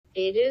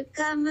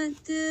Welcome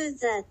to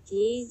the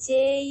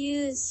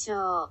TJU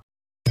Show.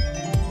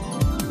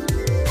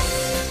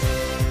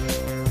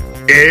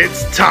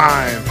 It's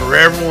time for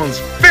everyone's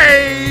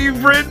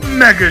favorite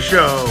mega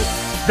show,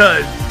 the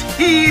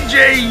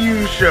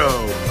TJU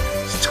Show,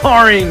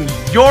 starring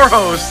your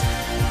hosts,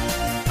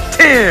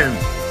 Tim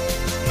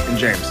and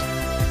James.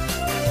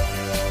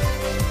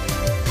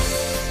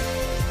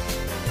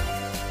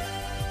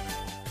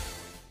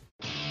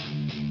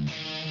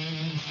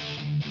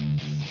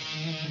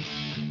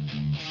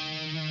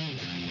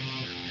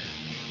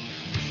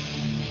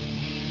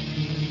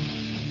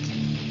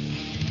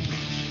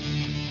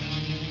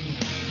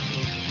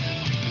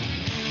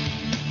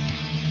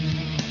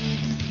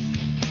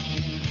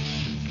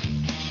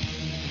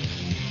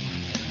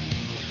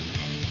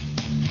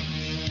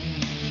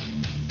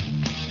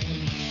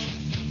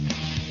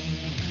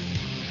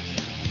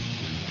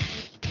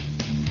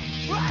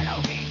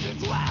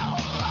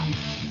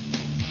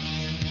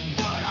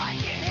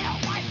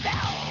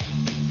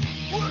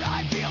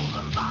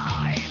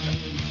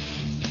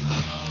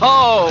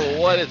 Oh,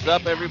 what is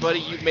up, everybody?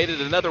 You've made it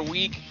another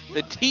week.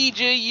 The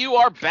TJU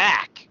are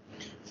back.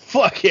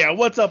 Fuck yeah,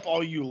 what's up,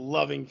 all you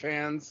loving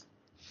fans?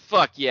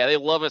 Fuck yeah, they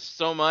love us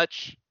so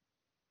much.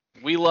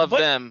 We love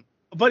them.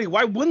 Buddy,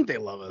 why wouldn't they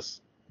love us?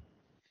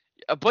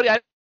 Buddy, I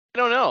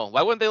don't know.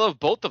 Why wouldn't they love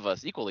both of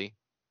us equally?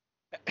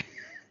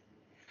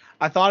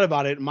 I thought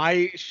about it.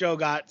 My show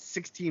got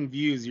 16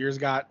 views. Yours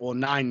got,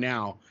 9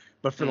 now.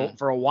 But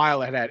for a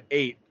while, it had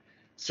 8.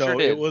 So Sure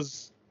did. it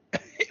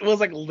was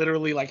like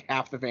literally like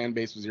half the fan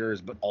base was yours,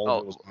 but all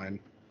of it was mine.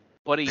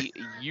 Buddy,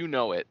 you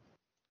know it.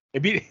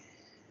 It'd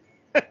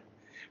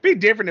be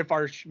different if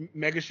our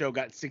mega show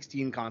got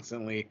 16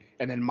 constantly,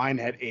 and then mine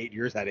had 8,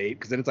 yours had 8,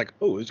 because then it's like,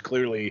 oh, it's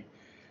clearly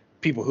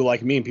people who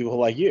like me and people who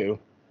like you.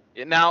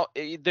 Now,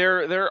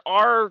 there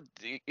are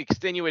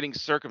extenuating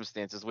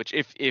circumstances, which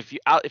if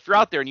you're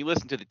out there and you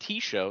listen to the T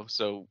show,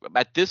 so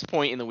at this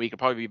point in the week, it'll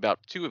probably be about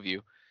 2 of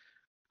you.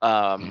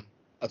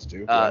 That's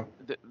 2.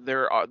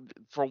 There are,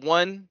 for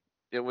one,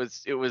 it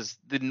was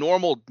the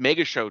normal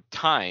mega show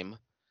time,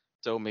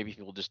 so maybe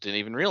people just didn't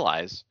even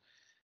realize.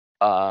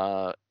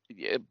 And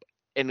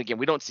again,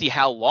 we don't see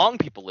how long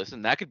people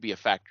listen. That could be a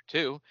factor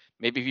too.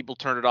 Maybe people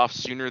turn it off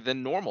sooner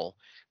than normal.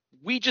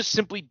 We just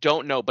simply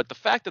don't know. But the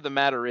fact of the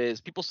matter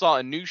is, people saw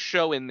a new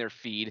show in their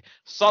feed,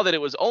 saw that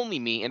it was only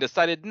me, and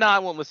decided, nah, I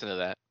won't listen to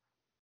that.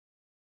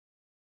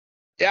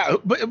 Yeah,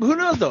 but who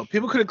knows though?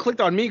 People could have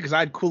clicked on me because I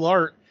had cool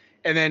art,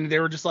 and then they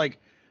were just like,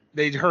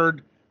 they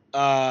heard,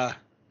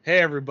 hey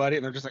everybody,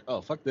 and they're just like,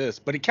 oh, fuck this.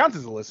 But it counts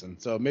as a listen,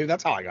 so maybe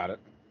that's how I got it.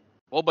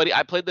 Well, buddy,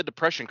 I played the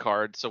depression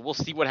card, so we'll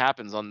see what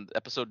happens on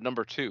episode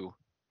number 2.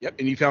 Yep,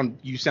 and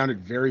you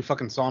sounded very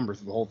fucking somber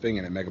through the whole thing,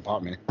 and it mega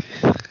popped me.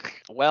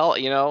 Well,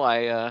 you know,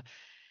 I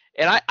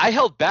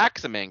held back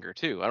some anger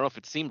too. I don't know if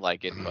it seemed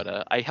like it,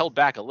 but I held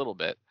back a little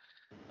bit.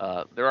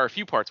 There are a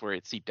few parts where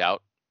it seeped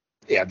out.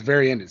 Yeah, at the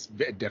very end, it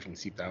definitely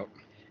seeped out.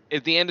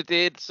 At the end, it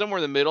did. Somewhere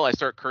in the middle, I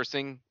start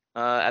cursing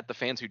at the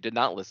fans who did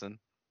not listen.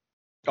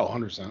 Oh,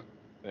 100%.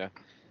 Yeah,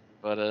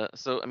 but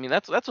so I mean,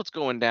 that's what's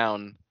going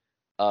down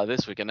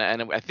this week, and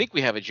I think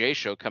we have a J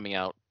show coming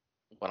out.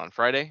 What, on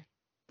Friday?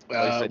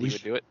 Said he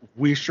would do it.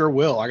 We sure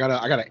will. I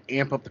gotta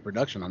amp up the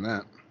production on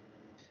that.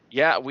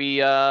 Yeah,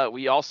 we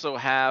also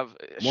have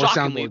More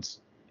soundboards.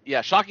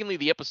 Yeah, shockingly,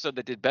 the episode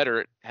that did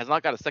better has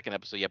not got a second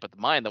episode yet, but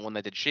mine, the one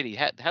that did shitty,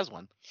 has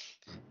one.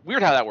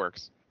 Weird how that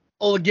works.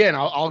 Well, again,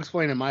 I'll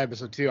explain in my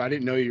episode too. I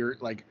didn't know you were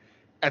like,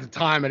 at the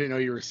time, I didn't know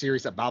you were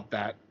serious about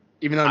that.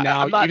 Even though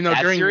now, I'm not even though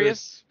that during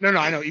serious. No,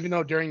 I know. Even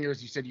though during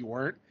yours you said you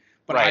weren't,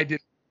 but Right.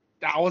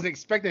 I wasn't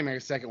expecting to make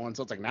a second one,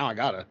 so it's like now I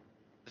gotta.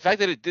 The fact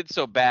that it did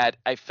so bad,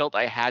 I felt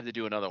I had to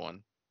do another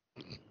one.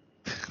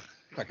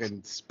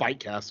 Fucking Spite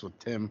Cast with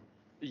Tim.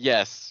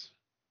 Yes.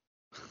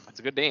 That's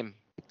a good name.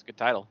 It's a good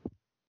title.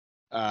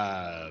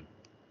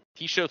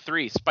 T-Show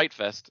 3, Spite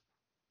Fest.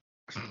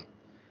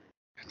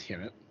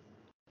 Damn it.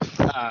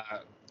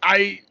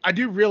 I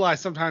do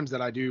realize sometimes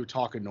that I do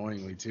talk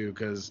annoyingly too,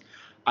 because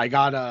I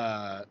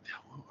got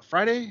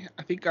Friday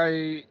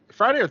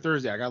or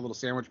Thursday, I got a little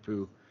sandwich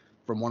poo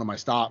from one of my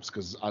stops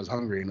because I was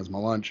hungry and it was my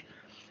lunch.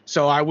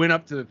 So I went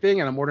up to the thing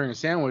and I'm ordering a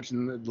sandwich,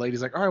 and the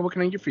lady's like, all right, what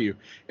can I get for you?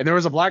 And there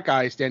was a black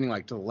guy standing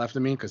like to the left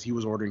of me because he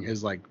was ordering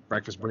his like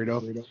breakfast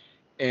burrito.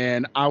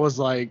 And I was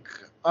like,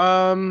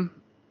 a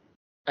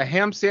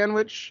ham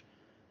sandwich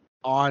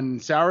on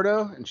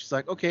sourdough. And she's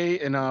like, okay,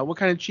 and what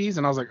kind of cheese?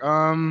 And I was like,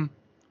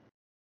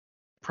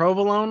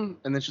 provolone.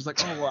 And then she's like,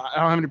 oh, well, I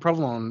don't have any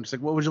provolone. She's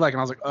like, what would you like? And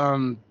I was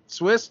like,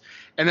 Swiss.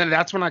 And then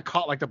that's when I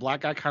caught like the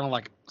black guy kind of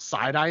like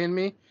side-eyeing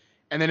me.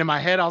 And then in my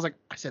head, I was like,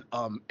 I said,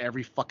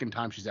 every fucking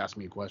time she's asking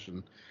me a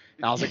question.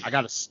 And I was like, I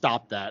got to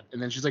stop that. And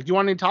then she's like, do you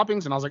want any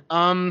toppings? And I was like,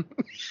 I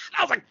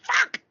was like,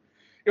 fuck.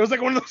 It was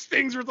like one of those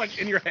things where it's like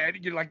in your head,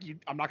 you're like,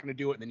 I'm not going to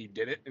do it. And then you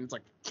did it. And it's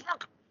like,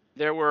 fuck.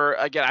 There were,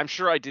 again, I'm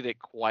sure I did it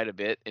quite a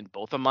bit in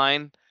both of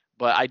mine,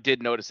 but I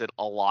did notice it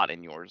a lot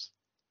in yours.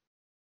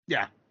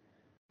 Yeah.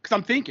 Because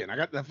I'm thinking, I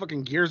got the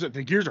fucking gears. The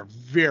gears are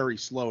very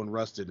slow and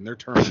rusted, and they're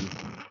turning.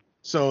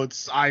 So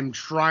I'm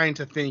trying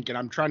to think, and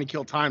I'm trying to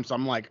kill time. So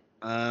I'm like,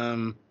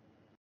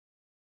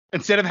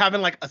 Instead of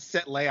having like a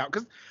set layout,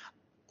 because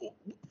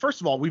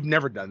first of all, we've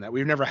never done that.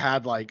 We've never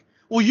had like,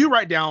 well, you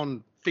write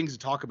down things to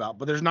talk about,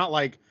 but there's not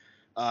like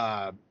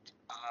no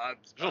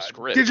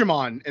script.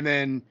 Digimon and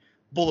then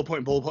bullet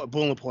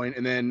point,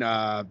 and then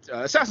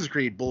Assassin's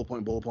Creed bullet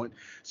point.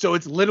 So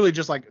it's literally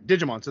just like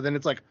Digimon. So then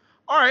it's like,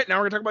 all right, now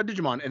we're gonna talk about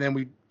Digimon, and then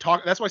we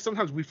talk. That's why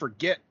sometimes we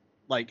forget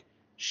like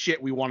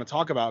shit we want to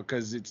talk about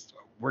because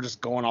we're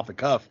just going off the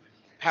cuff.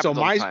 Happens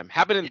all the time.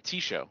 Happened in the T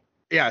show.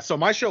 Yeah, so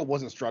my show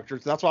wasn't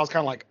structured, so that's why I was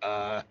kind of like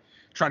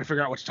trying to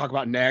figure out what to talk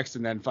about next,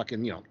 and then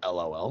fucking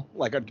LOL,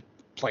 like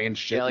playing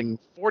shit. Yeah, like and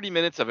 40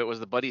 minutes of it was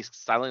the buddies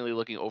silently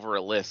looking over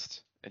a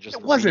list and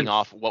just wasn't reading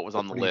off what was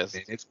on the list.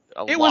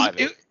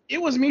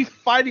 It was me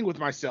fighting with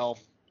myself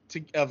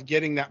of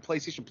getting that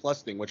PlayStation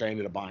Plus thing, which I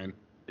ended up buying.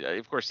 Yeah,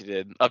 of course you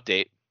did.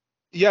 Update.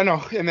 Yeah,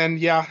 no, and then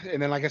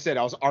like I said,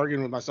 I was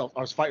arguing with myself.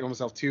 I was fighting with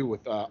myself too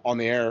with on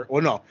the air.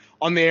 Well, no,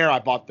 on the air I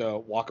bought the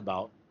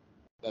Walkabout.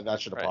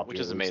 That should have popped. Which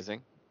is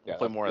amazing. Yeah,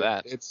 play more of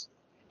that.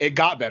 It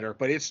got better,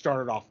 but it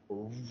started off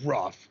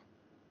rough.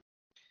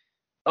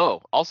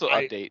 Oh, also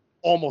update.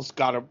 Almost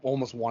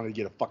wanted to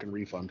get a fucking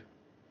refund.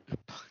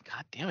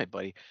 God damn it,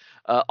 buddy.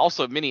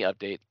 Also mini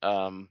update.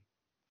 On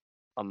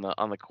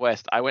the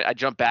Quest, I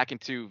jumped back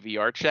into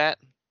VR chat,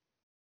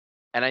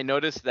 and I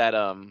noticed that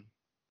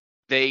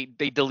they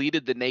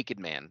deleted the naked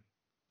man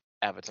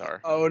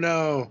avatar. Oh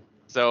no.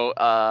 So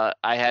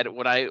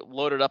when I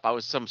loaded up, I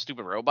was some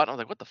stupid robot. And I was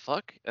like, what the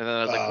fuck? And then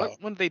I was like,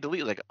 when did they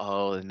delete? Like,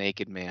 oh, the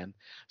naked man.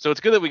 So it's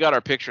good that we got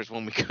our pictures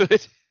when we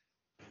could.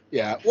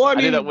 Yeah. Well, I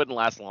mean, knew that wouldn't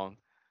last long.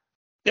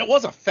 It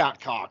was a fat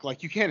cock.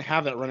 Like, you can't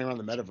have that running around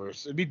the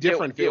metaverse. It'd be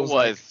different if it was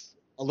like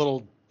a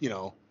little,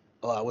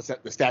 what's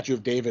that? The Statue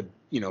of David,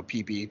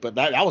 PP. But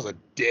that was a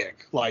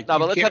dick. Like, no,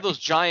 but let's have those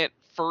giant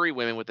furry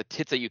women with the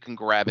tits that you can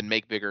grab and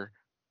make bigger.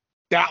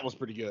 That was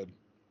pretty good.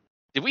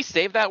 Did we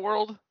save that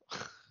world?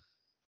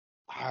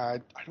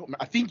 I don't.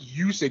 I think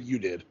you said you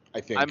did.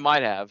 I think I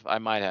might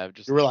have.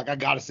 Just you were like, I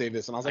gotta save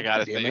this, and I was like,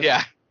 gotta save it.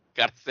 Yeah,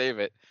 gotta save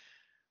it.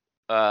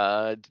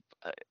 I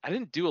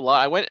didn't do a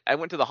lot. I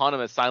went to the Haunted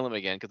Asylum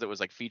again because it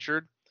was like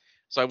featured.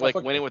 So I went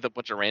in with a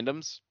bunch of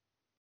randoms.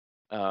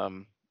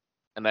 And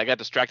I got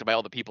distracted by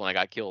all the people and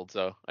I got killed.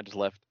 So I just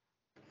left.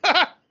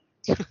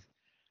 Can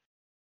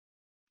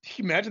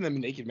you imagine them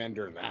naked men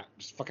during that?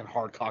 Just fucking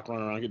hard cock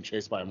running around getting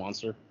chased by a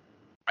monster.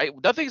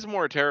 Nothing's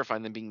more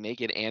terrifying than being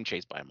naked and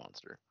chased by a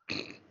monster.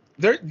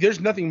 There's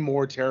nothing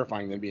more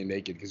terrifying than being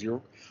naked because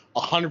you're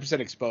 100%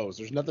 exposed.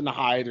 There's nothing to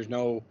hide. There's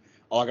no,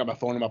 I got my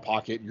phone in my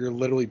pocket. You're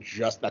literally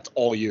that's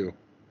all you.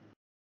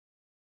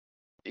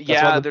 That's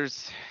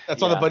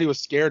why the buddy was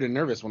scared and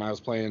nervous when I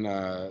was playing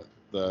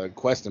the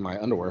Quest in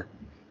my underwear.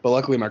 But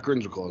luckily my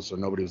curtains were closed, so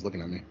nobody was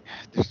looking at me.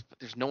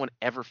 There's no one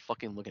ever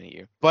fucking looking at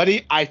you.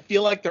 Buddy, I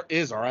feel like there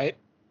is, all right?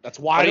 That's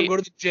why I don't go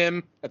to the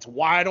gym. That's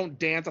why I don't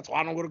dance. That's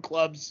why I don't go to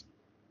clubs.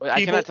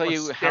 I cannot tell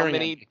you how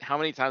many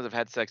times I've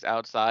had sex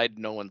outside,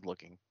 no one's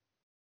looking.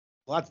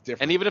 Well, that's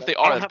different. And even if they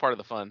are, that's part of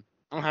the fun.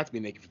 I don't have to be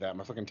naked for that.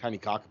 My fucking tiny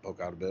cock could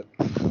poke out a bit.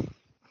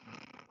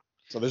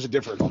 So there's a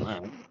difference on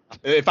that.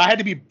 If I had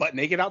to be butt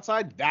naked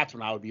outside, that's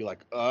when I would be like,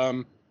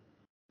 God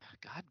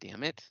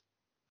damn it.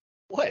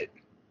 What?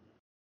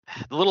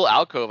 The little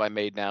alcove I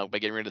made now by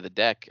getting rid of the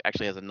deck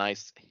actually has a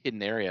nice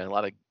hidden area.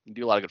 You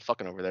do a lot of good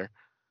fucking over there.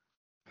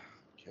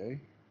 Okay.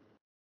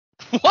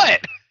 What?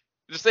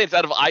 Just say it's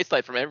out of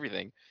eyesight from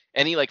everything.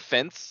 Any like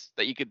fence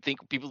that you could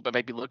think people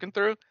might be looking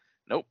through?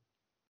 Nope.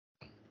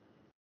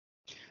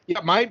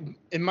 Yeah,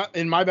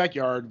 in my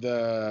backyard,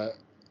 the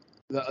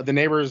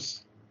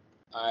neighbors,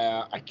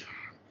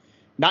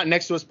 not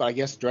next to us, but I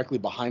guess directly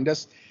behind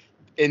us,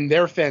 in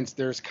their fence,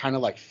 there's kind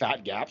of like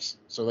fat gaps,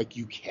 so like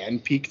you can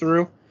peek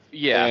through.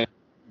 Yeah.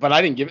 But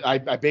I didn't give. I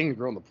banged a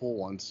girl in the pool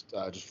once,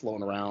 just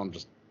floating around,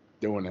 just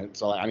doing it.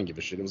 So I didn't give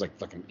a shit. It was like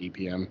fucking 8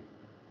 p.m.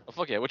 Oh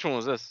fuck yeah! Which one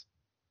was this?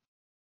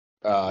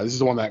 This is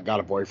the one that got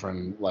a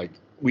boyfriend.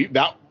 She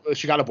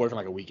got a boyfriend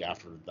like a week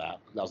after that.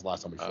 That was the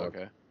last time we fucked.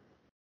 Okay.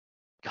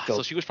 God,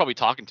 so she was probably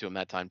talking to him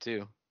that time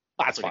too.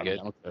 That's fine. Good.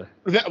 I don't care.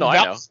 I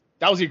know.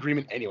 That was the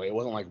agreement anyway. It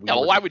wasn't like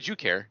why would you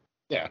care?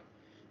 Yeah.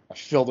 I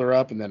filled her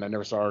up and then I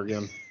never saw her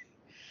again.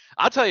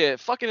 I'll tell you,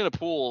 fucking in a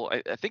pool,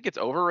 I think it's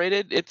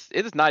overrated. It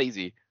is not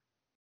easy.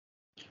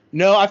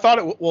 No, I thought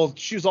it. Well,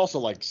 she was also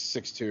like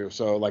 6'2",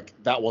 so like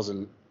that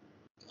wasn't.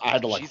 I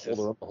had to like hold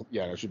her up.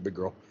 Yeah, she's a big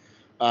girl.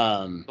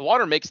 The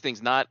water makes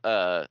things not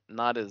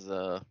as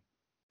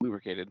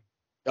lubricated.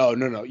 Oh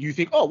no! You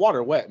think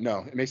water wet?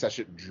 No, it makes that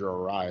shit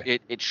dry.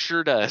 It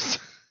sure does.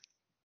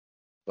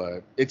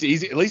 But it's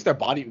easy. At least their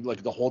body,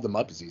 like to hold them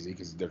up, is easy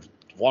because there's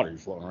water you're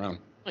floating around.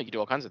 Oh, you can do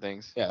all kinds of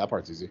things. Yeah, that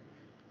part's easy.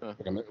 Like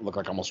I look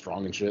like I'm all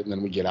strong and shit, and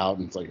then we get out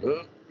and it's like,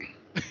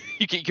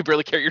 you can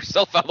barely carry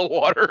yourself out of the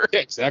water. Yeah,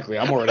 exactly.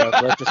 I'm already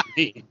out there, just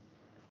me.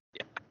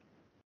 Yeah,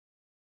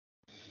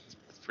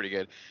 it's pretty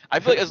good. I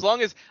feel like as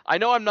long as I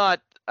know I'm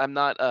not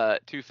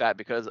too fat,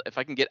 because if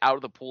I can get out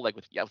of the pool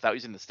without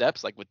using the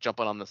steps, like with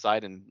jumping on the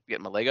side and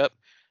getting my leg up,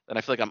 then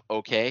I feel like I'm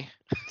okay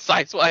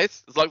size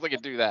wise, as long as I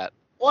can do that.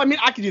 Well, I mean,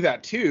 I can do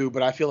that too,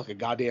 but I feel like a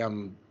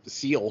goddamn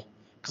seal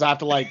because I have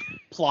to like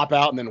plop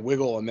out and then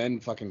wiggle and then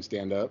fucking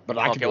stand up. But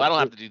I can Okay, do well, I it don't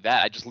too. have to do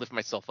that. I just lift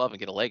myself up and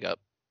get a leg up.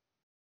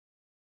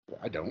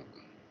 I don't.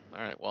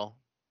 All right, well,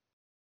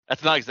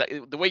 that's not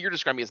exactly the way you're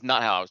describing it is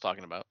not how I was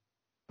talking about.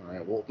 All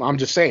right. Well, I'm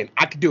just saying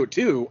I could do it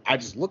too. I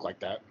just look like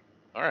that.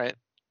 All right,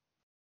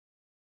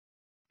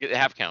 it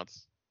half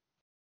counts.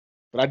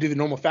 But I do the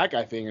normal fat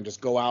guy thing and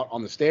just go out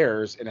on the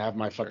stairs and have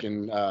my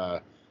fucking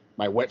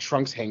my wet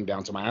trunks hang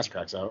down so my ass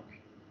cracks out.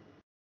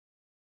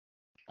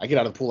 I get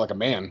out of the pool like a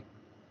man.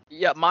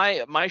 Yeah,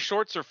 my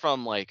shorts are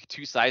from like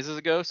 2 sizes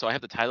ago, so I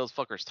have to tie those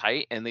fuckers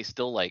tight, and they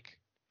still like,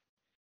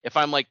 if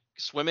I'm like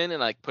swimming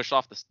and I push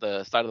off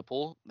the side of the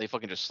pool, they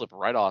fucking just slip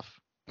right off.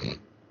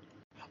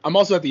 I'm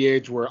also at the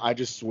age where I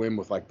just swim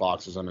with like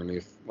boxers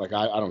underneath. Like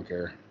I don't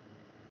care.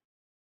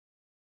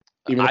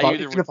 Even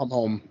if I'm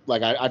home,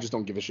 like I just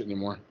don't give a shit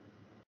anymore.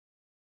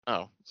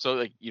 Oh, so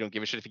like you don't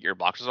give a shit if you get your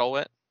boxers all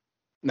wet?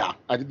 Nah,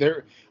 I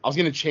was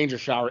gonna change or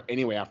shower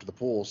anyway after the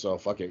pool, so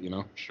fuck it, you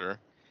know. Sure.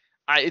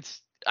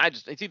 It's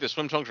either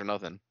swim trunks or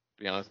nothing,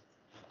 to be honest.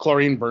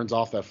 Chlorine burns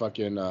off that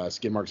fucking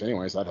skin marks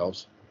anyway, so that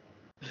helps.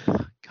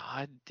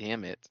 God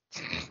damn it.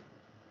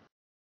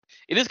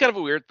 It is kind of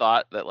a weird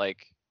thought that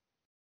like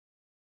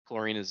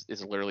chlorine is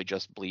literally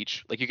just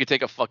bleach. Like you could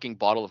take a fucking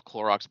bottle of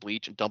Clorox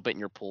bleach and dump it in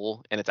your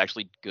pool and it's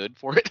actually good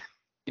for it.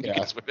 And you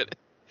can swim in it.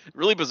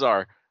 Really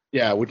bizarre.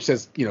 Yeah, which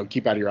says,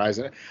 keep out of your eyes.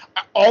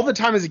 All the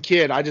time as a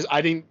kid, I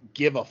didn't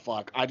give a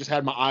fuck. I just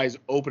had my eyes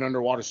open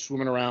underwater,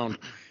 swimming around.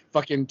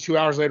 Fucking 2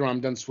 hours later, when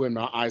I'm done swimming,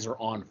 my eyes are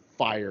on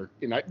fire.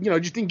 And I,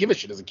 just didn't give a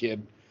shit as a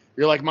kid.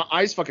 You're like, my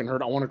eyes fucking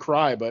hurt. I want to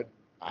cry, but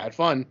I had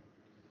fun.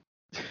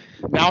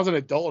 Now as an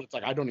adult, it's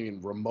like I don't even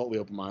remotely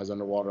open my eyes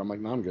underwater. I'm like,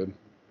 no, I'm good.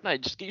 No,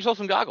 just get yourself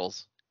some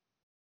goggles.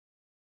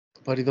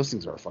 Buddy, those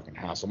things are a fucking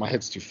hassle. My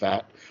head's too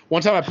fat.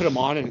 One time I put them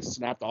on and it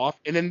snapped off,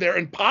 and then they're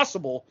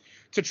impossible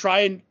to try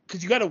and,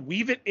 because you got to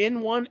weave it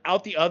in one,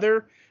 out the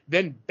other,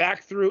 then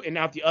back through and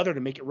out the other to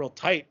make it real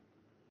tight.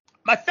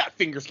 My fat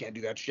fingers can't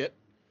do that shit.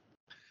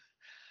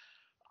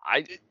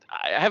 I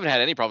haven't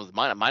had any problems with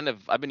mine.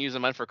 I've been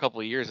using mine for a couple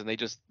of years, and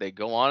they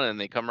go on and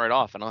they come right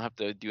off. I don't have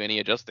to do any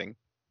adjusting.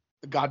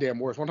 The goddamn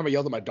worst. One time I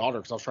yelled at my daughter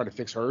because I was trying to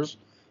fix hers,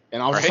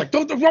 and I was just like,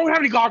 don't have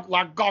any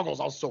goggles.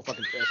 I was so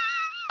fucking pissed.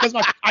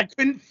 Because I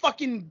couldn't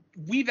fucking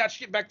weave that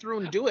shit back through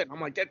and do it.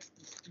 I'm like,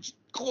 just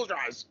close your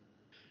eyes.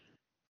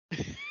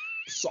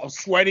 So I was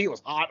sweaty. It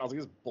was hot. I was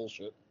like, this is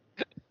bullshit.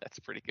 That's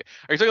pretty good.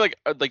 Are you talking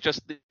like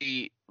just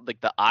the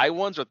eye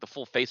ones or like the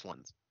full face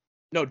ones?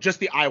 No, just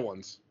the eye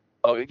ones.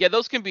 Oh yeah,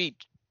 those can be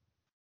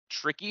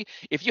tricky.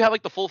 If you have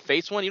like the full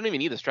face one, you don't even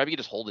need the strap. You can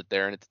just hold it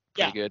there and it's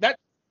pretty good.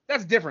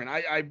 That's different.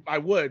 I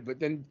would, but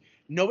then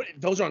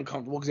those are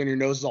uncomfortable because then your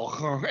nose is all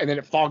and then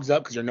it fogs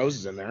up because your nose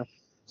is in there.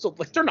 So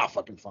like they're not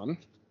fucking fun.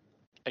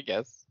 I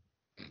guess.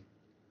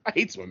 I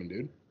hate swimming,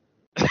 dude.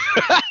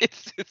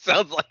 It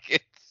sounds like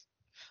it's.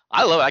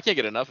 I love it. I can't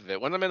get enough of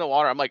it. When I'm in the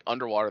water, I'm like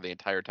underwater the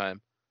entire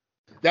time.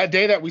 That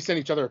day that we sent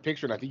each other a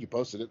picture, and I think you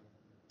posted it.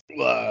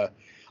 I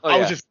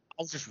was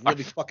just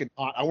really fucking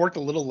hot. I worked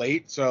a little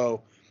late,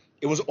 so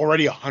it was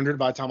already 100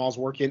 by the time I was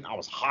working. I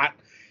was hot,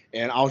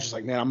 and I was just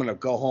like, man, I'm gonna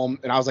go home.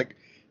 And I was like,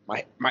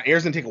 my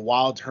air's gonna take a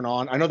while to turn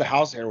on. I know the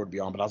house air would be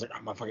on, but I was like,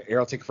 oh, my fucking air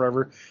will take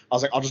forever. I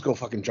was like, I'll just go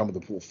fucking jump in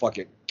the pool. Fuck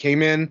it.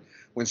 Came in,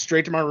 went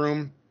straight to my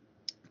room,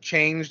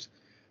 changed,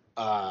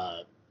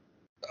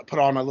 put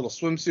on my little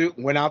swimsuit,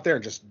 went out there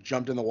and just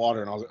jumped in the water.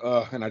 And I was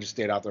like, and I just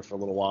stayed out there for a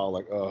little while,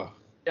 like,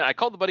 Yeah, I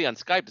called the buddy on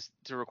Skype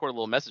to record a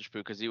little message poo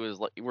because he was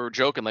like, we were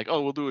joking like,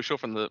 oh, we'll do a show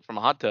from a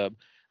hot tub.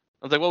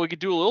 I was like, well, we could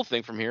do a little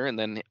thing from here, and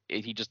then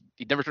he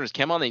never turned his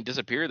cam on, then he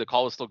disappeared. The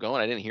call was still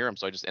going. I didn't hear him,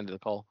 so I just ended the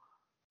call.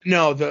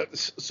 No, the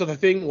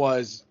thing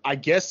was, I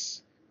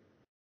guess,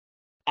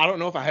 I don't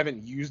know if I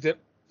haven't used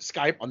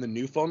Skype on the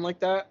new phone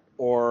like that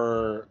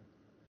or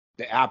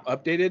the app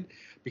updated,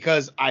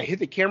 because I hit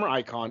the camera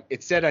icon.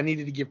 It said I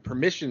needed to give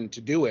permission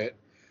to do it,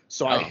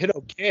 so I hit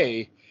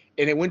OK,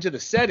 and it went to the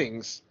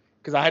settings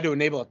because I had to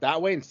enable it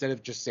that way instead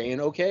of just saying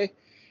OK.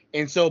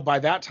 And so by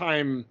that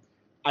time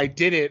I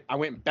did it, I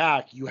went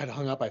back. You had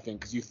hung up, I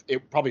think, because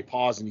it probably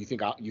paused and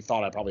you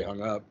thought I probably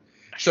hung up.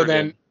 Sure so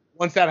then. Did.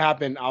 Once that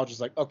happened, I was just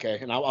like, okay,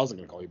 and I wasn't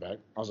gonna call you back.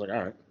 I was like,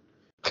 all right.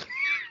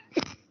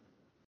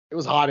 It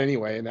was hot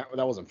anyway, and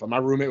that wasn't fun. My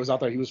roommate was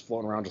out there; he was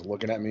floating around just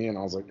looking at me, and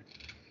I was like,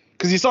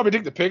 because he saw me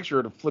take the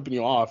picture of flipping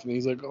you off, and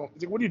he's like,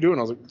 what are you doing?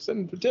 I was like,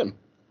 sending it to Tim.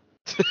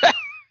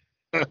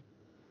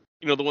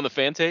 You know the one the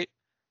fans hate.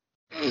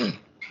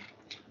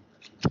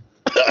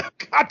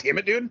 God damn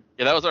it, dude!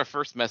 Yeah, that was our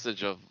first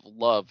message of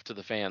love to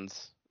the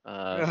fans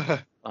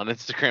on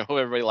Instagram. Hope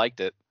everybody liked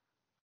it.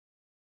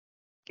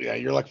 Yeah,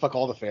 you're like, fuck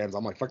all the fans.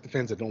 I'm like, fuck the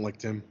fans that don't like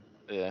Tim.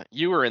 Yeah,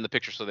 you were in the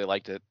picture, so they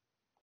liked it.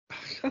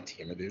 God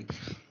damn it, dude.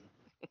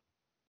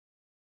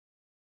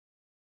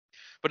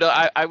 But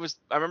I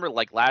remember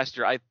like last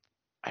year, I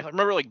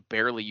remember like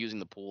barely using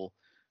the pool.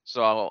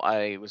 So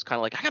I was kind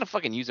of like, I gotta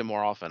fucking use it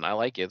more often. I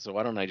like it, so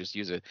why don't I just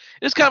use it?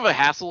 It's kind of a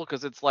hassle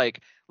because it's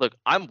like, look,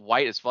 I'm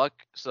white as fuck,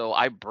 so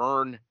I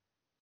burn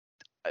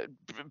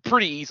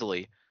pretty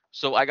easily.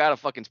 So I gotta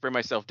fucking spray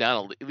myself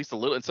down at least a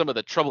little in some of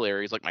the trouble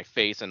areas, like my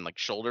face and like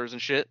shoulders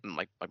and shit, and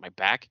like my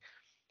back.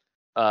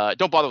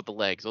 Don't bother with the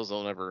legs; those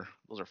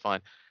are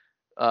fine.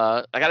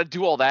 I got to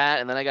do all that,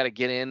 and then I got to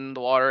get in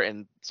the water,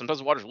 and sometimes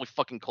the water's really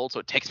fucking cold, so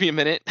it takes me a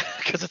minute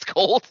because it's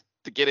cold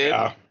to get in.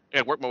 Yeah.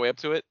 And work my way up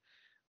to it.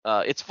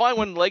 It's fine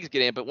when the legs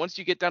get in, but once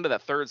you get down to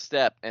that third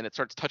step and it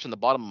starts touching the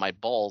bottom of my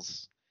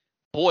balls,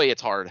 boy,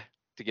 it's hard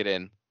to get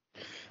in.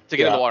 To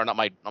get in the water, not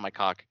my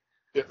cock.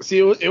 Yeah, see,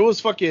 it was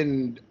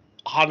fucking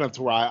hot enough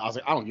to where I was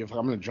like, I don't give a fuck,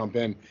 I'm gonna jump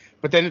in.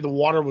 But then the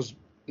water was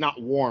not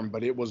warm,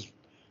 but it was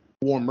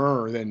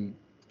warmer than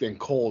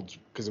cold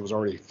because it was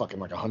already fucking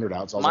like 100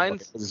 out. So I was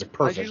like, this is perfect.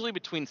 Mine's usually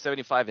between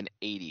 75 and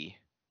 80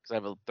 because I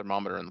have a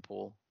thermometer in the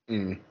pool.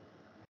 Mm.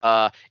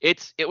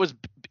 It was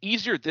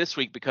easier this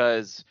week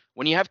because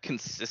when you have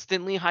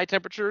consistently high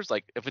temperatures,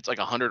 like if it's like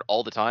 100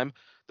 all the time,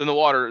 then the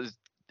water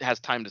has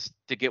time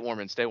to get warm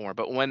and stay warm.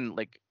 But when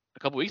like a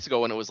couple weeks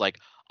ago when it was like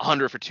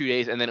 100 for 2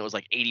 days and then it was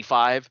like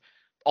 85,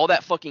 all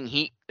that fucking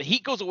heat, the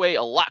heat goes away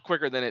a lot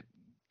quicker than it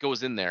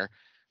goes in there.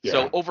 Yeah.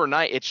 So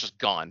overnight it's just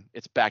gone.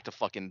 It's back to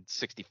fucking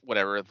 60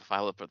 whatever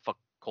the fuck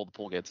cold the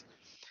pool gets.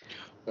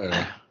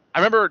 I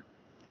remember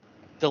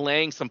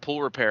delaying some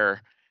pool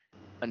repair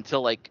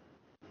until like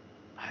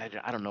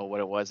I don't know what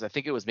it was. I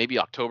think it was maybe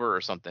October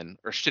or something.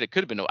 Or shit, it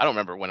could have been. I don't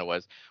remember when it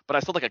was. But I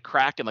saw like a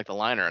crack in like the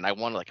liner, and I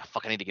wanted like,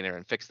 fuck, I need to get in there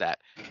and fix that.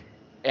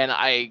 And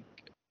I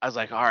was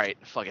like, all right,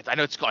 fuck it. I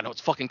know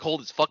it's fucking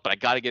cold as fuck, but I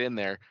got to get in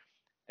there.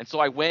 And so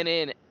I went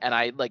in and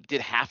I like did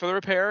half of the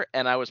repair,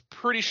 and I was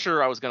pretty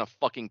sure I was gonna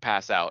fucking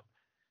pass out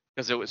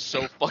because it was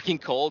so fucking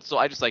cold. So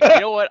I just like, you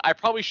know what? I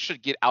probably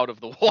should get out of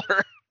the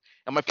water.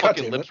 And my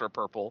fucking lips were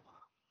purple.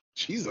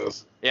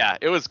 Jesus. Yeah,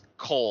 it was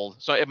cold.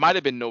 So it might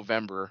have been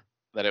November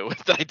that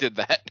I did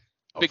that.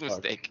 Big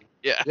mistake.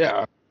 Yeah.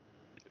 Yeah.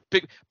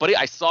 Big, buddy.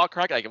 I saw a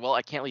crack. I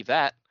can't leave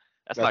that.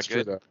 That's not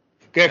good. True,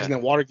 yeah, because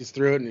then water gets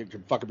through it, and you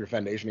can fuck up your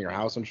foundation of your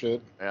house and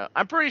shit. Yeah,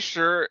 I'm pretty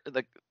sure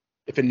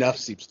if enough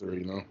seeps through,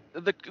 you know.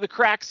 The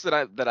cracks that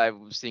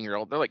I'm seeing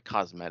are they're like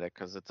cosmetic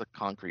because it's a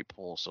concrete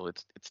pool, so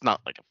it's not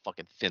like a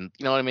fucking thin.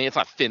 You know what I mean? It's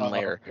not a thin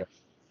layer. Okay.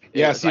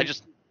 Yeah. See, I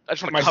just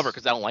want to cover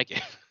because I don't like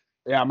it.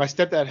 Yeah, my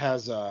stepdad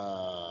has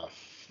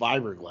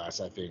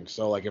fiberglass, I think.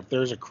 So like, if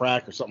there's a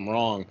crack or something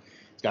wrong,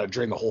 he's got to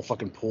drain the whole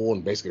fucking pool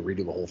and basically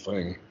redo the whole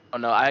thing. Oh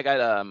no, I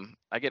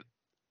get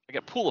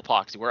pool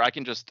epoxy where I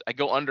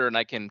go under and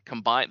I can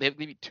combine. They have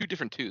maybe two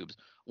different tubes.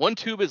 One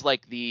tube is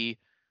like the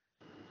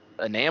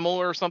enamel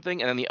or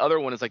something, and then the other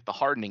one is like the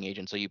hardening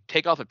agent. So you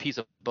take off a piece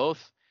of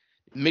both,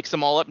 mix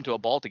them all up into a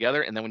ball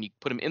together, and then when you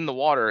put them in the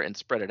water and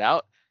spread it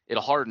out,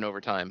 it'll harden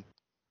over time.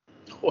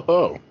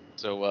 Whoa.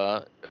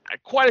 So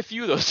quite a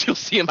few of those you'll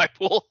see in my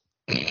pool.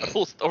 My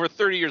pool's over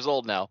 30 years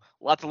old now.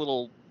 Lots of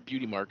little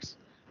beauty marks.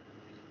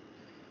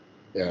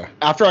 Yeah.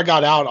 After I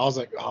got out, I was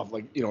like, oh,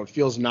 like, you know, it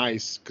feels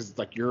nice because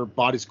like your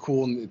body's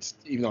cool and it's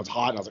even though it's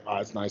hot. And I was like, oh,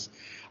 it's nice.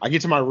 I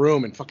get to my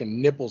room and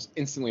fucking nipples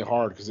instantly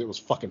hard because it was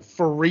fucking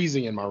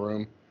freezing in my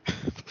room.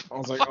 I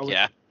was like,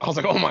 I was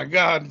like, oh my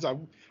god. So I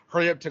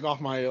hurry up, took off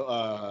my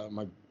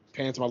my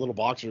pants, my little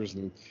boxers,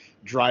 and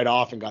dried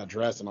off and got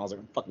dressed. And I was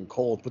like, I'm fucking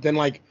cold. But then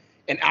like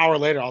an hour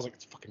later, I was like,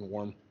 it's fucking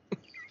warm.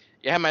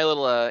 Yeah, I had my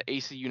little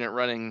AC unit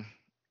running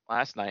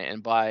last night,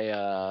 and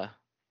I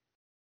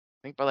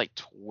think by like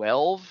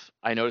 12,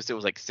 I noticed it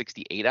was like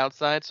 68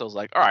 outside. So I was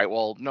like, all right,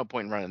 well, no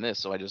point in running this.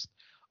 So I just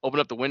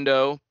opened up the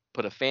window,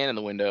 put a fan in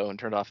the window, and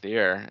turned off the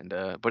air. And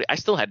but I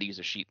still had to use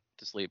a sheet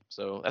to sleep,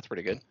 so that's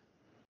pretty good.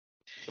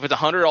 If it's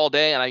 100 all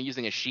day and I'm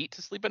using a sheet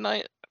to sleep at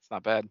night, that's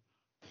not bad.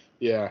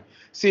 Yeah.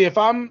 See, if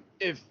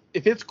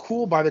it's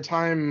cool by the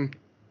time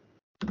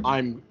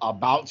I'm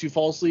about to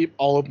fall asleep,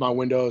 I'll open my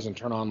windows and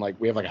turn on like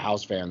we have like a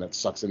house fan that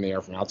sucks in the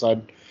air from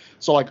outside.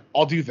 So like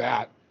I'll do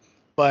that.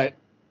 But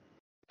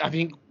I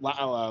think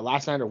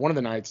last night or one of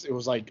the nights it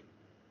was like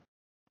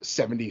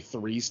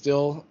 73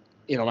 still.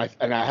 You know,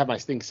 and I have my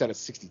thing set at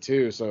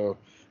 62. So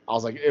I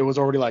was like, it was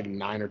already like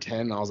 9 or 10.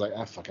 And I was like,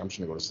 fuck, I'm just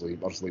gonna go to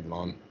sleep. I'll just leave it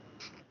on.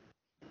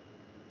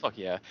 Fuck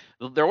yeah.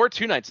 There were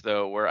 2 nights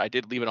though where I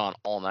did leave it on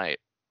all night,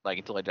 like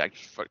until I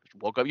actually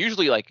woke up.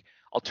 Usually like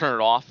I'll turn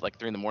it off like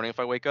 3 in the morning if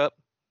I wake up.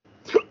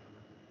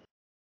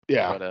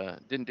 Yeah.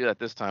 But didn't do that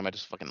this time. I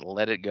just fucking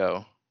let it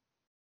go.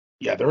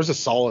 Yeah, there was a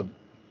solid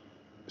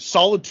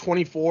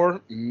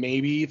 24,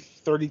 maybe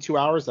 32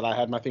 hours that I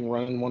had my thing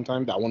running one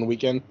time, that one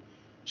weekend.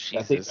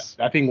 Jesus.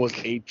 That thing was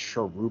a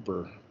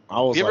trooper.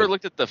 Have you ever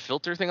looked at the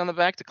filter thing on the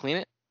back to clean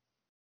it?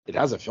 It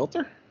has a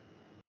filter?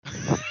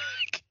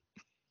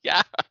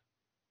 Yeah.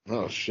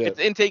 Oh shit. It's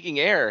intaking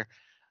air.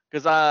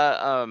 Because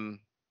I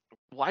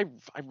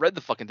read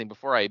the fucking thing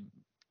before I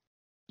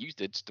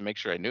used it just to make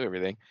sure I knew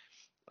everything.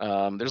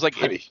 There's like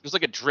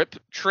a drip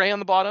tray on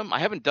the bottom. I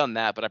haven't done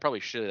that, but I probably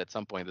should at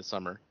some point this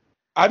summer.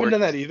 I haven't done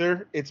that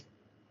either. It's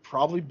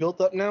probably built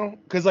up now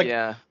because like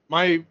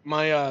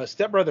my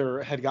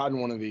stepbrother had gotten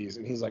one of these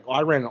and he's like, oh,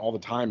 I ran it all the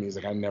time. He's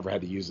like, I never had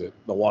to use it.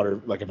 The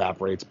water like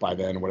evaporates by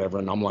then or whatever.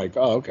 And I'm like,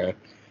 oh, okay.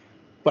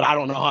 But I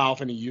don't know how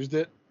often he used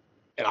it,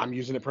 and I'm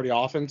using it pretty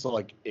often, so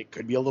like it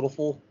could be a little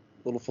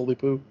fully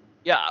poo.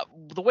 Yeah,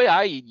 the way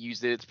I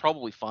use it, it's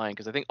probably fine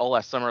because I think all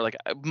last summer, like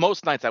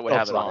most nights I would It'll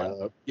have it dry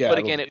on. up. Yeah, But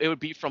it'll again, be- it would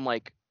be from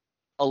like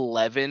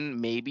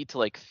 11 maybe to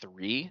like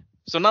 3.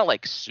 So not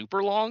like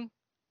super long.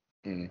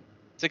 Mm.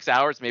 6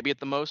 hours maybe at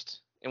the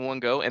most in one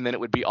go, and then it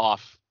would be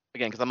off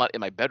again because I'm not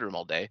in my bedroom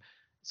all day.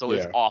 So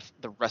it's Yeah. off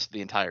the rest of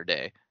the entire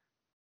day.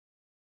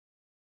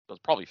 So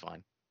it's probably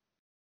fine.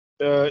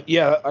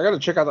 Yeah, I gotta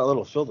check out that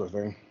little filter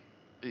thing.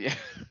 Yeah,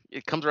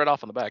 it comes right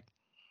off on the back.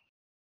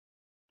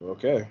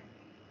 Okay.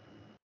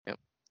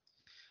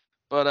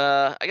 But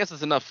I guess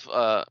it's enough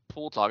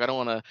pool talk. I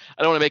don't want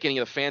to make any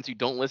of the fans who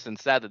don't listen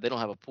sad that they don't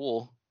have a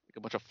pool. Like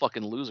a bunch of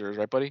fucking losers,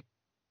 right, buddy?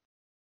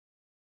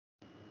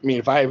 I mean,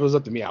 if it was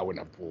up to me, I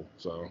wouldn't have a pool.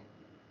 So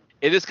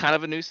It is kind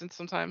of a nuisance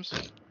sometimes.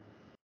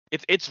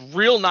 It's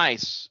real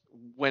nice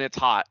when it's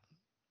hot,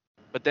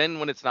 but then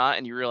when it's not,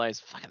 and you realize,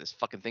 fuck this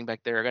fucking thing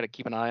back there, I gotta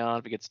keep an eye on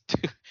if it gets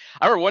too.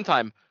 I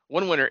remember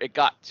one winter it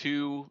got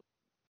too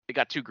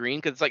green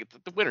because it's like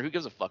the winter, who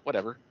gives a fuck,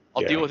 whatever.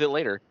 I'll deal Yeah. with it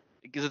later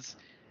because it's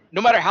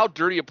no matter how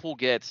dirty a pool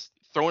gets,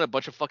 throwing a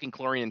bunch of fucking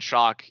chlorine and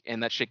shock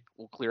and that shit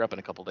will clear up in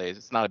a couple days.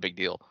 It's not a big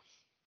deal.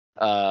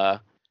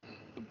 But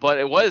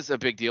it was a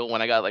big deal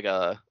when I got like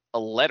a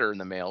letter in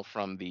the mail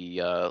from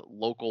the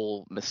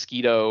local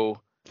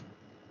mosquito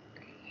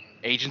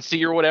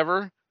agency or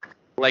whatever.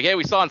 Like, hey,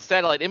 we saw on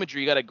satellite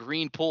imagery you got a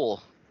green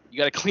pool. You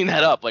got to clean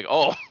that up. Like,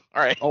 oh, all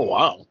right. Oh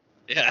wow.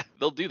 Yeah,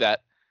 they'll do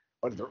that.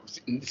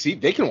 See,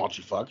 they can watch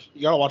you fuck.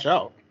 You gotta watch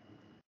out.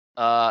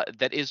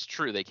 That is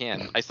true. They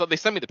can. They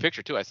sent me the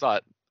picture too. I saw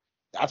it.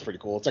 That's pretty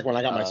cool. It's like when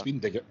I got my speeding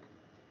ticket.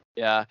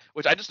 Yeah,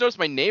 which I just noticed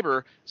my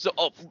neighbor. So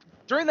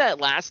during that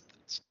last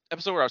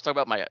episode where I was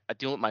talking about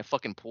dealing with my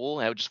fucking pool,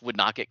 and I just would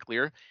not get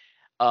clear.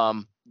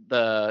 And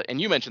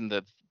you mentioned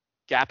the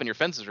gap in your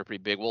fences are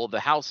pretty big. Well, the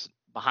house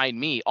behind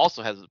me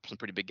also has some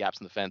pretty big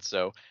gaps in the fence.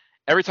 So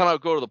every time I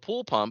would go to the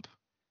pool pump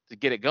to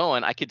get it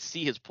going, I could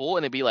see his pool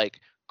and it'd be like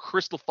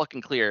crystal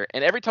fucking clear.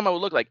 And every time I would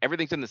look, like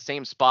everything's in the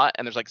same spot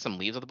and there's like some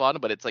leaves at the bottom,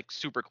 but it's like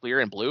super clear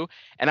and blue.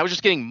 And I was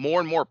just getting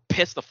more and more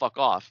pissed the fuck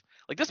off.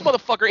 Like this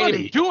motherfucker ain't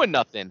even doing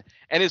nothing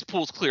and his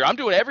pool's clear. I'm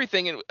doing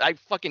everything and I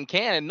fucking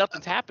can and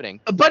nothing's happening.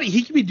 Buddy,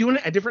 he could be doing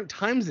it at different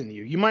times than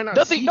you. You might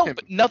not see him.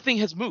 But nothing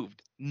has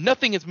moved.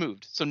 Nothing has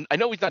moved. So I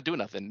know he's not doing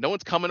nothing. No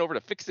one's coming over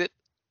to fix it.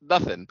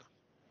 Nothing.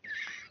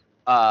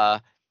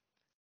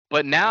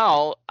 But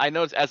now I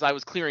noticed as I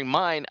was clearing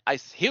mine,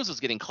 his was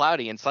getting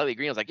cloudy and slightly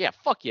green. I was like, yeah,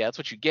 fuck yeah, that's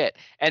what you get.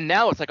 And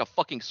now it's like a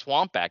fucking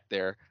swamp back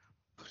there.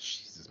 Oh,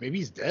 Jesus, maybe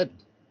he's dead.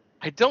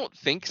 I don't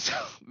think so.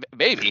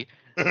 Maybe.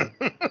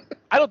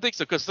 I don't think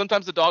so because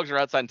sometimes the dogs are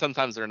outside and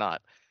sometimes they're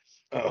not.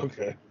 Oh,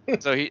 okay.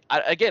 So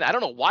I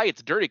don't know why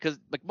it's dirty because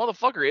like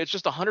motherfucker, it's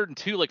just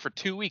 102 like for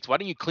 2 weeks. Why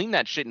don't you clean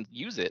that shit and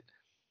use it?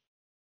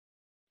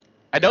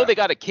 I know they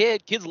got a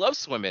kid. Kids love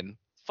swimming.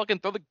 Fucking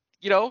throw the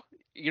clean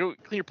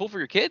your pool for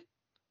your kid.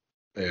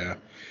 Yeah.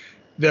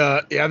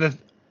 For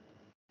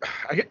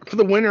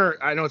the winter,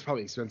 I know it's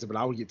probably expensive, but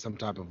I would get some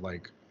type of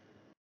like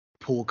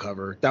pool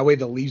cover. That way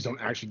the leaves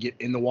don't actually get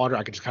in the water.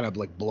 I could just kind of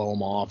like blow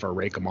them off or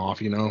rake them off,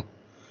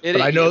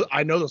 But I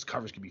know those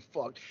covers can be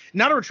fucked.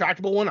 Not a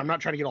retractable one. I'm not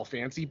trying to get all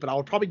fancy, but I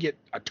would probably get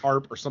a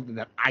tarp or something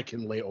that I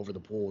can lay over the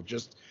pool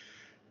just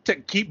to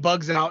keep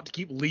bugs out, to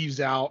keep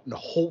leaves out, and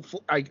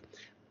hopefully,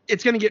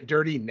 it's gonna get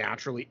dirty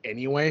naturally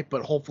anyway,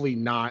 but hopefully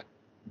not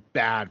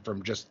bad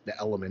from just the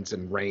elements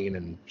and rain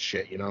and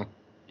shit,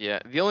 Yeah,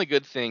 the only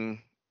good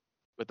thing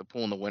with the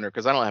pool in the winter,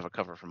 because I don't have a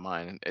cover for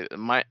mine.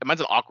 Mine's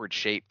an awkward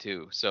shape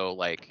too. So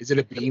like, Is it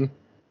a beam?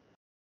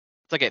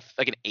 it's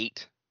like an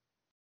 8.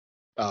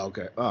 Oh,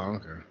 okay. Oh,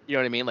 okay. You know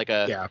what I mean? Like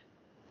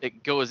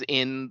it goes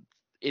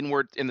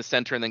inward in the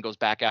center and then goes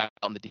back out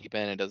on the deep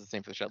end and does the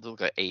same for the shell. It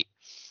looks like an 8.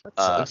 That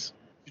sucks.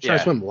 If you try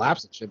to swim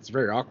laps and shit, it's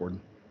very awkward.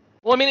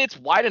 Well, I mean, it's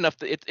wide enough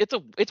that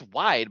it's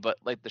wide, but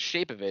like the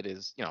shape of it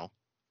is,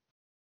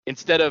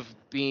 instead of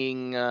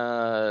being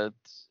I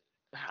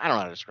don't know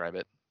how to describe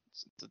it.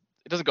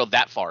 It doesn't go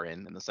that far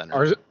in the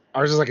center.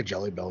 Ours is like a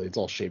jelly belly. It's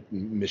all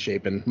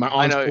misshapen. My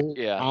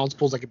aunt's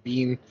pool's like a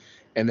bean,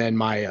 and then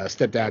my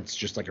stepdad's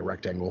just like a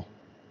rectangle.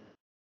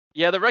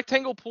 Yeah, the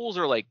rectangle pools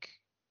are like,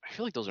 I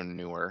feel like those are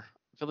newer.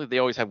 I feel like they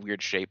always have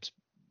weird shapes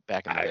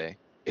back in the day.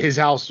 His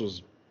house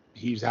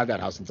he's had that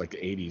house since like the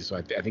 80s, so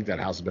I think that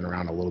house has been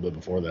around a little bit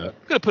before that.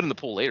 Could have put in the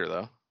pool later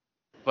though,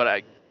 but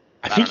I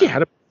think he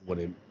had it when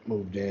it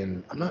moved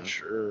in. I'm not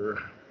sure.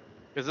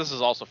 Because this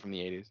is also from the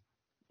 80s.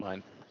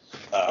 Mine.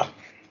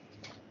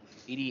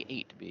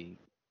 88 to be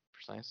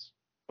precise.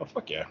 Oh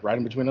fuck yeah! Right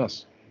in between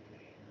us.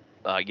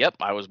 Yep,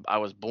 I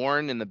was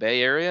born in the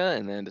Bay Area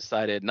and then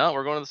decided, no,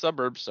 we're going to the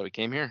suburbs, so we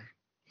came here.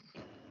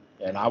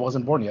 And I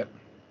wasn't born yet.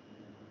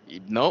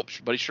 Nope,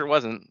 but he sure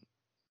wasn't.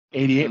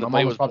 88. My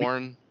mom was probably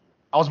born.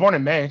 I was born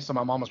in May, so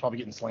my mom was probably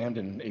getting slammed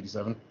in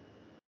 87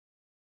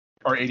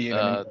 or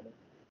 88.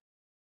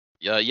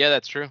 Yeah,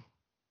 that's true.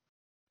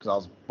 Because I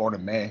was born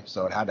in May,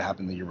 so it had to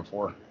happen the year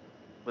before.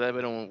 Would that have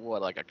been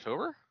what, like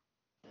October?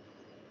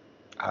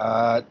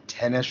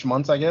 10-ish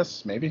months, I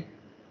guess, maybe.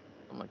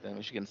 Something like that.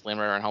 We should get slammed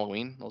right around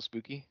Halloween. A little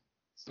spooky.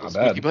 Not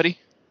spooky, bad, buddy.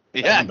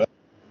 Yeah.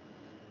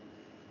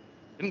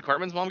 Didn't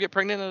Cartman's mom get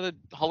pregnant at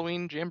a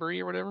Halloween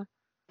jamboree or whatever?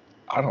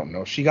 I don't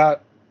know. She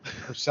got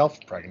herself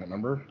pregnant.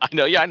 Remember? I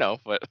know, yeah, I know,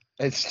 but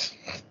It's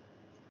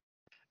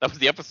that was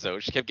the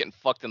episode. She kept getting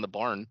fucked in the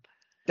barn.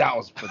 that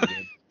was pretty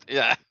good.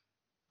 Yeah.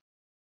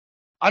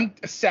 I'm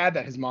sad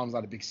that his mom's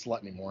not a big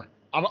slut anymore.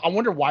 I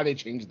wonder why they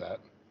changed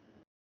that.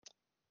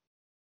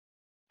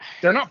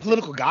 They're not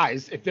political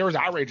guys. If there was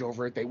outrage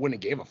over it, they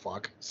wouldn't have gave a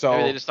fuck. So,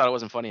 Maybe they just thought it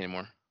wasn't funny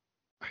anymore.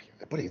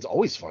 buddy, it's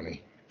always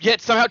funny.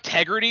 Yet somehow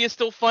Tegrity is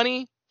still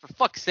funny? For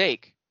fuck's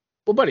sake.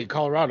 Well, buddy,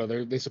 Colorado,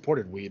 they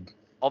supported weed.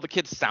 All the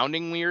kids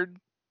sounding weird.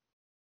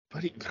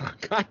 Buddy,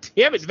 god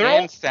damn it, they're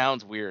all Stan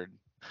sounds weird,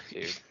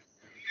 dude.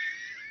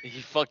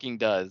 He fucking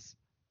does.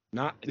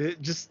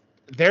 just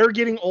they're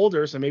getting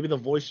older, so maybe the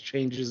voice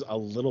changes a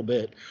little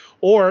bit,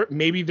 or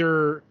maybe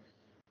they're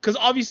because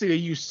obviously they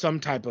use some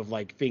type of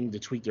like thing to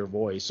tweak their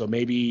voice, so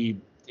maybe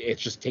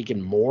it's just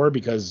taken more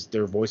because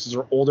their voices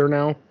are older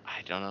now.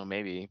 I don't know,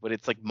 maybe, but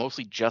it's like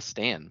mostly just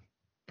Stan.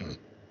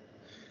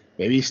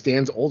 Maybe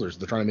Stan's older, so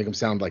they're trying to make him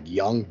sound like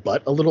young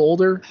but a little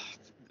older.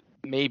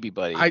 Maybe,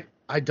 buddy.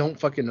 I don't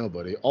fucking know,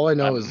 buddy. All I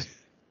know is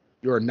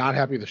you are not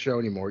happy with the show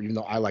anymore, even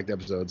though I liked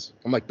episodes.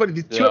 I'm like, buddy,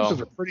 these two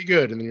episodes are pretty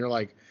good, and then you're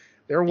like,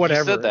 they're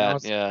whatever. You said that, and I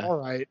was yeah. like, all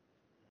right.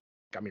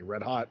 Got me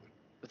red hot.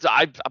 So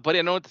buddy,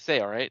 I know what to say,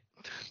 all right?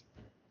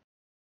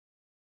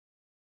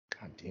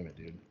 God damn it,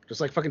 dude.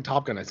 Just like fucking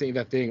Top Gun. I sent you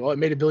that thing. Oh, it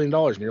made $1 billion.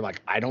 And you're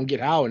like, I don't get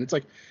how. And it's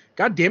like,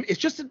 God damn it. It's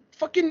just a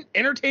fucking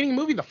entertaining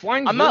movie. The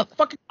flying. I'm not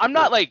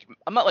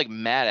like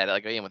mad at it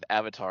like I am with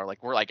Avatar.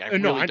 Like we're like I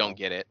really don't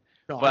get it.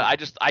 No, but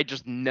I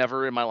just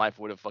never in my life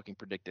would have fucking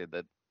predicted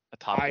that a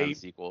Top Gun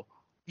sequel.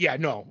 Yeah,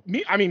 no.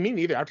 Me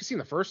neither. After seeing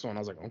the first one, I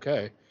was like,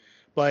 okay.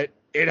 But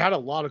it had a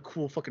lot of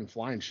cool fucking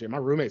flying shit. My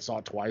roommate saw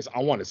it twice. I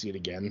want to see it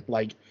again.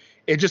 Like,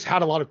 it just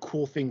had a lot of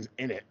cool things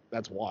in it.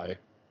 That's why.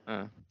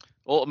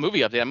 Well, a movie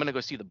update. I'm gonna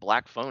go see The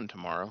Black Phone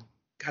tomorrow.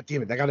 God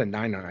damn it, that got a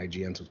 9 on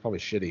IGN, so it's probably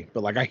shitty.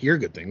 But like, I hear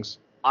good things.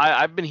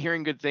 I've been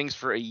hearing good things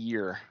for a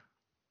year.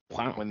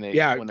 Wow. When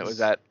it was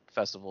at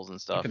festivals and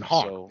stuff. Ethan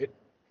Hawke. So,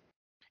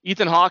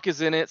 Ethan Hawke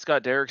is in it.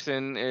 Scott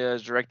Derrickson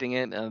is directing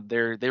it.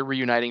 They're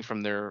reuniting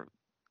from their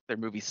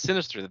movie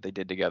Sinister that they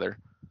did together.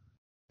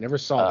 Never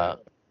saw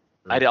that.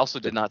 I also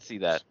did not see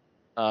that.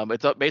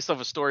 It's based off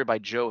a story by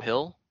Joe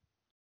Hill.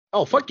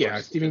 Oh fuck yeah,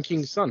 Stephen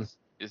King's son.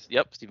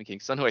 Yep, Stephen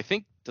King's son, who I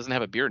think doesn't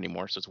have a beard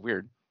anymore, so it's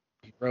weird.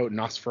 He wrote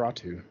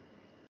Nosferatu.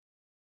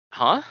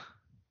 Huh?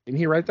 Didn't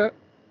he write that?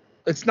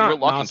 It's not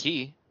Lock and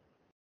Key.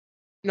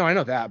 No, I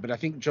know that, but I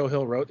think Joe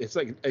Hill wrote. It's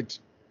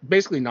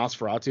basically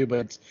Nosferatu,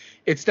 but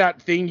it's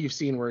that thing you've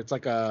seen where it's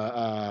like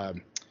a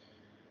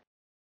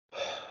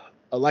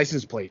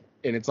license plate,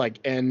 and it's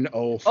like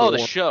NO4. Oh, the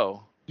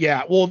show.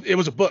 Yeah, well, it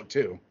was a book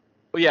too.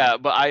 Well, yeah,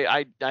 but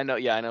I know.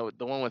 Yeah, I know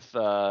the one with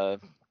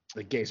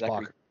like Gay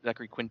Spock.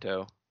 Zachary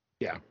Quinto.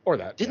 Yeah, or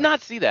that. Did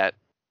not see that.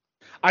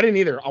 I didn't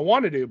either. I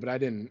wanted to, but I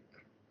didn't.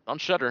 On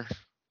Shudder.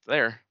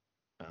 There.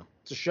 Oh.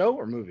 It's a show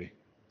or movie?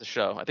 The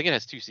show. I think it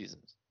has 2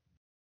 seasons.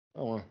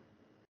 Oh well.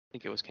 I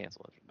think it was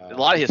canceled. A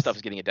lot of his stuff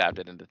is getting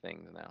adapted into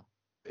things now.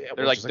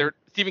 Yeah,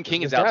 Stephen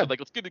King is out, so like,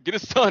 let's get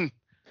his son.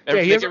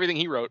 Everything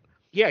he wrote.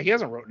 Yeah, he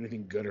hasn't wrote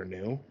anything good or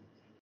new.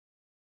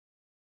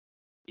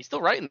 He's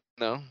still writing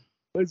though.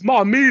 It's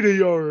my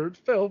meteor. It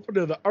fell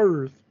to the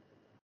earth.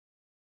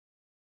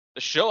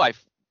 The show I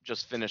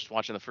just finished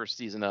watching the first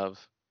season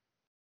of,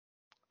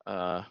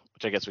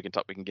 which I guess we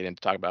can get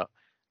into talk about.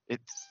 It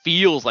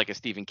feels like a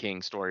Stephen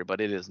King story, but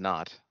it is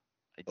not.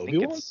 I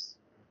think it's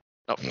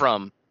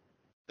from.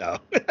 No.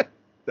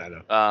 I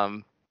know.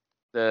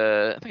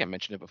 I think I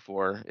mentioned it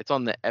before. It's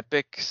on the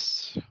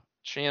Epix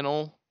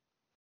channel.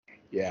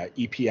 Yeah,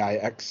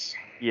 EPIX.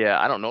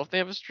 Yeah, I don't know if they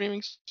have a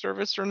streaming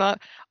service or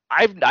not.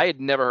 I had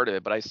never heard of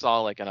it, but I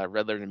saw like on a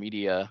Red Letter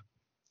Media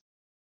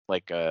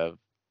like a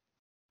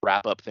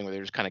wrap up thing where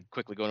they're just kind of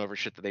quickly going over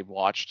shit that they've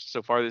watched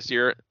so far this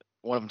year.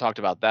 One of them talked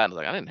about that, and I was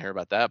like, I didn't hear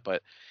about that,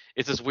 but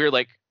it's this weird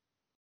like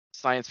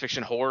science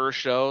fiction horror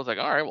show. It's like,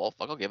 all right, well,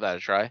 fuck, I'll give that a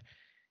try.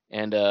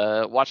 And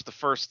watch the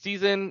first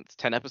season. It's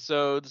 10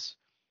 episodes,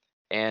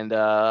 and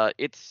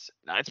it's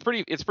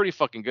pretty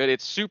fucking good.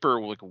 It's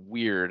super like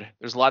weird.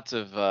 There's lots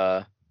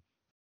of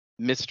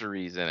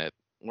mysteries in it.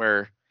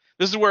 Where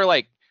this is where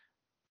like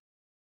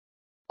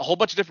a whole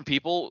bunch of different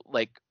people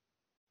like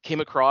came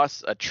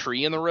across a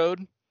tree in the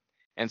road,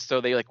 and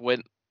so they like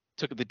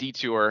took the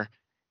detour,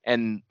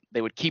 and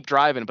they would keep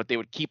driving, but they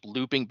would keep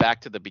looping back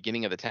to the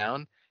beginning of the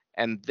town,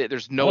 and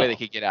there's no way they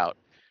could get out.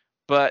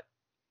 But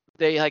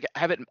they like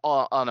have it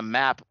on a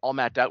map all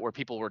mapped out where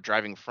people were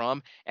driving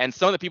from, and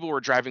some of the people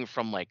were driving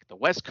from like the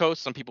West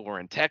Coast, some people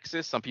were in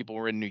Texas, some people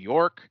were in New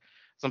York,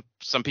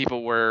 some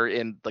people were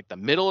in like the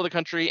middle of the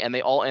country, and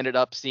they all ended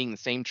up seeing the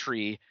same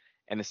tree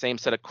and the same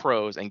set of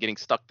crows and getting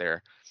stuck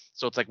there.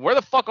 So it's like, where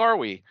the fuck are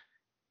we?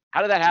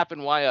 How did that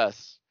happen? Why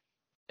us?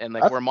 And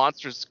like where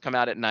monsters come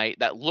out at night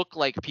that look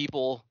like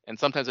people, and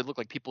sometimes they look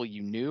like people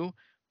you knew,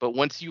 but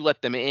once you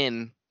let them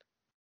in,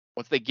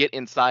 once they get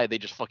inside, they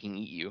just fucking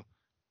eat you.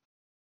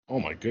 Oh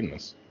my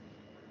goodness.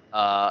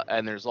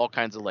 And there's all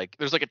kinds of like,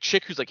 there's like a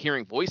chick who's like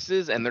hearing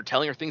voices, and they're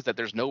telling her things that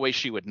there's no way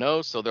she would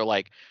know. So they're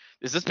like,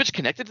 is this bitch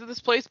connected to this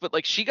place? But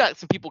like, she got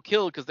some people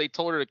killed because they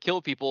told her to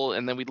kill people,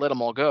 and then we'd let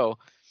them all go.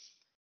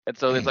 And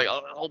so it's like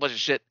a whole bunch of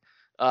shit.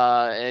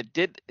 And it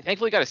did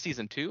thankfully got a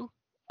season 2.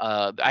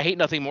 I hate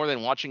nothing more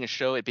than watching a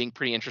show, it being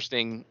pretty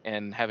interesting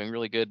and having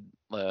really good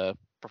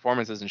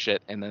performances and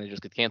shit, and then it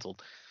just gets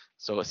canceled.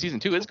 So season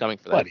 2 is coming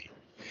for that. Buddy.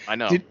 I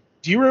know.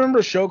 Do you remember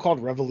a show called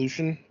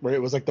Revolution where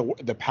it was like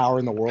the power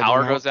in the world?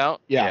 Power goes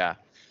out? Yeah.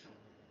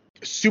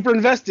 Super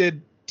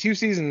invested. 2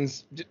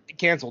 seasons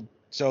canceled.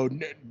 So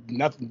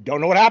nothing.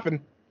 Don't know what happened.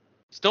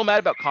 Still mad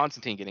about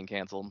Constantine getting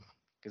canceled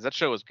because that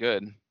show was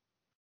good.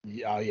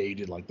 Yeah, you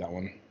did like that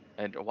one.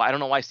 And I don't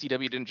know why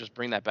CW didn't just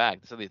bring that back.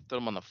 So they threw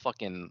him on the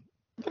fucking.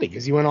 Buddy,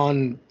 because he went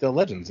on the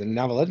Legends, and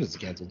now the Legends is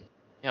canceled.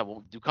 Yeah,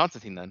 well, do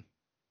Constantine then.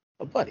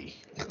 Oh, buddy.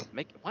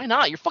 Why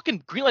not? You're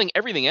fucking greenlighting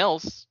everything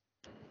else.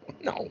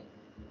 No?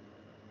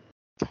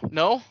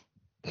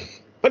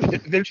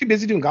 But they're too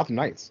busy doing Gotham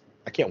Knights.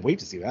 I can't wait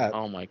to see that.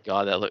 Oh my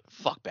god,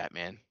 fuck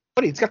Batman.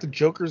 Buddy, it's got the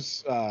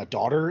Joker's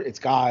daughter. It's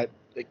got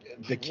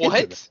the kids.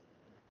 What?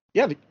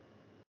 Yeah.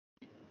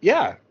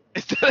 Yeah.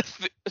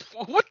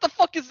 What the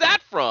fuck is that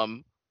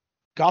from?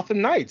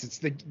 Gotham Knights. It's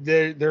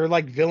they're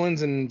like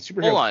villains and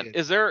superheroes. Hold on.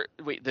 Is there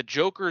the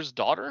Joker's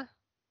daughter?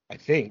 I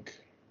think.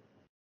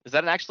 Is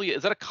that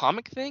a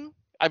comic thing?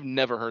 I've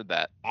never heard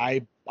that.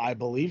 I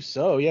believe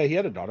so. Yeah, he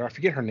had a daughter. I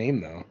forget her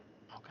name though.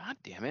 Oh god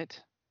damn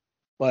it.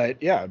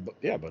 But yeah,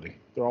 buddy.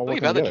 They're all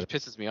working together. That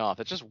just pisses me off.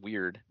 It's just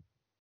weird.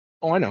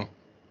 Oh, I know.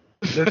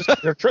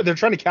 They're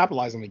trying to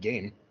capitalize on the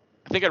game.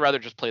 I think I'd rather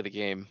just play the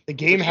game. The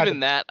game even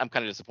that, I'm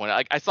kind of disappointed.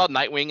 Like I saw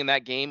Nightwing in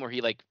that game where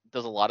he like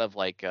does a lot of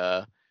like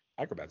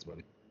acrobats,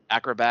 buddy.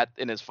 Acrobat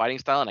in his fighting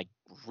style, and I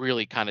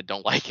really kind of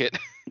don't like it.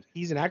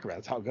 He's an acrobat.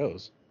 That's how it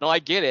goes. No, I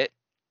get it,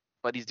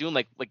 but he's doing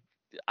like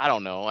I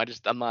don't know.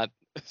 I'm not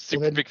a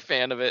super big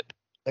fan of it.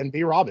 And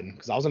be Robin,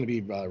 because I was gonna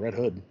be Red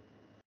Hood.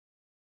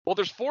 Well,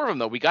 there's 4 of them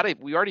though.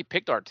 We already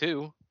picked our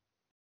 2.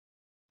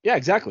 Yeah,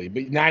 exactly.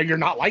 But now you're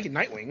not liking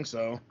Nightwing,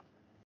 so.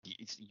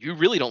 You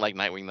really don't like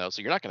Nightwing though,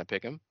 so you're not gonna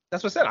pick him.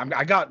 That's what I said.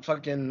 I got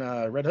fucking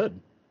Red Hood.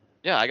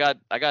 Yeah, I got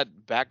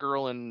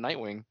Batgirl and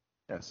Nightwing.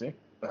 Yeah, see.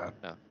 Yeah,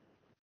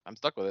 I'm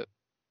stuck with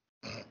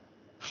it.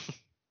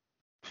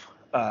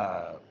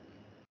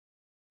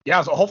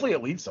 Yeah, so hopefully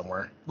it leads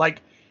somewhere.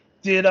 Like,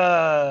 did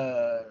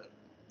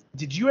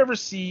you ever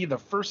see the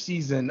first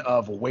season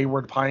of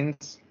Wayward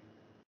Pines?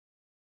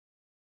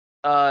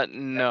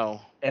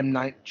 No. M.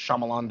 Night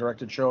Shyamalan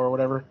directed show or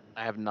whatever.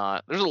 I have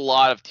not. There's a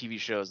lot of TV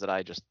shows that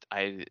I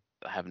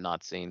have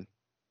not seen.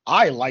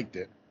 I liked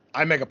it.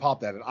 I mega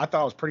popped at it. I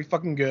thought it was pretty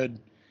fucking good.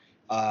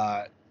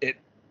 It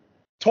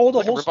told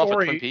a whole story. Off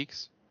of Twin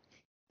Peaks?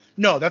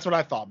 No, that's what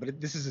I thought, but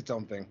this is its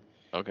own thing.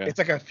 Okay. It's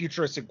like a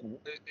futuristic.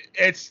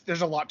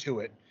 There's a lot to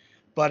it,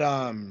 but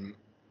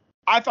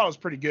I thought it was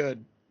pretty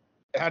good.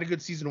 It had a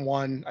good season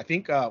 1. I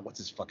think what's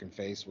his fucking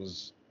face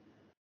was.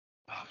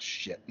 Oh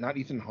shit! Not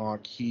Ethan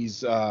Hawke.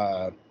 He's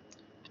not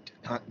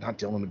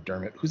Dylan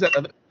McDermott. Who's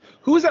that?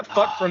 Who is that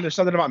fuck from There's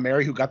Something About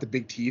Mary who got the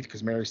big teeth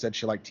because Mary said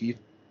she liked teeth?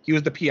 He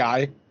was the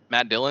PI.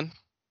 Matt Dillon.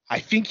 I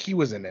think he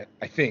was in it.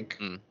 I think.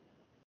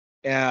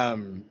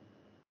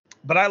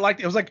 But I liked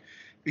it. It was like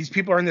these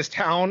people are in this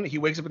town. He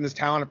wakes up in this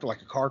town after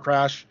like a car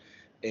crash,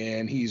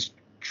 and he's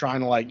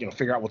trying to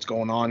figure out what's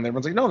going on. And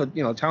everyone's like, no,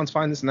 the town's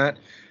fine, this and that.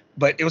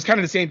 But it was kind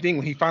of the same thing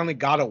when he finally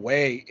got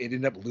away. It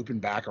ended up looping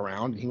back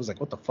around, and he was like,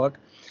 what the fuck?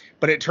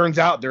 But it turns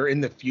out they're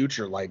in the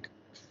future, like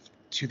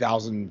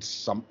 2000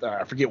 something.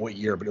 I forget what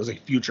year, but it was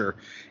like future,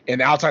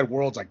 and the outside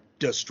world's like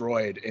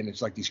destroyed, and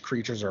it's like these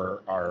creatures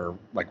are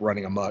like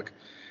running amok.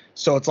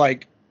 So it's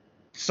like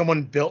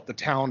someone built the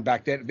town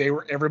back then.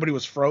 Everybody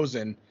was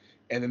frozen,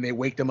 and then they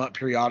wake them up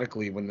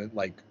periodically when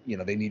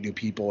they need new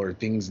people or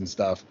things and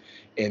stuff.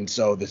 And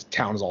so this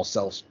town is all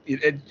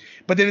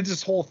but then it's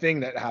this whole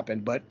thing that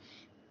happened, but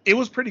it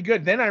was pretty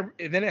good. Then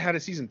it had a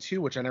season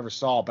 2, which I never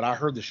saw, but I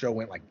heard the show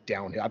went like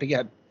downhill. I think it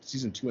had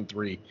season 2 and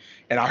 3,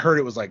 and I heard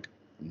it was like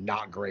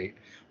not great.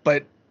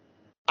 But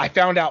I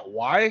found out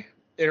why,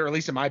 or at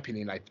least in my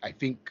opinion, I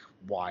think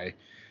why,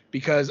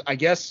 because I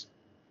guess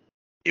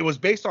it was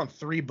based on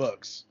 3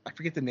 books. I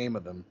forget the name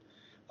of them,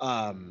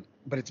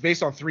 but it's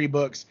based on 3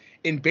 books.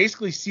 And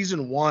basically,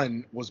 season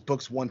 1 was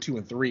books 1, 2,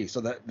 and 3. So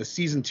that the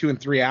season 2 and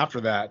 3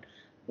 after that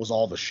was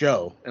all the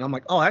show. And I'm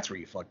like, oh, that's where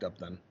you fucked up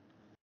then.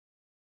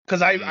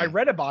 Because I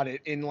read about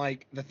it in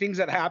like the things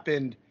that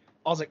happened.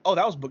 I was like, oh,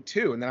 that was book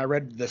 2. And then I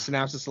read the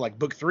synopsis of like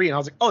book 3, and I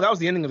was like, oh, that was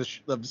the ending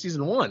of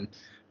season 1.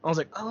 I was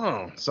like,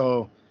 oh,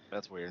 so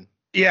that's weird.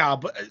 Yeah,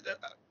 but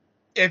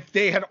if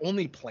they had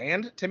only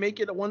planned to make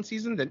it a 1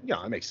 season, then yeah,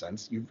 that makes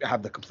sense. You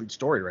have the complete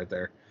story right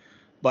there.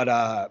 But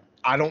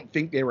I don't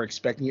think they were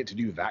expecting it to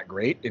do that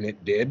great, and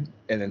it did.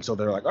 And then so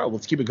they're like, oh,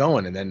 let's keep it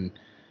going. And then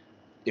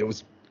it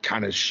was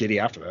kind of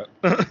shitty after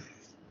that.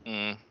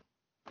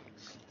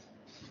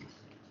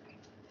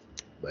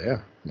 But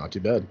yeah, not too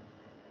bad.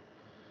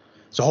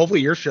 So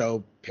hopefully your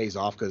show pays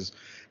off, because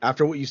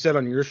after what you said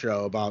on your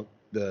show about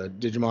the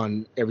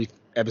Digimon every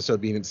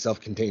episode being its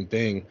self-contained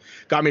thing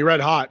got me red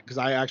hot because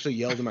I actually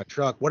yelled in my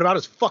truck, "What about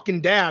his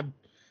fucking dad?"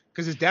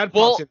 Because his dad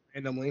pops in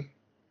randomly.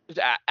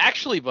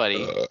 Actually,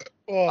 buddy,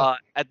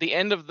 at the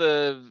end of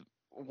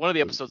one of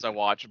the episodes I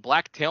watched,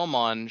 Black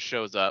Tailmon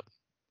shows up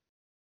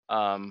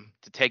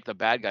to take the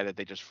bad guy that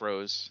they just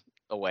froze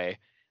away,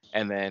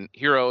 and then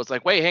Hero is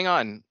like, "Wait, hang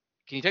on,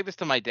 can you take this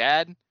to my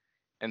dad?"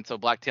 And so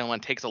Black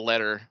Tailmon takes a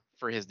letter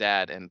for his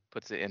dad and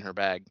puts it in her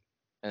bag,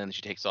 and then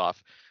she takes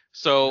off.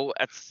 So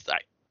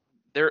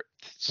there's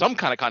some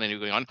kind of continuity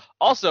going on.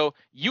 Also,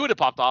 you would have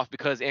popped off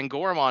because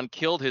Angoramon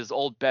killed his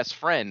old best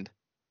friend.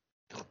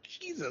 Oh,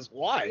 Jesus,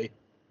 why?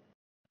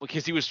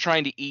 Because he was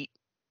trying to eat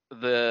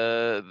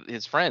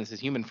his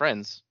human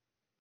friends.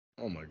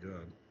 Oh my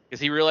god. Because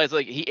he realized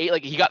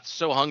he got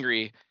so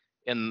hungry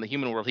in the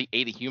human world he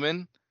ate a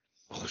human.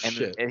 Oh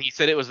shit. And he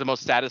said it was the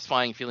most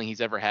satisfying feeling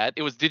he's ever had.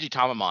 It was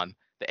Digitamamon,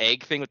 the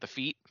egg thing with the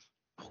feet.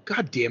 Oh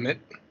god damn it.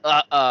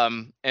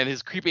 And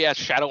his creepy ass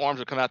shadow arms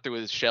would come out through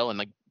his shell and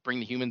like bring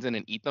the humans in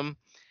and eat them.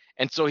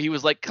 And so he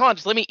was like, "Come on,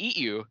 just let me eat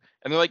you."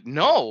 And they're like,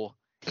 "No."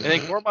 And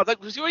then Goramon's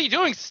like, "What are you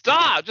doing?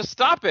 Stop! Just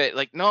stop it!"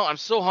 Like, "No, I'm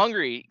so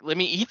hungry. Let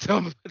me eat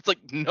them." It's like,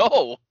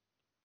 no.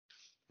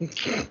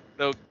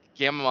 So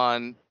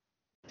Gamamon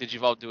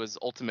digivolved to his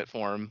ultimate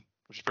form,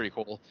 which is pretty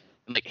cool,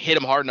 and like hit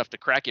him hard enough to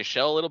crack his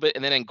shell a little bit,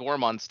 and then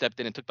Goramon stepped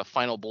in and took the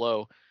final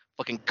blow,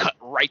 fucking cut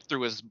right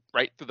through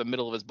the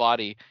middle of his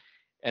body,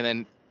 and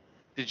then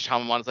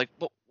Digitamamon is like,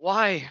 "But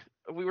why?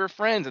 We were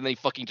friends," and then he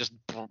fucking just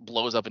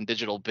blows up in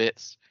digital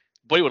bits.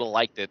 Buddy would have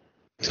liked it.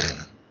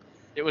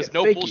 It was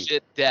no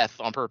bullshit death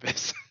on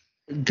purpose.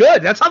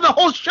 Good. That's how the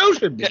whole show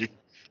should be.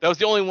 That was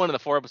the only one of the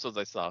 4 episodes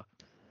I saw.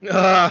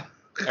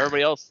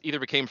 Everybody else either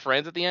became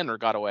friends at the end or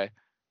got away.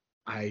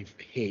 I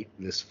hate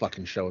this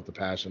fucking show with a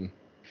passion.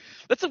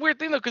 That's a weird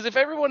thing though, because if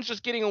everyone's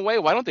just getting away,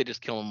 why don't they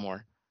just kill them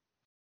more?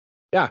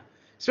 Yeah,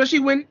 especially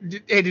when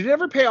did it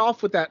ever pay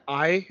off with that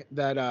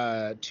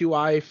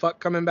 2-eye fuck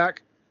coming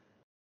back?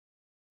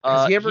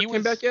 Has he ever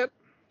came back yet?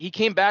 He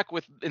came back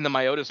in the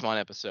Myotismon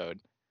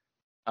episode.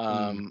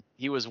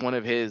 He was one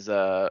of his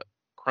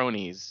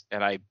cronies,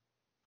 and I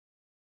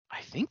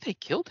think they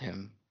killed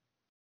him.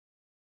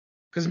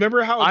 Because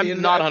remember how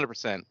I'm not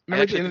 100%.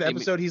 Remember at the end of the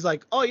episode, he's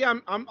like, "Oh yeah,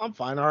 I'm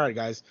fine, all right,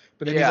 guys."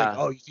 But then he's like,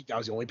 "Oh, you think that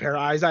was the only pair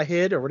of eyes I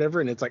hid, or whatever?"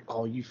 And it's like,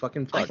 "Oh, you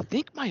fucking fuck." I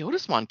think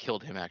Myotismon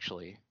killed him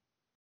actually.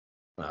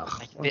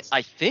 Ugh,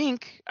 I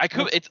think I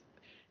could.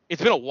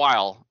 It's been a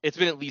while. It's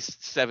been at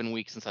least 7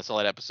 weeks since I saw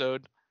that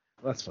episode.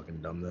 That's fucking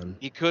dumb then.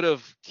 He could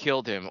have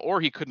killed him, or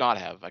he could not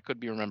have. I could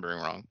be remembering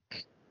wrong.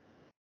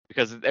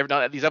 Because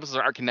these episodes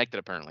aren't connected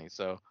apparently.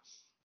 So,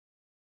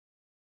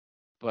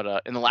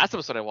 but in the last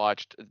episode I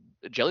watched,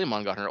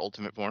 Jellymon got her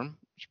ultimate form,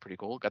 which is pretty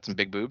cool. Got some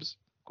big boobs,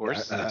 of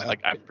course, like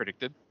I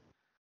predicted.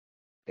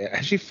 Yeah,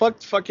 has she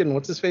fucked fucking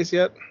what's his face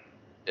yet?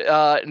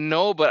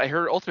 No, but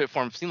her ultimate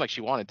form seemed like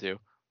she wanted to.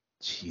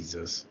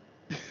 Jesus.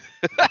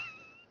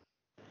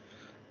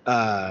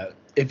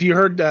 If you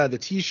heard the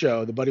T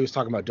show, the buddy was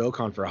talking about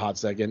Dokkan for a hot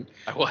second.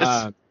 I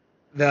was.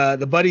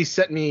 The buddy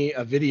sent me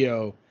a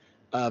video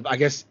of, I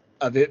guess,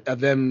 of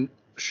them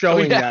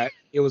showing that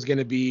it was going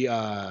to be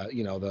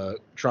the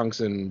Trunks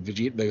and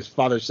Vegeta, the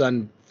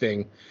father-son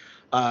thing.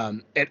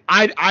 And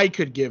I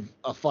could give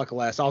a fuck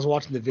less. I was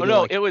watching the video.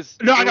 Oh, no, it was.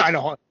 No, I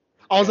know.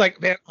 I was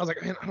like, man,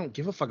 I don't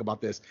give a fuck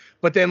about this.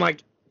 But then,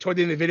 like, toward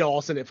the end of the video, all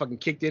of a sudden it fucking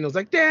kicked in. It was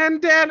like, Dan,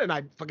 and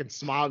I fucking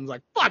smiled and was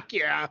like, fuck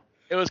yeah.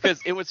 It was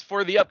because it was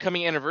for the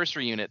upcoming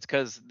anniversary units,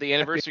 because the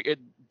anniversary,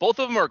 both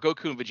of them are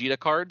Goku and Vegeta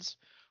cards,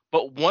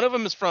 but one of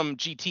them is from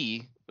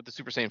GT with the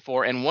Super Saiyan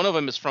 4, and one of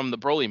them is from the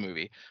Broly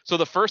movie. So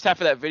the first half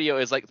of that video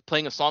is like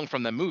playing a song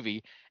from the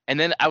movie, and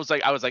then I was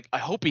like, I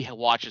hope he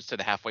watches to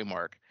the halfway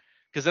mark,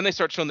 because then they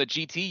start showing the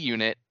GT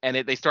unit, and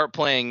they start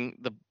playing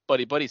the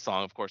Buddy Buddy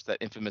song, of course, that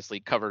infamously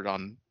covered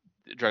on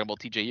Dragon Ball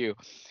TJU.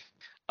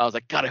 I was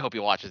like, God, I hope he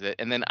watches it.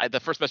 And then the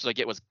first message I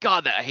get was,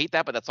 God, I hate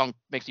that, but that song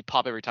makes me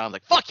pop every time. I'm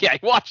like, fuck yeah, I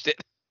watched it.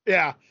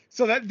 Yeah.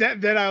 So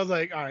then I was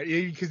like, all right,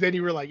 because then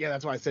you were like, yeah,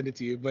 that's why I sent it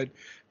to you. But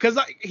because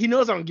he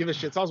knows I don't give a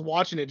shit, so I was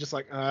watching it just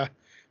like,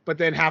 but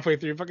then halfway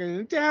through,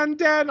 fucking Dan,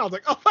 I was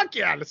like, oh fuck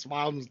yeah, and I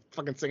smiled and was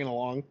fucking singing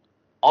along.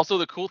 Also,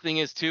 the cool thing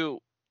is too,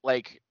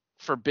 like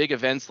for big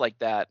events like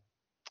that,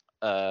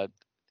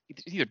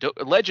 either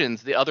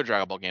Legends, the other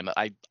Dragon Ball game that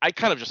I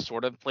kind of just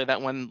sort of play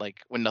that one, like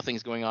when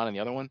nothing's going on in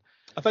the other one.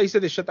 I thought you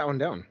said they shut that one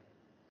down.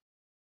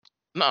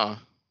 No.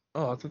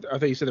 Oh, I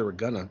thought you said they were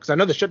gonna, because I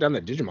know they shut down the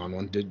Digimon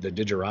one, the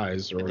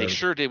Digirise or whatever. They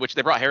sure did, which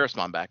they brought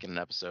Harrismon back in an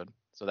episode,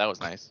 so that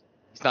was nice.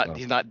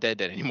 He's not dead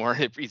anymore.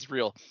 He's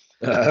real.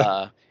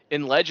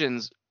 In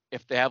Legends,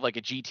 if they have like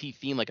a GT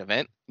theme like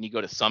event and you go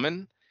to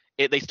summon,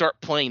 they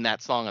start playing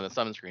that song on the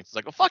summon screen. So it's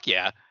like, oh fuck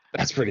yeah.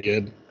 That's pretty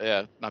good.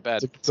 Yeah, not bad.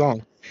 It's a good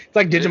song. It's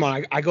like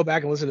Digimon. I go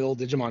back and listen to the old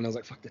Digimon and I was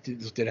like, fuck,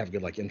 this did have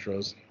good like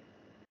intros.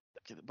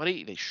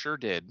 Buddy, they sure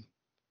did.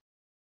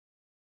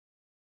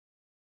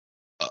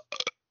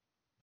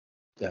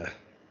 Yeah.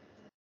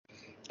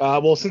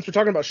 Well, since we're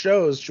talking about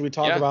shows, should we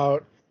talk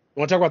about? You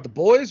want to talk about The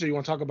Boys, or you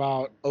want to talk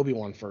about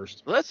Obi-Wan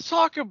first? Let's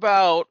talk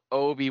about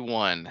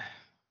Obi-Wan.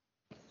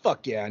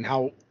 fuck yeah, and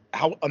how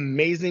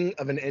amazing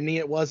of an ending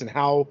it was, and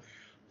how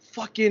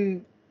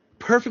fucking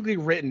perfectly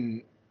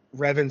written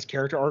Revan's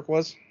character arc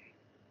was.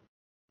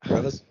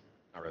 Not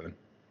Revan.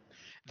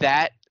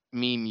 That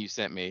meme you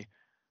sent me,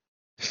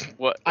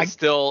 I-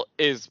 still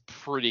is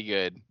pretty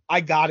good.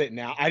 I got it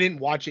now. I didn't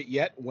watch it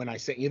yet when I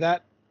sent you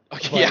that.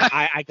 But Yeah,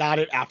 I got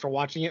it after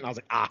watching it, and I was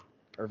like,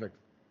 perfect.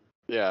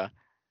 yeah.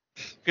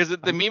 Because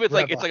the meme, it's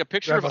like a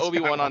picture of Reva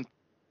Obi-Wan Skywalker. on.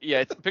 Yeah,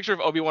 it's a picture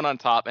of Obi-Wan on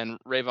top and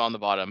Reva on the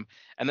bottom,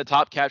 and the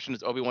top caption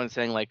is Obi-Wan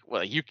saying like,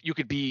 "Well, you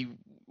could be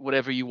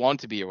whatever you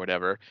want to be or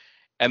whatever,"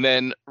 and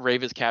then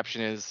Reva's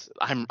caption is,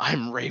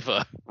 "I'm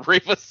Reva,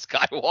 Reva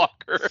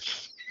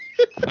Skywalker."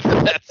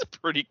 That's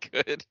pretty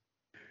good.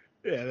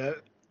 Yeah, that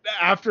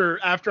after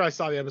I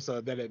saw the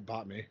episode, then it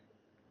bought me.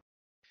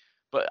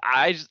 But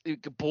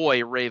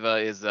boy, Reva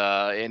is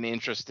an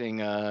interesting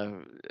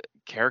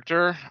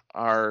character.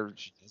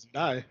 She doesn't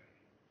die.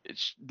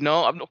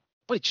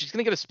 Wait, she's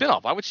gonna get a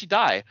spinoff. Why would she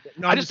die?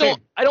 No, I I'm just saying,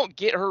 I don't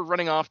get her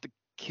running off to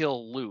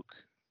kill Luke.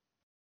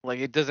 Like,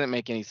 it doesn't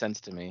make any sense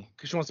to me.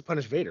 because she wants to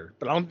punish Vader,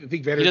 but I don't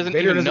think Vader. He doesn't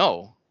Vader even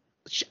know.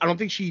 I don't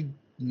think she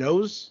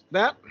knows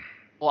that.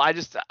 Well, I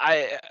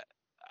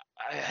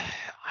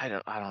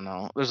don't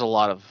know. There's a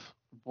lot of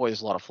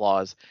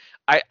flaws.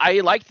 I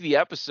liked the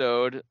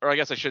episode, or I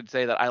guess I should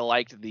say that I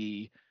liked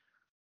the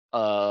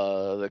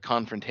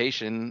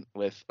confrontation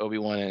with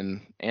Obi-Wan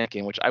and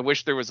Anakin, which I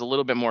wish there was a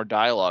little bit more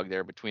dialogue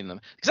there between them,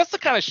 because that's the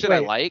kind of shit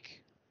I Wait.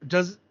 like.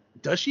 Does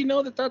she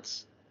know that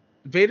that's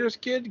Vader's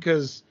kid?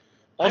 Because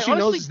all I she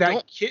knows honestly is that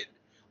don't kid.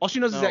 All she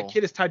knows is that know.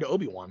 kid is tied to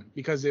Obi-Wan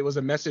because it was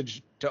a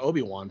message to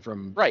Obi-Wan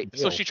from Right.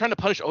 So Bill. she's trying to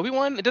punish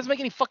Obi-Wan? It doesn't make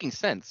any fucking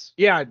sense.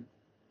 Yeah.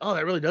 Oh,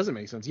 that really doesn't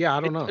make sense. Yeah,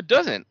 I don't know. It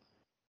doesn't.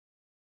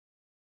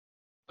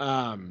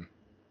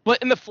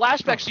 But in the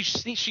flashback,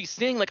 she's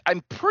saying, like,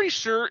 I'm pretty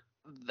sure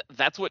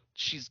that's what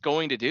she's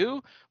going to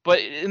do. But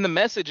in the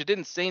message, it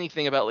didn't say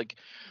anything about, like,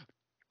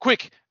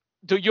 quick,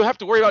 do you have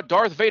to worry about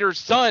Darth Vader's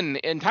son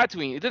in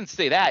Tatooine? It didn't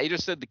say that. It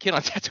just said the kid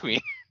on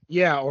Tatooine.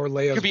 Yeah, or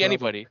Leia's. It could be brother.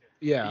 anybody.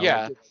 Yeah.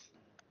 Yeah.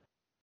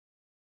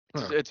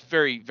 Huh. It's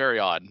very, very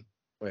odd.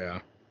 Yeah.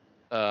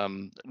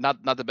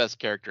 Not the best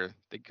character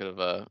they could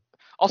have.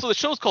 Also, the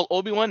show's called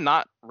Obi-Wan,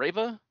 not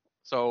Reva.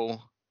 So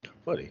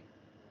Buddy.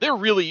 they're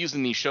really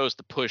using these shows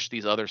to push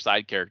these other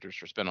side characters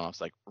for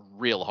spinoffs, like,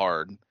 real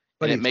hard.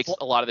 But And it makes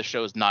a lot of the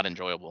shows not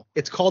enjoyable.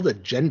 It's called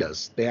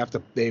agendas.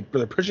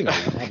 They're pushing a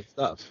lot of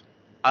stuff.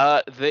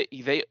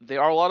 They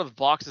are a lot of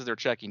boxes they're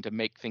checking to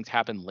make things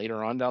happen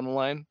later on down the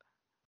line.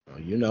 Oh,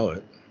 you know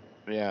it.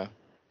 Yeah.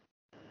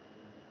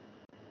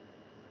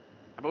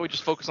 How about we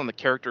just focus on the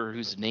character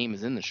whose name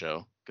is in the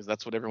show, because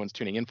that's what everyone's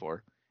tuning in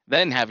for.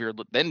 Then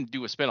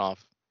do a spinoff.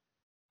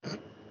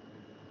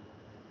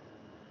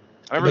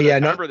 I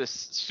remember this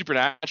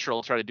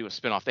Supernatural tried to do a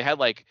spinoff. They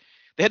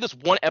had this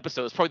one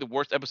episode. It's probably the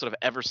worst episode I've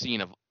ever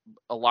seen of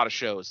a lot of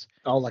shows.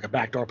 Oh, like a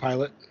backdoor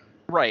pilot.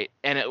 Right,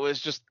 and it was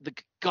just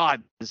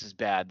God, this is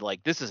bad.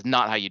 Like, this is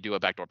not how you do a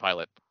backdoor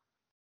pilot.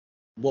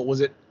 What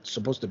was it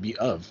supposed to be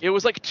of? It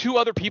was like two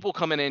other people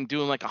coming in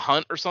doing like a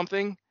hunt or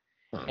something,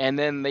 Huh. and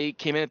then they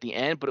came in at the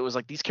end. But it was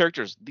like, these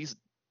characters, these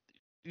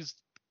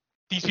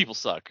people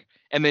suck,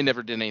 and they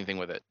never did anything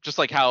with it. Just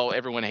like how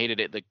everyone hated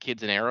it, the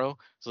kids in Arrow,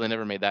 so they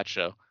never made that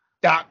show.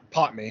 That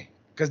caught me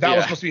because that was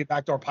Yeah. supposed to be a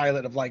backdoor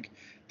pilot of like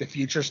the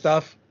future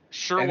stuff.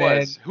 Sure And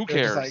was. then Who it was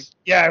just cares? like,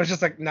 yeah, it was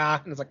just like nah,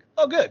 and it's like,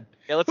 oh good.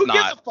 Yeah, let's Who not.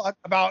 gives a fuck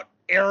about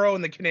Arrow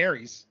and the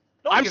Canaries?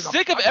 No one I'm gives a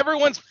sick of fuck.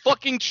 everyone's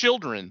fucking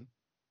children.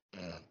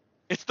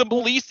 It's the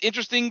least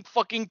interesting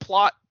fucking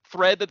plot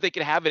thread that they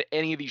could have in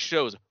any of these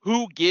shows.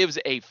 Who gives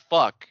a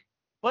fuck?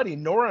 Buddy,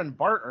 Nora and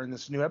Bart are in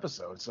this new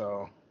episode,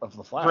 so of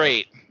The Flash.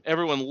 Great.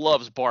 Everyone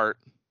loves Bart.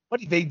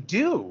 Buddy, they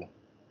do.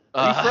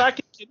 Are you fracking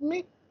kidding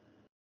me?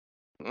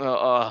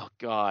 Oh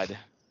God.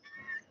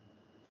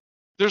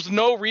 There's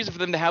no reason for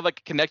them to have like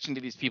a connection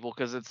to these people,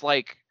 because it's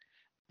like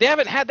they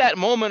haven't had that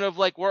moment of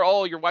like where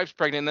your wife's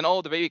pregnant and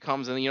then the baby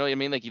comes, and you know what I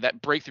mean, like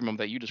that breakthrough moment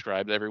that you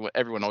described,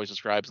 everyone always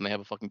describes when they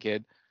have a fucking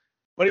kid.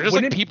 But They're just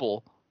like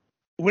people.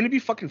 Wouldn't it be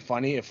fucking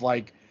funny if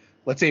like,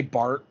 let's say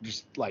Bart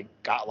just like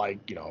got like,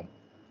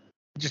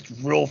 just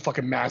real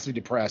fucking massively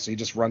depressed, so he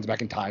just runs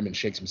back in time and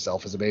shakes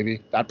himself as a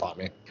baby? That popped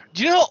me.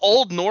 Do you know how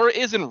old Nora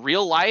is in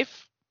real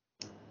life?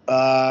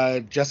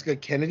 Jessica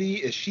Kennedy,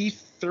 is she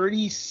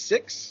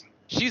 36?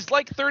 She's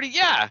like 30.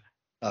 Yeah.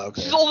 Oh,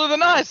 okay. She's older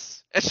than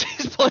us, and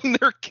she's playing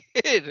their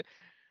kid.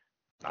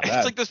 Not It's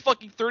bad. like this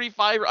fucking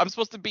 35. I'm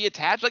supposed to be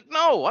attached. Like,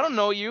 no, I don't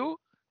know you.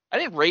 I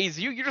didn't raise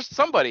you. You're just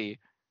somebody.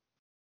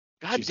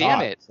 God She's damn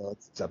hot, it. so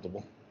it's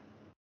acceptable.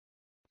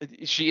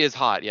 She is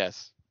hot,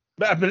 yes.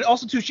 But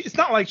also too, it's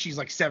not like she's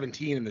like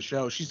 17 in the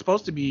show. She's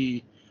supposed to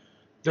be.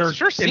 It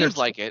sure seems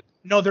like it.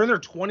 No, they're in their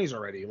 20s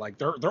already. Like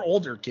they're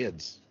older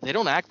kids. They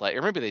don't act like.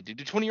 Or maybe they do.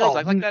 Do 20-year-olds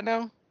act like that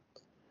now?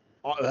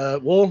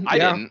 Well, I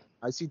yeah, didn't.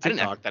 I see I didn't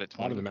TikTok. act like that at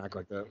A lot of 20. them act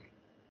like that.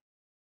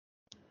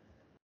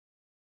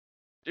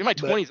 In my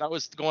But- 20s, I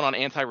was going on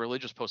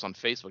anti-religious posts on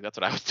Facebook. That's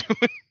what I was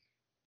doing.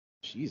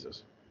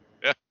 Jesus.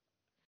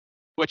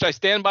 Which I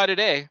stand by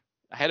today.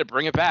 I had to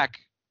bring it back.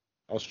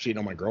 I was cheating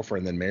on my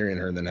girlfriend, then marrying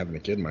her, and then having a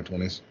kid in my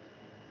 20s.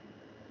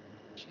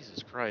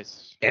 Jesus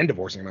Christ. And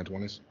divorcing in my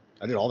 20s.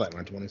 I did all that in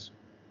my 20s.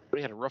 But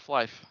you had a rough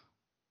life.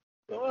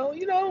 Well,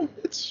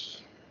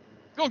 it's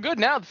Going good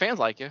now. The fans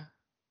like you.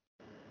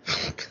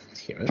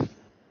 damn it. At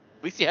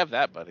least you have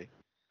that, buddy.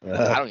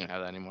 I don't even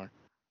have that anymore.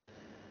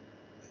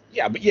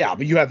 Yeah, but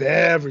you have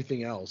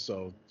everything else,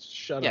 so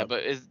shut Yeah, up.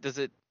 but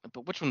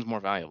but which one's more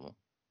valuable?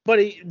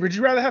 Buddy, would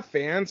you rather have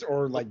fans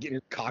or like getting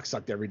your cock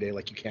sucked every day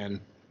like you can?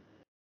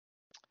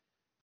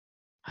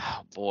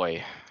 Oh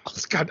boy. Oh,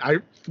 God, I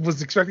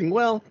was expecting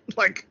God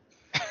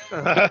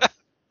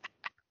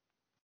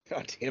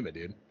damn it,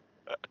 dude.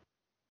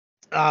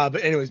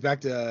 But anyways,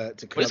 back to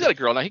But he's got a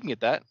girl now. He can get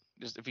that.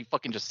 Just if he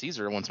fucking just sees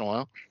her once in a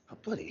while. Oh,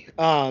 buddy.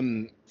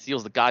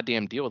 Seals the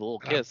goddamn deal with a little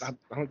kiss. I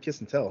don't kiss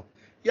and tell.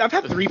 Yeah, I've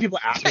had 3 people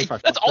ask me if I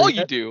That's fucked her all you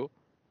yet. do.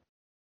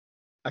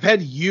 I've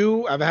had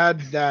you. I've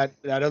had that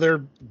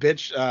other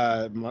bitch,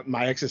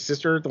 my ex's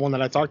sister, the one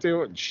that I talked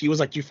to. She was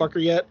like, "Do you fuck her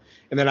yet?"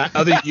 And then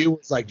other you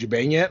was like, "Did you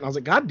bang yet?" And I was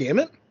like, "God damn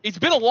it!" It's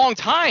been a long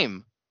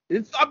time.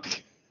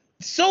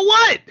 So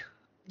what?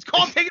 It's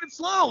called taking it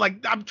slow.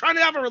 Like I'm trying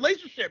to have a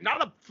relationship,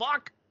 not a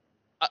fuck.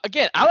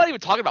 Again, I'm not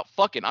even talking about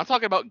fucking. I'm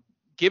talking about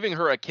giving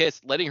her a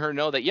kiss, letting her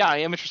know that, yeah, I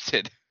am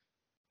interested.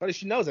 Buddy,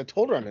 she knows. I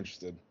told her I'm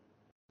interested.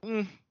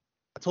 Mm,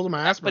 I told her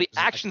my Asperger's. but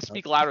actions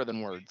speak louder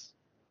than words.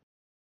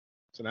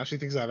 So now she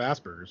thinks I have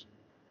Asperger's.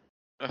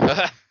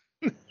 God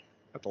I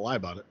have to lie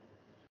about it.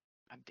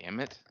 damn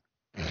it.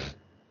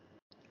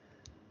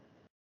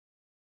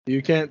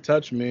 You can't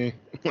touch me.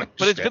 But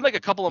it's been like a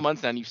couple of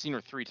months now, and you've seen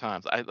her 3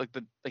 times. I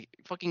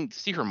fucking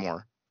see her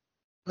more.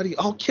 Buddy,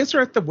 I'll kiss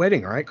her at the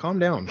wedding. All right, calm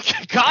down.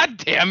 God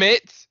damn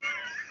it.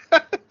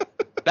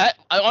 That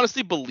I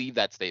honestly believe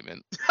that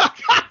statement.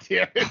 God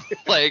damn it.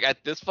 Like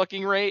at this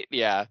fucking rate,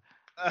 yeah.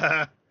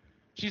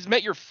 She's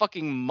met your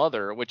fucking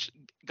mother, which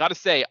gotta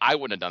say I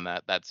wouldn't have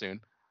done that soon.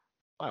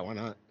 Why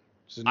not?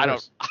 She's a I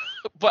nurse. don't.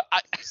 But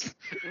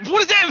what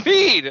does that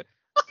mean?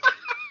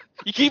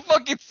 You keep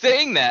fucking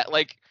saying that.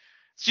 Like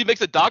she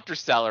makes a doctor's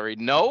salary.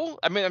 No,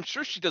 I mean I'm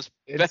sure she does.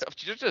 She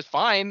does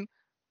fine.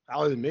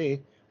 Taller than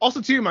me. Also,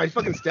 too, my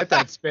fucking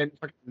stepdad spent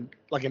fucking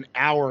like an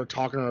hour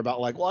talking to her about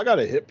like, well, I got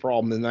a hip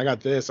problem and I got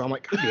this. I'm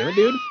like, God damn it,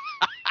 dude.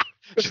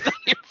 She's not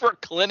here for a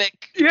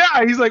clinic.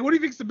 Yeah, he's like, what do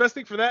you think's the best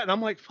thing for that? And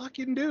I'm like,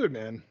 fucking dude,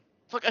 man.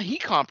 It's like a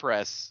heat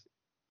compress.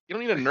 You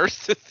don't need a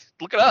nurse to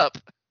look it up.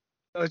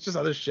 It's just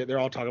other shit. They're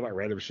all talking about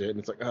random shit, and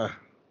it's like, You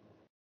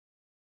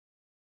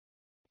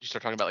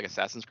start talking about like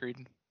Assassin's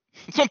Creed.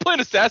 So I'm playing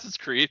Assassin's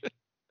Creed.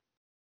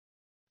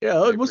 yeah,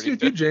 Pretty what's new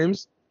with you,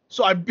 James?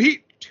 So I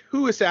beat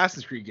 2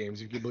 Assassin's Creed games,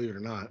 if you can believe it or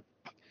not.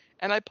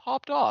 And I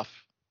popped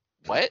off.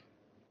 What?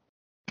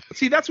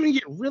 See, that's when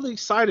you get really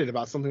excited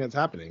about something that's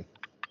happening.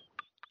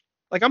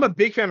 Like, I'm a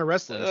big fan of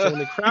wrestling, so when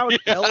the crowd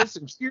yells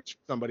and cheers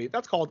for somebody,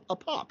 that's called a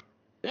pop.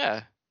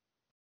 Yeah.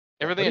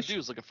 Everything I do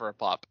is looking for a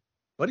pop.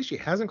 Buddy, she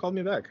hasn't called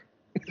me back.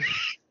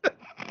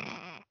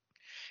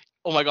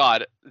 Oh my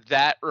god,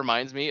 that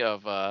reminds me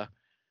of I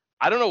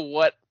don't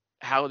know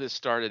how this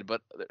started,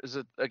 but there's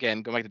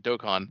again going back to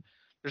Dokkan.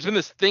 There's been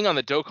this thing on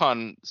the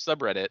Dokkan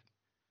subreddit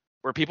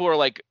where people are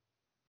like,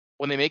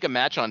 when they make a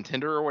match on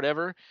Tinder or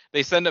whatever,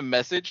 they send a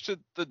message to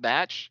the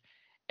match,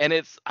 and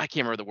I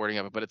can't remember the wording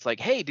of it, but it's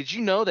like, hey, did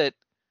you know that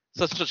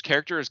such and such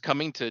character is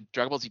coming to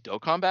Dragon Ball Z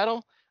Dokkan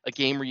Battle, a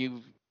game where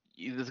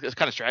this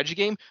kind of strategy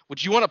game?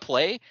 Would you want to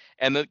play?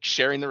 And then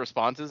sharing the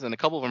responses, and a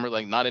couple of them are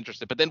like not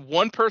interested. But then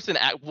one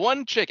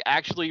chick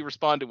actually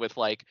responded with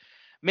like,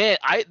 man,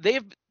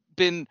 they've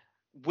been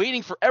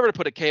waiting forever to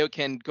put a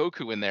Kaioken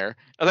Goku in there.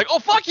 I was like, oh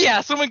fuck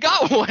yeah, someone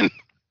got one.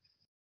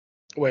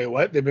 Wait,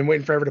 what? They've been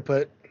waiting forever to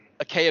put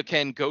a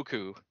Kaioken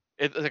Goku.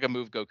 It's like a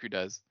move Goku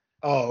does.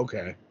 Oh,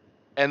 okay.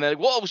 And then,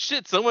 whoa,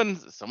 shit,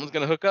 someone's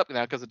gonna hook up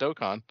now because of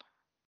Dokkan.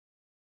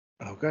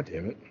 Oh, god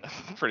damn it.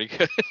 Pretty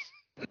good.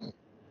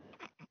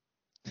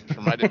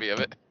 Reminded me of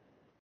it.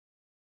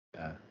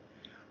 Yeah.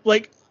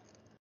 Like,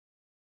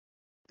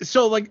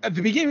 so like at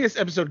the beginning of this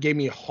episode gave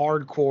me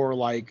hardcore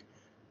like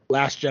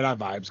Last Jedi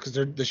vibes because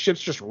the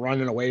ship's just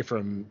running away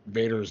from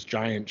Vader's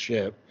giant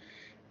ship.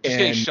 Just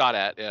getting shot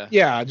at, yeah.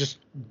 Yeah, just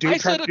I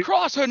said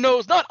across her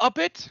nose, not up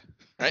it.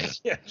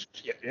 Right? Yeah.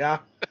 Yeah.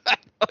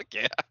 Fuck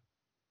yeah.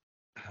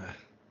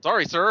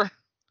 Sorry, sir.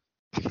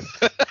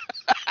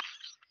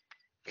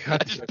 I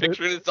just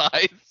pictured his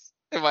eyes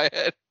in my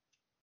head.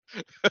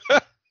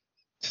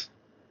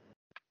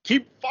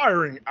 Keep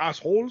firing,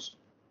 assholes.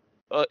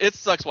 It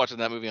sucks watching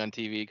that movie on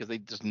TV because they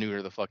just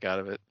neuter the fuck out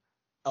of it.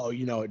 Oh,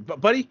 you know it.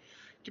 But buddy,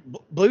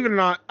 believe it or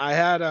not, I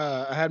had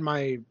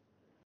my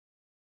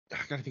I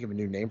gotta think of a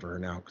new name for her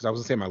now because I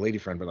was gonna say my lady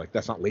friend, but like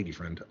that's not lady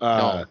friend.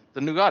 No,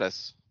 the new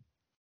goddess.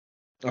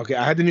 Okay,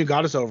 I had the new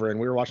goddess over and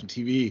we were watching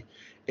TV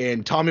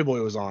and Tommy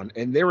Boy was on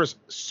and there was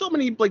so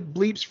many like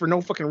bleeps for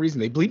no fucking reason.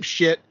 They bleep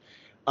shit.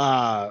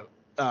 So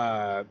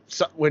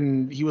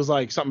when he was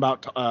like something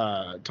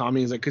about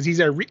Tommy, he's like, because he's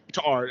a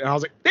retard, and I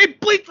was like, they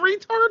bleeped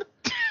retard.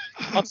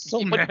 I'm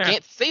so mad. You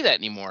can't say that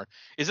anymore.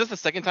 Is this the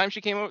second time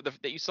she came over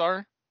that you saw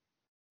her?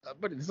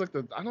 But it's like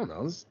I don't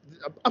know.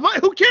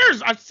 Who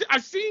cares?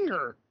 I've seen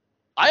her.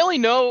 I only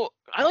know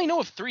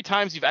of 3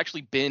 times you've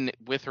actually been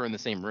with her in the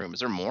same room. Is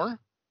there more?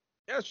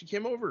 Yeah, she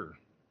came over.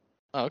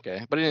 Oh,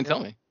 okay, but it didn't tell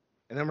me.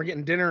 And then we're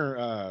getting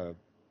dinner.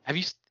 Have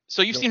you?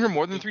 So you've No. seen her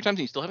more than 3 times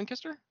and you still haven't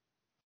kissed her?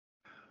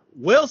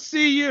 We'll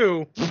see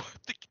you.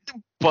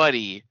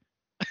 Buddy.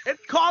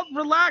 It's called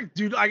relax,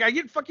 dude. Like, I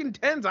get fucking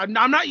tense. I'm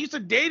not used to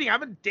dating. I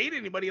haven't dated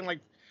anybody in like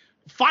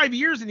 5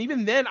 years, and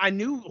even then, I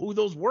knew who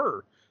those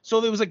were.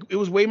 So it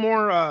was way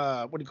more.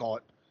 What do you call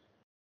it?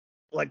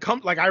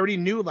 Like I already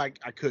knew like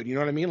I could. You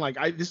know what I mean?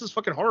 Like this is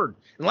fucking hard.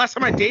 And the last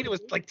time I dated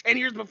was like 10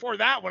 years before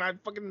that when I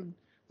fucking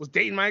was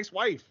dating my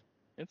ex-wife.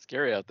 It's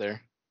scary out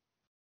there.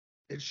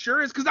 It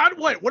sure is. Cause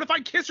what if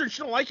I kiss her and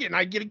she don't like it and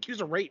I get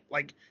accused of rape?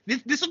 Like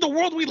this is the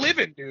world we live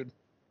in, dude.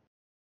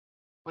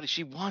 But if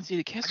she wants you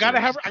to kiss I gotta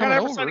her, have she's her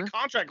coming sign a over.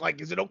 contract.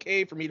 Like, is it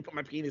okay for me to put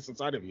my penis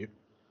inside of you?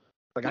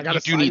 Like, I You gotta.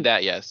 do need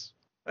that, yes.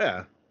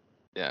 Yeah.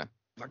 Yeah.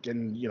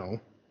 Fucking,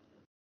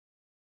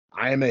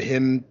 I am a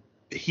him,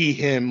 he,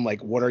 him.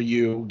 Like, what are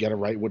you? Get it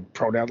right with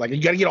pronoun. Like,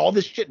 you gotta get all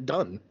this shit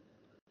done.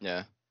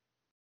 Yeah.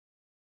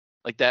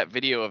 Like that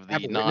video of the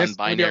Have a witness,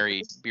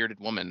 non-binary bearded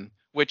woman,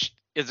 which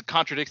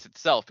contradicts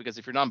itself because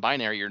if you're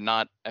non-binary, you're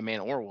not a man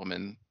or a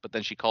woman. But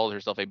then she called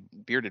herself a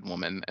bearded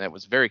woman, and it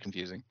was very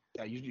confusing.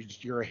 Yeah,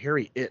 you're a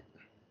hairy it.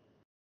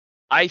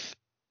 I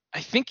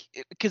think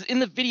because in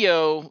the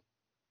video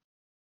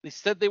they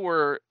said they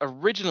were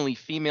originally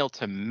female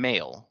to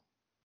male,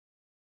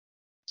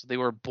 so they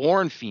were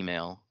born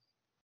female,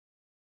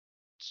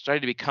 started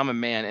to become a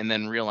man, and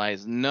then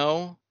realized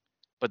no,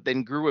 but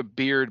then grew a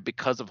beard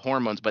because of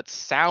hormones, but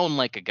sound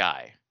like a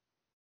guy.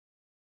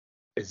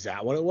 Is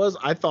that what it was?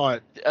 I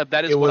thought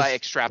That is what I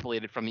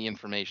extrapolated from the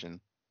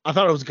information. I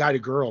thought it was guy to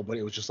girl, but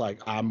it was just like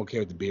I'm okay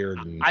with the beard.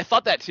 And I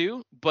thought that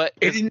too, but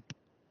it didn't.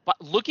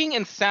 But looking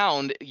and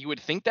sound, you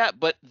would think that,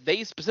 but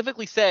they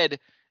specifically said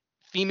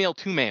female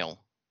to male.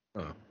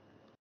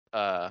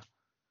 I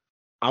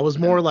was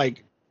more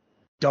like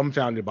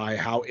dumbfounded by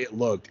how it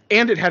looked,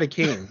 and it had a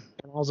cane,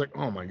 and I was like,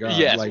 "Oh my god!"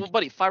 Yes, like, well,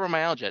 buddy,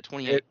 fibromyalgia at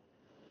 28.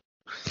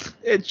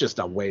 It's just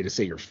a way to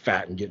say you're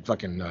fat and get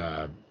fucking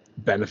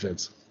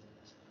benefits.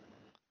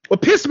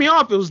 What pissed me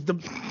off was the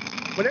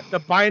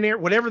binary,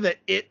 whatever that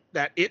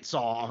it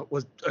saw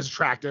was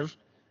attractive.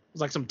 It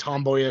was like some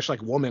tomboyish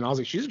like woman. I was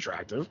like, she's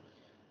attractive.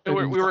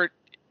 We're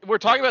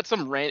talking about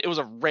it was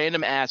a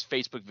random ass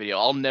Facebook video.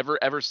 I'll never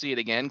ever see it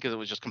again because it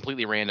was just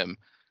completely random.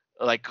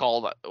 Like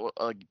called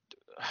what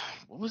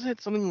was it?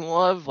 Something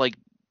love, like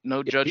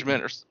no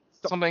judgment or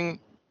something.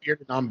 You're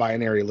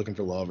non-binary looking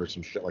for love or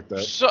some shit like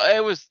that. So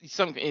it was it's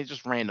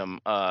just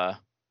random. Yeah.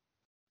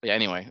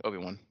 Anyway,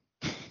 Obi-Wan.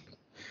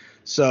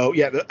 So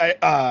yeah,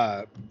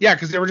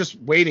 because they were just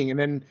waiting, and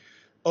then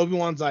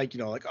Obi-Wan's like,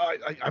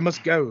 I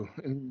must go,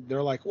 and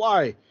they're like,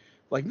 why?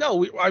 Like,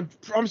 no, I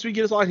promised we'd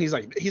get his life. And he's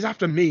like, he's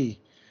after me.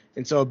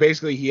 And so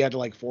basically he had to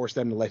like force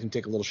them to let him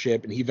take a little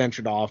ship, and he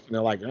ventured off, and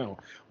they're like, no,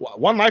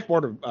 one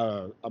lifeboard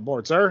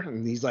aboard, sir.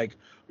 And he's like,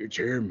 it's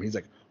him. He's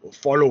like, well,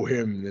 follow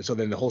him. And so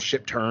then the whole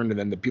ship turned, and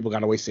then the people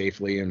got away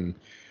safely. And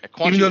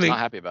Quan Chi was not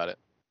happy about it.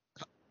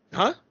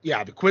 Huh?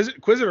 Yeah, the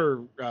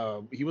Inquisitor,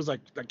 he was like,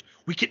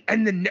 we can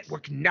end the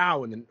network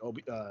now. And then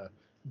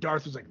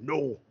Darth was like,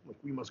 no, like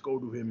we must go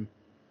to him.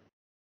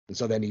 And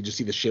so then you just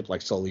see the ship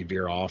like slowly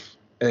veer off,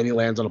 and then he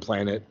lands on a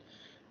planet,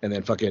 and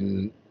then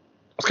fucking. I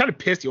was kind of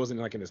pissed he wasn't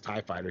like in his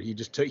TIE fighter. He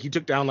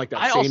took down like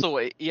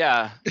that.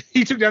 Yeah.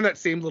 He took down that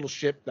same little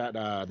ship that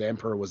the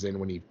Emperor was in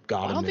when he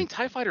got him. I don't think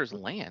TIE fighters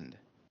land.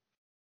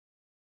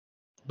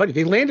 Buddy,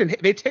 they land and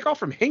they take off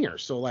from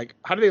hangars. So like,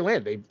 how do they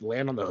land? They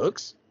land on the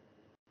hooks.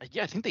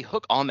 Yeah, I think they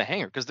hook on the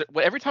hangar because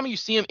every time you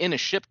see them in a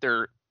ship,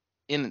 they're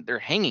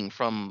hanging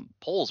from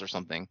poles or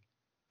something.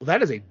 Well,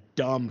 that is a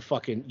dumb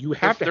fucking. You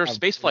have to. They're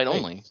space flight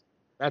only.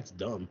 That's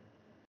dumb.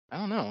 I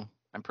don't know.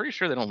 I'm pretty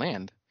sure they don't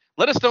land.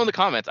 Let us know in the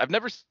comments. I've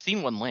never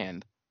seen one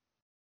land.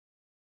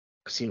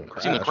 I've seen one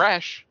crash. Seen one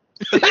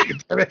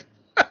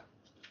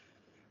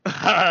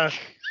crash.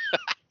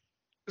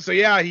 So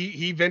yeah,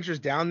 he ventures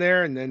down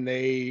there, and then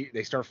they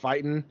start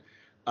fighting.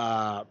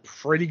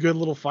 Pretty good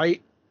little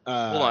fight.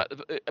 Hold on.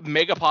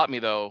 Mega popped me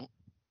though.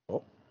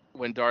 Oh.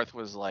 When Darth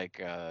was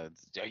like, "Are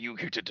you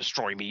here to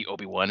destroy me,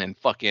 Obi-Wan?" And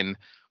fucking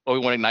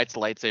Obi-Wan ignites the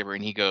lightsaber,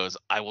 and he goes,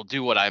 "I will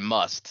do what I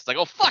must." It's like,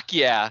 oh fuck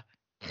yeah.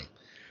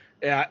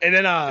 Yeah, and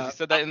then he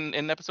said that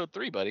in episode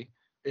 3, buddy.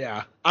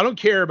 Yeah, I don't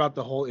care about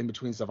the whole in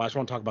between stuff. I just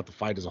want to talk about the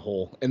fight as a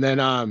whole. And then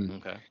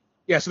okay.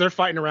 Yeah, so they're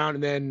fighting around,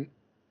 and then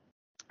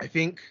I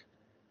think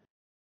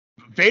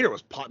Vader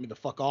was popping me the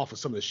fuck off with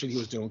some of the shit he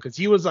was doing, because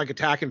he was like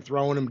attacking,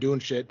 throwing him, doing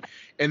shit,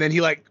 and then he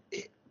like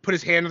put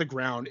his hand on the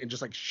ground and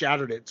just like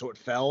shattered it so it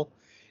fell,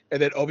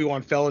 and then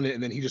Obi-Wan fell in it,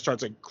 and then he just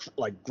starts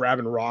like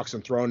grabbing rocks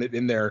and throwing it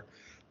in there,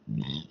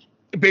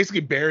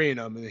 basically burying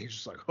him, and then he's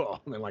just like,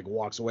 oh, and then like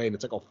walks away, and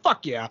it's like, oh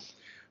fuck yeah.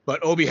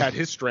 But Obi had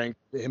his strength,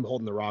 him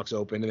holding the rocks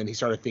open, and then he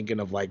started thinking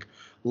of like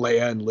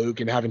Leia and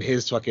Luke and having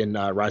his fucking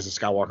Rise of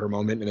Skywalker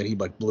moment, and then he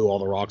like blew all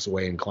the rocks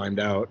away and climbed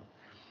out,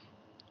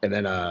 and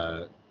then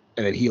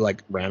he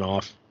like ran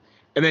off,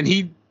 and then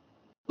he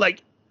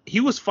like he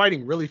was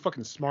fighting really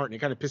fucking smart, and it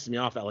kind of pisses me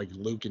off that like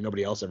Luke and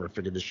nobody else ever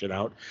figured this shit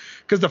out.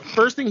 Because the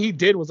first thing he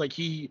did was like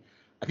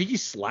I think he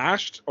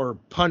slashed or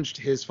punched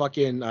his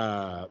fucking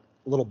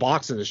little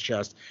box in his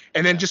chest,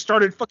 and then just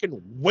started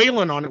fucking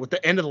wailing on it with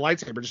the end of the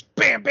lightsaber, just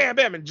bam, bam,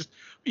 bam, and just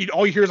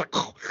all you hear is like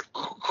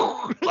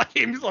like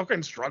him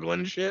fucking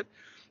struggling and shit.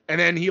 And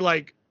then he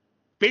like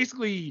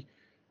basically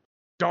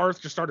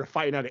Darth just started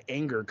fighting out of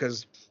anger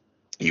because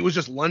he was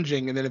just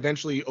lunging, and then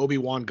eventually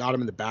Obi-Wan got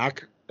him in the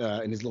back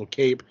in his little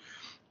cape.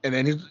 And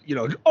then he's,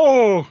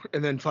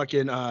 and then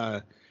fucking,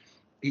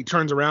 he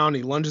turns around,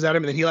 he lunges at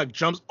him, and then he like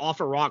jumps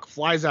off a rock,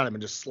 flies at him,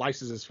 and just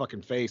slices his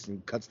fucking face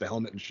and cuts the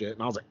helmet and shit.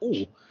 And I was like,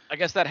 ooh. I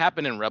guess that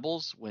happened in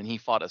Rebels when he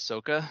fought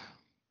Ahsoka.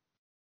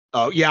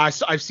 Oh yeah,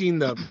 I've seen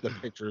the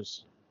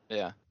pictures.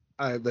 Yeah.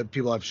 The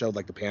people have showed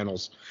like the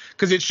panels,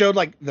 because it showed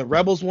like the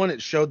Rebels one,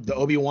 it showed the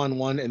Obi-Wan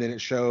one, and then it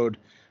showed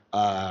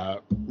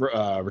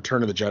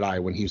Return of the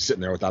Jedi when he was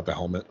sitting there without the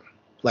helmet.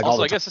 Like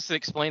also, I guess this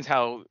explains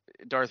how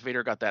Darth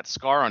Vader got that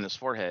scar on his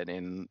forehead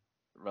in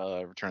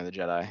Return of the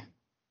Jedi.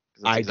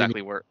 That's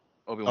exactly where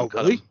Obi-Wan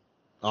cut him.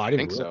 Oh, I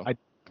didn't think so. I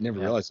never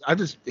realized.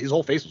 His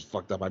whole face was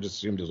fucked up. I just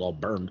assumed it was all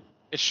burned.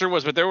 It sure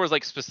was, but there was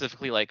like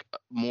specifically like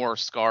more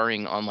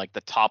scarring on like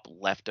the top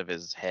left of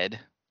his head.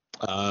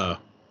 So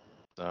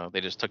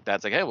they just took that.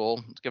 It's like, hey, well,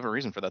 let's give him a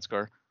reason for that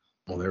scar.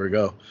 Well, there we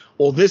go.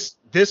 Well, this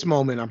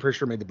moment, I'm pretty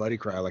sure made the buddy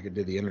cry like it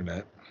did the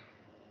internet,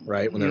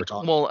 right? When they were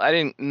talking. Well, I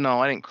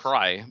didn't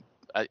cry.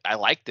 I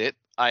liked it.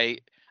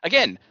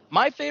 Again,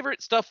 my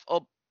favorite stuff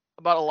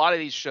about a lot of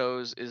these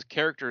shows is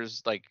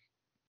characters like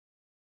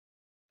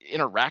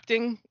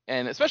interacting,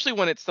 and especially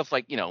when it's stuff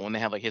like, when they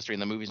have like history in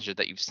the movies and shit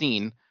that you've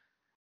seen.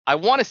 I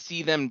want to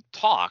see them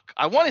talk.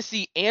 I want to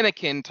see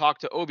Anakin talk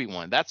to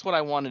Obi-Wan. That's what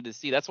I wanted to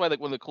see. That's why like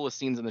one of the coolest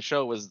scenes in the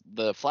show was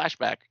the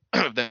flashback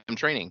of them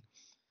training.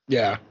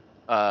 Yeah.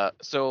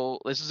 So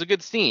this is a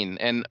good scene,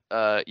 and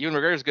Ewan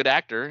McGregor's a good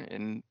actor,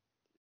 and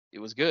it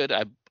was good.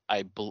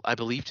 I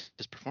believed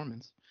his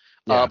performance.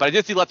 Yeah. But I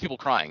did see lots of people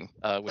crying,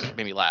 which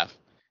made me laugh,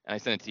 and I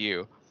sent it to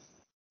you.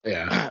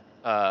 Yeah.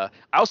 I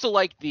also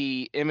like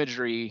the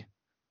imagery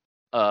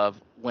of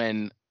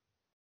when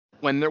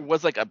there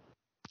was like a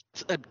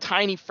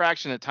tiny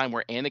fraction of time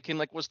where Anakin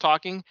like was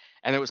talking,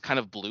 and there was kind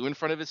of blue in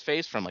front of his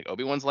face from like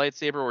Obi-Wan's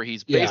lightsaber, where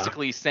he's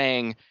basically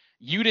saying,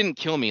 "You didn't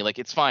kill me. Like,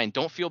 it's fine.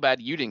 Don't feel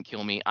bad. You didn't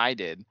kill me. I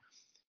did."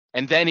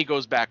 And then he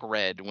goes back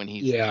red when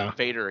he's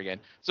Vader again.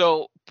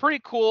 So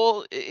pretty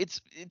cool. It's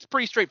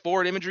pretty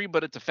straightforward imagery,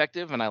 but it's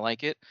effective, and I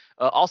like it.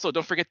 Also,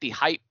 don't forget the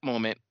hype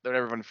moment that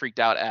everyone freaked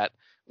out at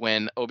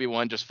when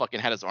Obi-Wan just fucking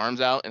had his arms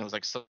out and was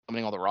like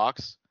summoning all the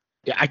rocks.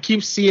 Yeah, I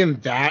keep seeing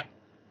that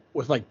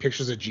with like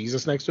pictures of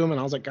Jesus next to him, and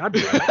I was like, God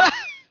damn it.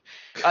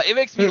 It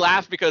makes me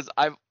laugh because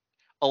a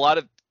lot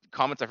of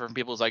comments I've heard from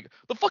people is like,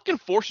 the fucking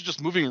Force is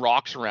just moving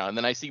rocks around. And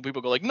then I see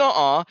people go like,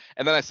 nuh-uh.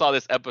 And then I saw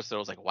this episode. I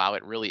was like, wow,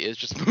 it really is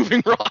just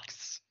moving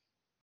rocks.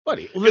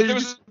 Buddy. Well, there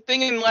was a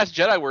thing in Last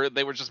Jedi where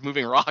they were just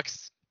moving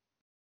rocks.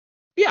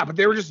 Yeah, but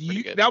they were just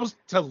that was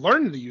to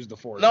learn to use the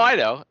Force. No, I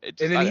know.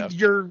 And then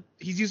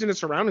he's using his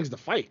surroundings to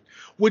fight,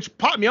 which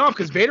popped me off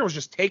because Vader was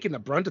just taking the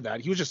brunt of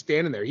that. He was just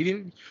standing there. He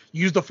didn't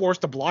use the Force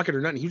to block it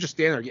or nothing. He was just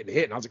standing there getting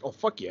hit, and I was like, oh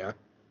fuck yeah.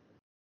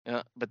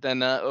 Yeah, but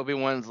then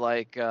Obi-Wan's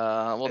like,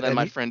 well, then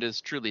my friend is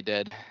truly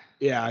dead.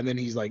 Yeah, and then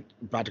he's like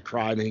about to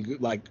cry, and then he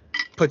like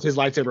puts his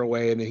lightsaber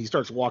away, and then he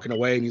starts walking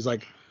away, and he's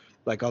like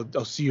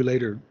I'll see you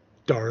later,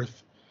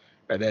 Darth.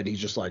 And then he's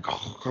just like,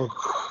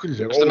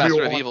 he's like, the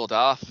master of evil,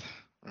 Darth.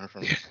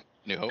 From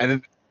New Hope. And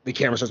then the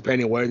camera starts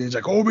panning away, and he's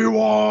like,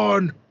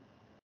 Obi-Wan,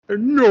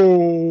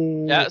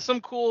 no. Yeah,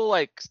 some cool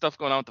like stuff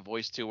going on with the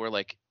voice too, where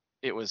like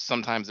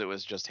sometimes it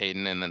was just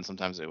Hayden, and then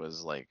sometimes it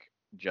was like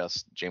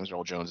just James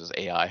Earl Jones's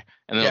AI,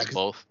 and then it was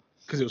both.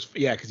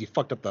 Because he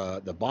fucked up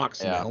the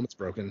box and the helmet's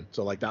broken,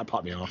 so like that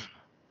popped me off.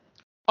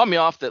 Popped me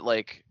off that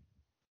like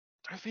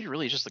Darth Vader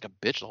really is just like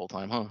a bitch the whole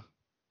time, huh?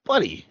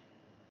 Buddy.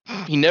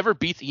 He never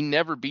beats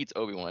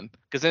Obi-Wan,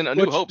 because in A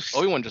New Hope,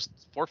 Obi-Wan just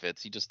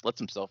forfeits. He just lets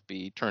himself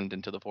be turned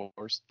into the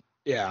Force.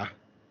 Yeah,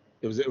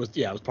 it was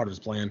part of his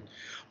plan.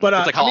 But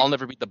it's like how I'll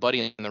never beat the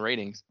buddy in the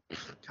ratings.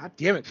 God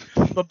damn it!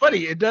 But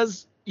buddy, it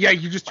does. Yeah,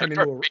 you just turn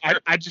into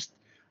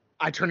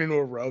I turn into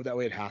a robe. That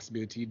way, it has to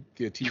be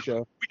the T show.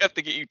 We have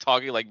to get you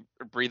talking like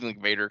breathing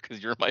like Vader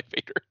because you're my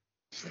Vader.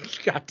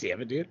 God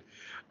damn it, dude.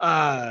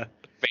 Vader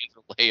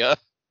Leia.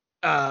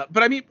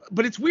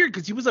 But it's weird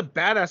because he was a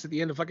badass at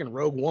the end of fucking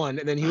Rogue One,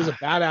 and then he was a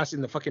badass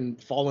in the fucking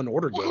Fallen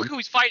Order game. Look who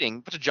he's fighting. A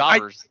bunch of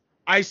jobbers.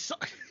 I saw.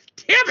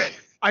 Damn it!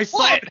 I saw.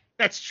 What?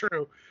 That's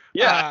true.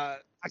 Yeah.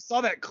 I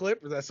saw that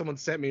clip that someone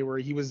sent me where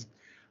he was.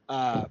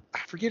 I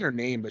forget her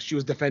name, but she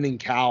was defending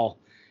Cal,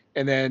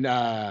 and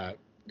then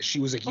she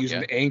was like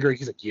using the anger.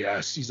 He's like,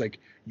 yes. He's like,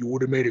 you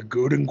would have made a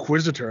good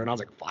Inquisitor, and I was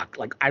like, fuck.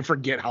 Like I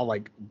forget how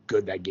like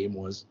good that game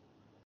was.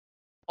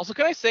 Also,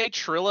 can I say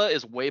Trilla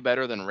is way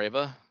better than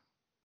Reva?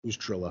 Who's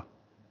Trilla?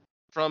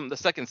 From the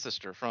second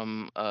sister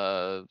from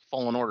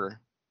Fallen Order.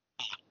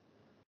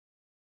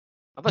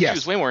 I thought she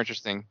was way more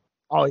interesting.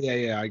 Oh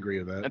yeah, I agree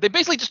with that. And they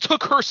basically just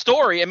took her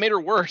story and made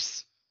her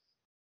worse.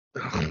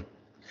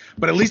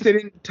 But at least they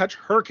didn't touch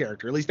her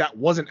character. At least that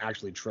wasn't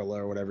actually Trilla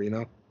or whatever, you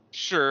know?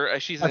 Sure,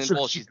 That's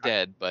true, she's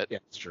dead, but yeah,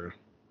 it's true.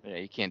 yeah,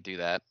 you can't do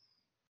that.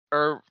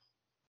 Or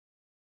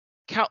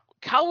Cal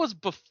was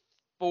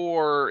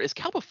before. Is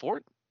Cal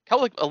before? Cal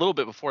like a little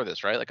bit before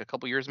this, right? Like a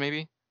couple years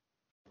maybe.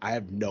 I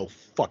have no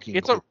fucking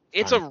It's clue.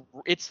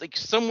 it's like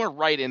somewhere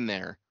right in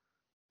there.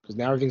 Because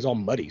now everything's all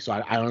muddy, so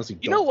I honestly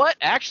don't. You know what?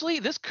 Actually,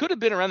 this could have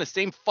been around the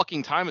same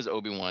fucking time as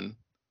Obi-Wan.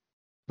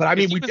 But I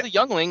mean, He was a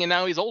youngling and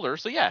now he's older,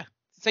 so yeah,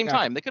 same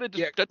time. They could have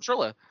just done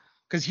Trilla.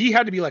 Because he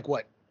had to be like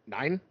what,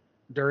 9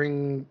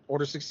 during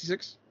Order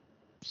 66?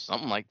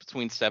 Something like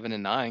between 7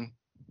 and 9.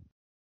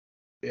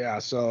 Yeah,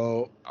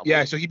 so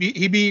yeah, so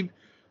he'd be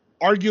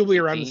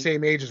arguably around the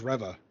same age as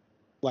Reva,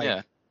 like,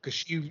 yeah, because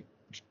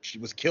she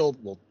was killed,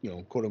 well, you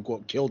know, quote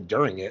unquote killed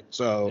during it.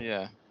 So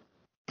yeah,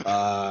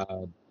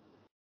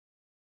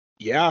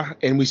 yeah,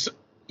 and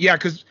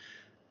because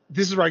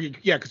this is right,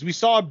 yeah, because we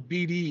saw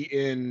BD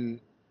in.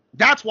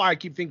 That's why I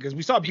keep thinking, because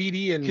we saw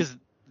BD in. Because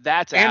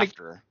that's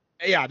after.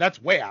 Yeah,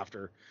 that's way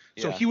after.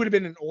 So Yeah. he would have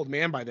been an old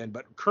man by then,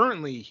 but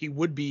currently he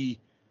would be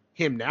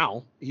him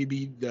now. He'd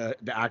be the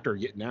actor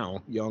yet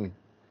now, young.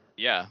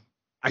 Yeah.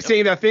 I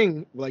say that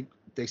thing, like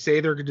they say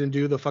they're going to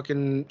do the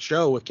fucking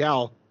show with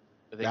Cal.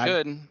 They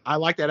could. I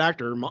like that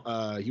actor.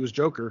 He was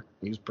Joker.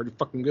 He was pretty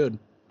fucking good.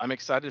 I'm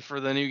excited for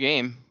the new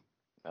game.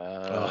 One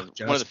of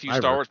the few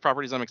Star Wars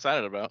properties I'm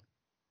excited about.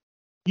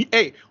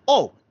 Hey,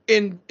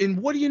 and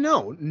what do you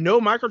know?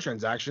 No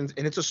microtransactions,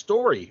 and it's a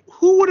story.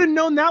 Who would have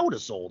known that would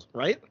have sold,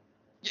 right?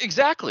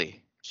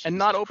 Exactly. And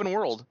not open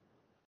world.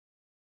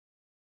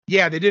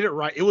 Yeah, they did it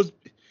right. It was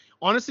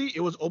honestly, it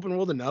was open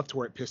world enough to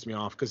where it pissed me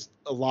off, because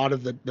a lot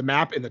of the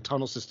map and the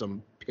tunnel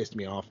system pissed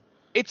me off.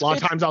 A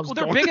lot of times I was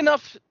they're big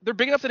enough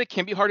that it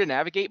can be hard to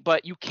navigate,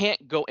 but you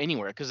can't go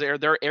anywhere because there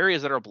are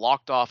areas that are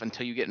blocked off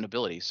until you get an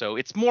ability. So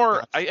it's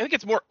more, I think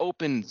it's more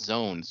open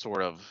zone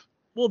sort of.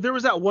 Well, there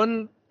was that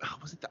one,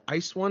 was it the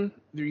ice one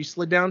that you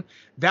slid down?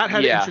 That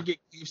had an intricate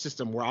cave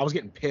system where I was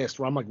getting pissed,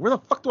 where I'm like, where the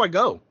fuck do I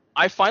go?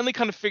 I finally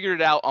kind of figured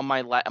it out on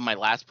my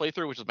last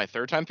playthrough, which was my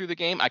third time through the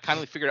game. I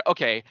kind of figured out,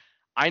 okay,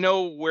 I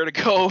know where to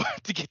go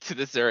to get to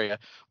this area,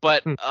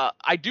 but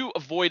I do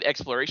avoid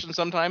exploration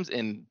sometimes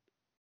in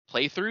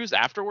playthroughs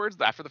afterwards,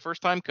 after the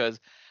first time, because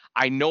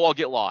I know I'll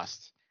get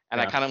lost, and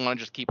I kind of want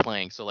to just keep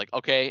playing. So like,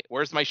 okay,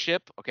 where's my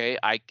ship? Okay,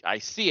 I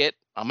see it.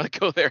 I'm gonna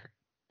go there.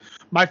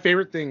 My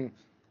favorite thing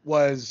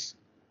was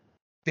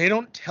they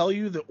don't tell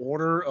you the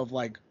order of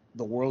like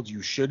the worlds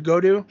you should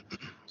go to.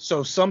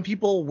 So some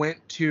people went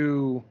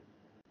to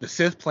the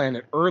Sith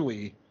planet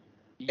early,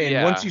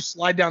 and once you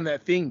slide down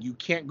that thing, you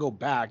can't go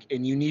back,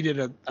 and you needed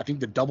I think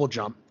the double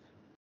jump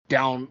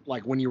down,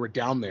 like when you were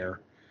down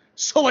there.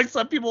 So like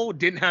some people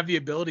didn't have the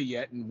ability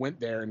yet and went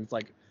there, and it's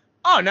like,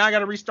 oh, now I got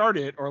to restart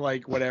it, or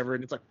like whatever,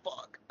 and it's like,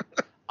 fuck.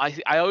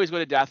 I always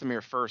go to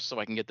Dathomir first so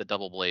I can get the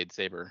double blade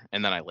saber,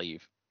 and then I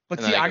leave.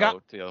 But see, I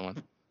got to the other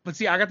one. But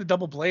see, I got the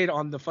double blade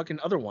on the fucking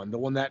other one, the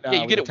one that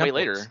you get it way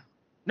later.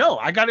 No,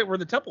 I got it where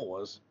the temple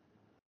was.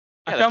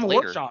 Yeah, I found the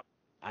workshop,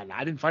 and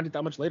I didn't find it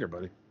that much later,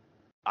 buddy.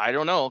 I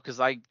don't know, because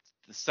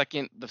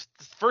the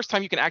first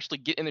time you can actually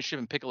get in the ship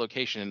and pick a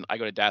location, I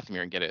go to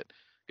Dathomir and get it,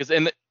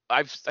 because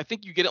I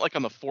think you get it like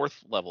on the 4th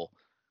level.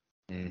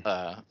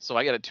 So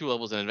I got it 2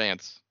 levels in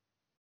advance.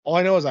 All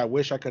I know is I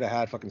wish I could have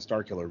had fucking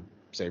Starkiller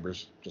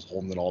sabers, just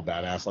holding it all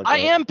badass like that. I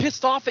am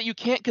pissed off that you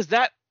can't, because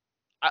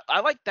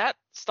I like that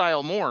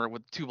style more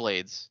with 2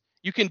 blades.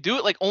 You can do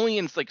it like only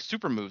in like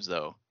super moves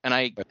though, and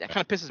that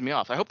kind of pisses me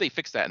off. I hope they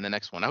fix that in the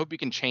next one. I hope you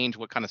can change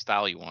what kind of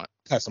style you want.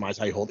 Customize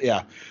how you hold.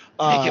 Yeah.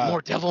 Make it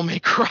more Devil May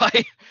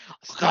Cry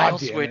style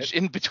switch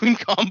in between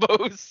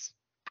combos.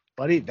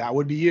 Buddy, that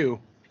would be you.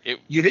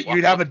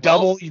 You'd have a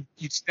double.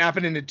 You'd snap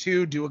it into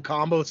 2, do a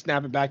combo,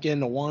 snap it back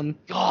into 1.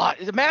 God,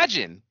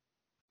 imagine.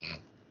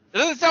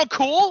 Doesn't it sound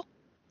cool?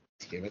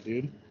 Damn it,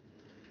 dude.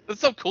 Does it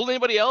sound cool to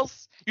anybody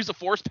else? Use the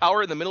force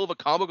power in the middle of a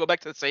combo, go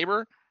back to the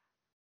saber.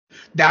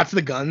 That's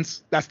the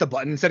guns. That's the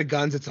button. Instead of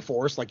guns, it's a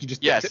force. Like you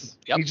just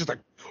you just like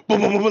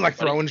boom, boom, boom, like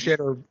throwing shit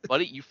or.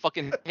 Buddy, you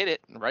fucking hit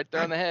it right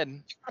there on the head.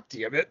 God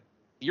damn it!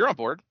 You're on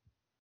board.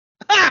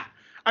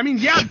 I mean,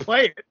 yeah, I'd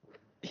play it.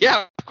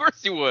 Yeah, of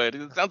course you would.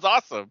 It sounds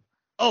awesome.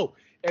 Oh,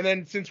 and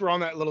then since we're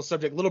on that little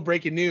subject, little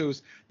breaking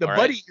news: the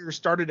buddy here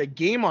started a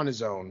game on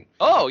his own.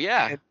 Oh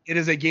yeah. And it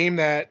is a game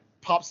that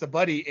pops the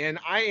buddy, and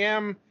I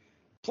am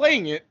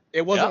playing it.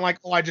 It wasn't like,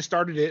 oh, I just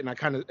started it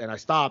and I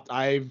stopped.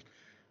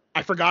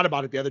 I forgot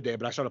about it the other day,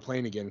 but I started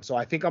playing again. So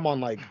I think I'm on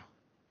like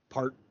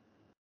part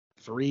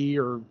 3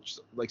 or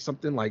like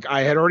something. Like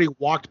I had already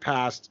walked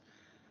past.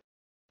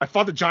 I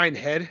fought the giant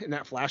head in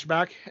that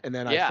flashback, and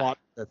then I fought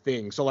the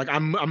thing. So like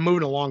I'm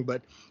moving along,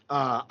 but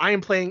I am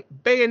playing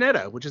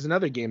Bayonetta, which is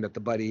another game that the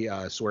buddy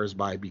swears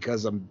by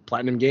because I'm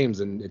Platinum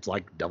Games, and it's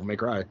like Devil May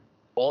Cry.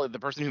 Well, the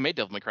person who made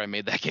Devil May Cry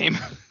made that game.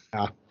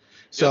 Yeah.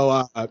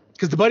 So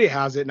because the buddy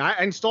has it, and I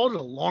installed it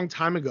a long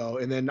time ago,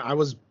 and then I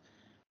was.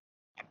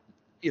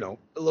 You know,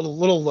 a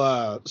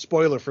little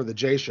spoiler for the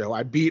J show.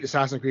 I beat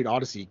Assassin's Creed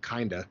Odyssey,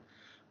 kinda.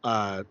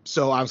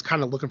 So I was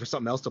kind of looking for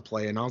something else to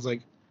play, and I was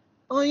like,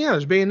 oh yeah,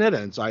 there's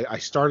Bayonetta. And so I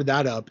started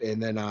that up,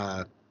 and then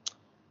I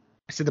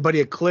sent the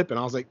buddy a clip, and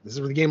I was like, this is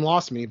where the game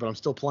lost me, but I'm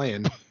still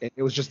playing. And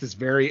it was just this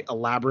very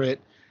elaborate,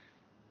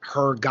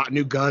 her got a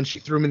new gun, she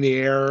threw him in the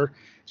air.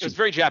 It was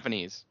very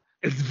Japanese.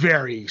 It's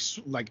very,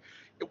 like,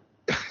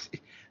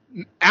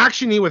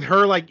 actiony with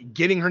her, like,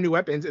 getting her new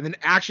weapons, and then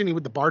actiony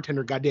with the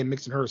bartender goddamn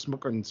mixing her a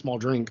smoking small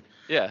drink.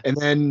 Yeah. And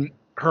then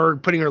her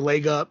putting her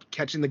leg up,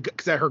 catching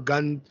because her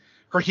gun,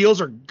 her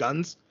heels are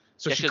guns.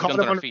 So Yeah, she she has caught guns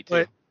it on on her her feet,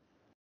 foot. too.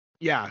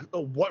 Yeah,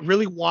 what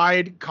really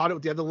wide, caught it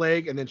with the other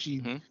leg, and then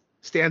she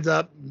stands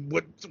up,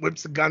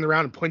 whips the gun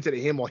around and points it at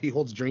him while he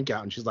holds a drink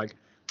out, and she's like,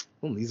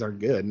 "Oh, these are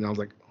good." And I was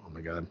like, "Oh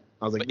my god!"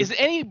 I was like, But is it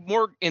any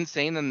more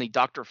insane than the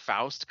Dr.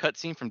 Faust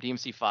cutscene from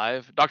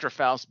DMC5? Dr.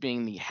 Faust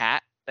being the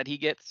hat that he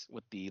gets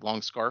with the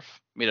long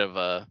scarf made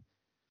of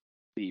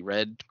the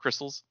red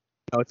crystals.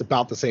 "No, it's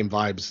about the same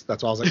vibes."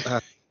 That's why I was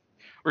like,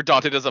 Where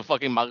Dante does a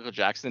fucking Michael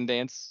Jackson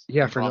dance.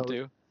 Yeah, for no.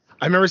 impromptu.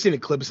 I remember seeing a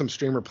clip of some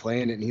streamer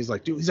playing it, and he's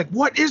like,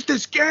 "What is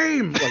this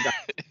game?"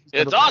 Like,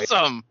 It's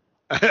awesome.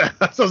 So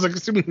I was like,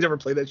 assuming he's never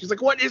played that. She's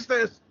like, "What is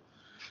this?"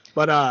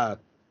 But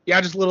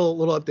yeah, just a little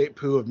update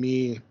poo of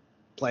me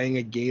playing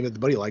a game that the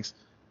buddy likes.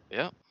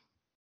 Yeah.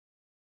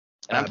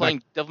 And I'm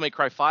playing Devil May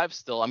Cry 5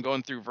 still. I'm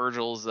going through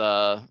Virgil's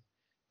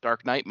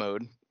Dark Knight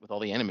mode with all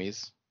the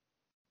enemies.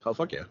 Oh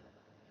fuck yeah!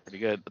 Pretty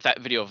good. But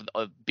that video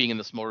of being in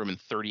the small room and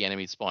 30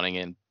 enemies spawning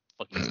in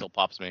fucking still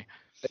pops me.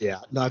 Yeah,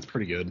 no, it's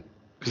pretty good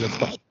because it's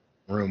the whole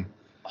room.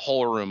 A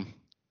whole room.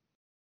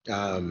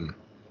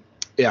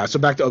 Yeah. So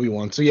back to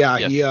Obi-Wan. So yeah,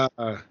 Yes.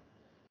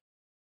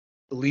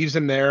 he leaves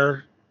him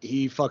there.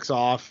 He fucks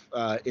off.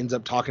 Ends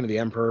up talking to the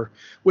Emperor.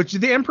 Which,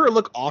 did the Emperor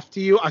look off to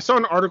you? I saw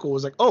an article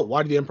was like, oh,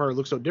 why did the Emperor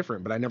look so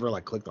different? But I never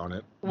like clicked on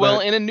it. Well,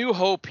 But, in A New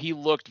Hope, he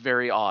looked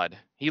very odd.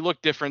 He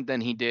looked different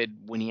than he did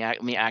when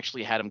we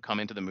actually had him come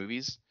into the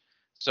movies.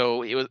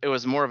 So it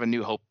was more of a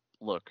New Hope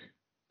look.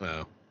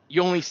 oh.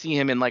 You only see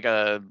him in like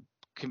a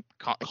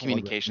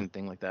communication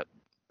thing like that.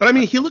 But I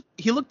mean, he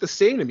looked the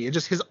same to me. It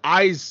just his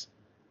eyes.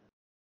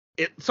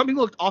 Something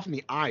looked off in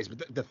the eyes,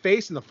 but the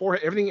face and the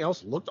forehead, everything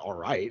else looked all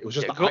right. It was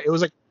just it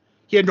was like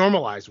he had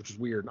normalized, which was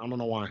weird. I don't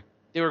know why.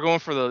 They were going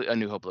for A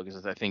New Hope look,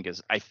 as I think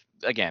is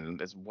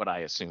what I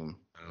assume,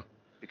 Oh.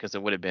 because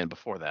it would have been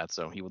before that,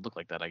 so he would look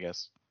like that, I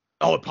guess.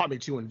 Oh, it popped me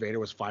too when Vader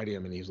was fighting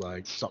him, and he's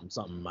like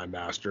something, my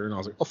master, and I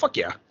was like, oh fuck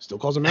yeah, still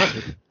calls him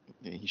master.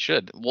 He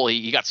should. Well,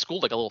 he got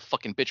schooled like a little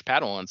fucking bitch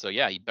Padawan, so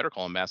yeah, you better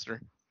call him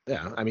master.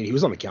 Yeah, I mean, he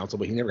was on the council,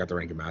 but he never got the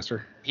rank of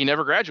master. He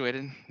never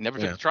graduated, never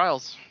took the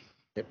trials.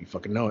 Yep, you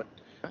fucking know it.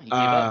 He gave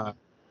up.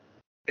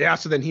 Yeah,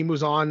 so then he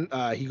moves on.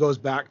 He goes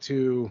back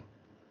to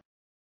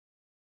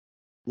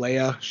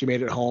Leia. She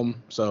made it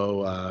home.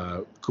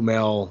 So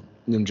Kumail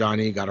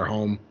Nanjiani got her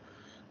home.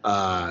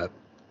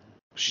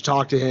 She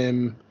talked to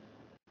him,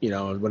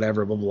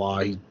 whatever, blah, blah, blah.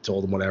 He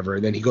told him whatever.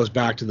 And then he goes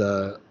back to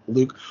the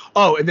Luke.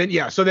 Oh, and then,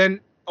 yeah. So then,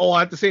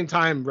 at the same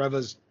time,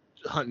 Reva's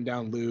hunting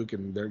down Luke,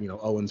 and they're,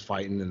 Owen's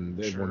fighting,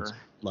 and everyone's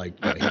like,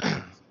 he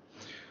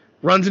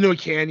runs into a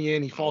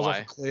canyon. He falls off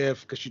a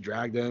cliff because she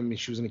dragged him.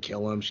 She was going to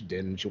kill him. She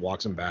didn't. She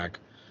walks him back.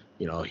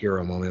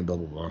 Hero moment, blah,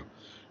 blah,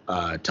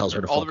 blah. Tells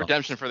her to all fuck the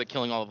redemption off. for the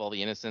killing all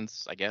the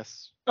innocents, I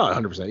guess. Oh,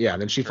 100%. Yeah,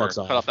 and then she fucks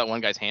off. Cut off that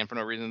one guy's hand for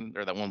no reason,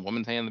 or that one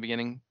woman's hand in the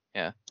beginning.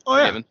 Yeah. Oh,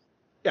 yeah. Raven.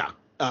 Yeah.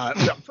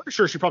 I'm pretty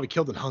sure she probably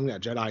killed and hung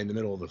that Jedi in the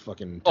middle of the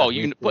fucking... Oh,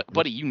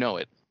 buddy, you know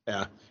it.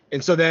 Yeah.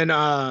 And so then,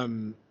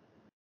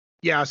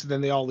 so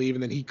then they all leave,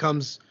 and then he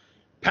comes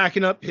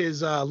packing up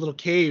his little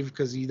cave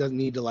because he doesn't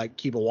need to,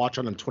 keep a watch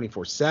on him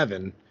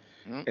 24/7.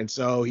 Mm. And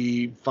so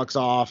he fucks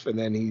off, and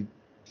then he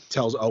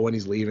tells Owen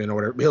he's leaving or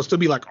whatever. He'll still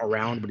be,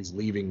 around, but he's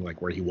leaving,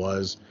 where he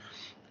was.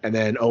 And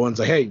then Owen's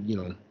like, hey,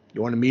 you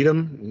want to meet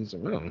him? And he's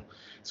like, no.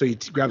 So he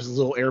grabs his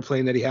little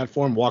airplane that he had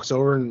for him, walks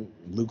over, and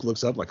Luke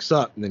looks up like,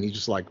 sup? And then he's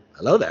just like,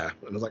 hello there.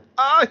 And I was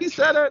like, he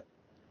said it.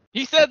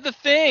 He said the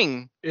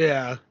thing.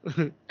 Yeah.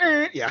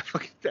 Yeah,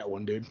 fuck that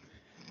one, dude.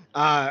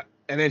 And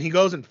then he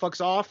goes and fucks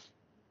off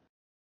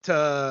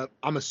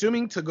I'm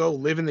assuming to go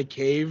live in the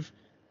cave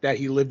that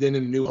he lived in A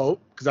New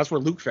Hope, because that's where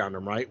Luke found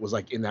him, right? Was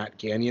in that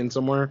canyon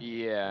somewhere.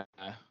 Yeah.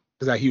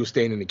 Because he was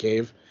staying in the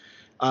cave.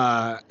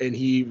 And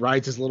he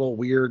rides his little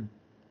weird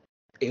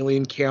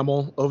alien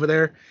camel over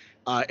there.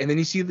 And then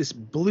you see this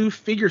blue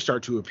figure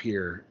start to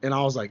appear. And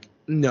I was like,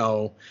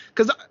 no.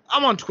 Because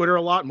I'm on Twitter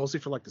a lot, mostly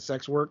for the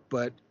sex work.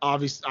 But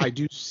obviously I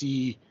do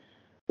see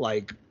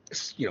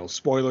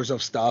spoilers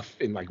of stuff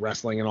in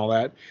wrestling and all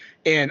that.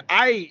 And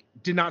I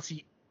did not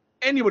see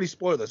anybody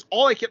spoil this.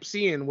 All I kept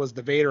seeing was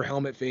the Vader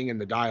helmet thing and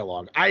the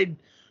dialogue.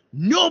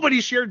 Nobody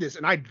shared this,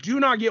 and I do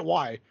not get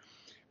why.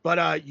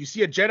 But you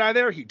see a Jedi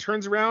there, he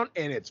turns around,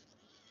 and it's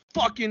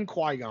fucking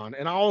Qui-Gon.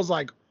 And I was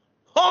like,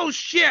 oh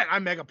shit, I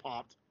mega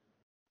popped.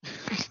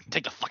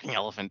 Take the fucking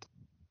elephant.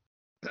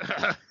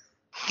 But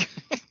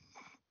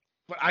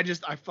I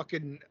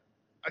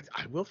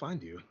will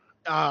find you.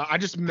 I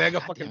just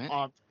mega fucking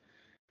popped.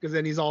 Because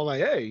then he's all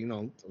like, hey, I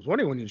was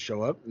wondering when you'd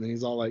show up. And then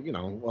he's all like,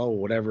 oh,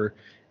 whatever.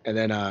 And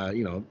then,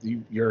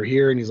 you're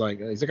here. And he's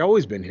like, I've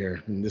always been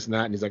here. And this and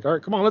that. And he's like, all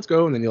right, come on, let's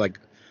go. And then he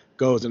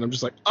goes. And I'm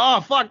just like,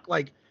 oh, fuck.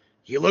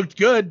 he looked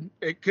good.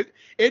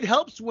 It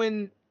helps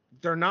when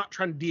they're not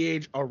trying to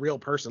de-age a real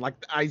person. Like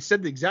I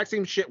said, the exact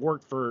same shit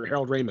worked for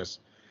Harold Ramis.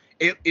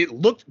 It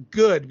looked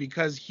good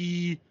because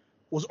he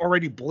was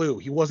already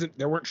blue.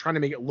 They weren't trying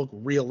to make it look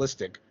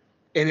realistic,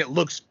 and it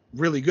looks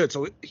really good.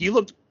 So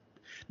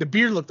the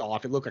beard looked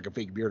off. It looked like a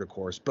fake beard, of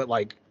course, but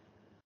like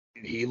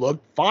he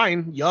looked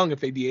fine, young if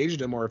they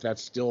de-aged him, or if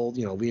that's still,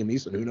 Liam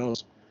Neeson, who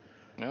knows.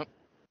 Yep.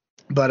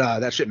 But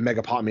that shit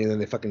mega popped me, and then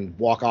they fucking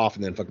walk off,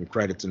 and then fucking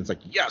credits, and it's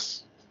like,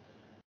 yes.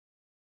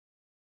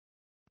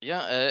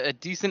 Yeah, a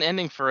decent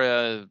ending for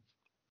a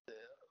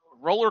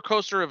roller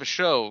coaster of a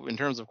show in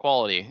terms of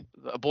quality.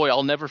 Boy,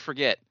 I'll never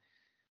forget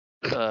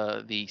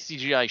the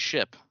CGI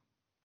ship.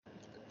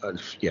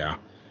 Yeah.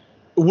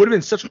 It would have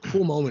been such a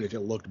cool moment if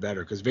it looked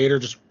better, because Vader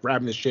just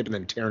grabbing the ship and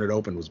then tearing it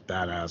open was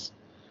badass.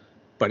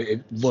 But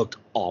it looked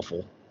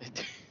awful.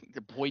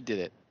 The boy did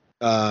it.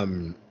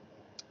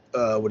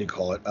 What do you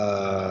call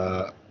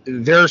it?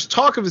 There's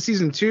talk of a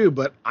season 2,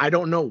 but I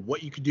don't know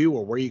what you could do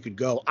or where you could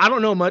go. I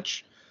don't know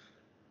much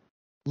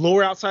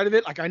lore outside of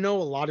it. Like, I know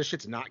a lot of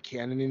shit's not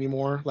canon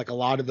anymore. Like, a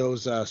lot of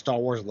those Star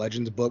Wars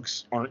Legends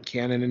books aren't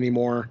canon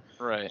anymore.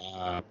 Right.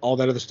 All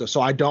that other stuff.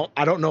 So I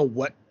don't know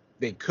what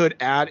they could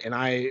add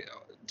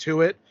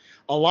to it.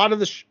 A lot of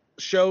the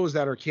shows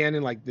that are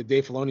canon, like the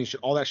Dave Filoni shit,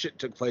 all that shit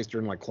took place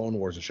during like Clone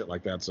Wars and shit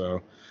like that.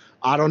 So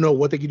I don't know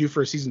what they could do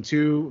for a season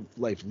 2.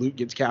 Like, if Luke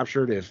gets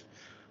captured, if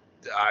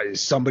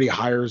somebody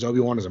hires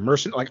Obi-Wan as a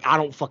mercenary, like, I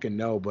don't fucking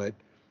know, but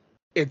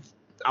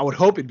I would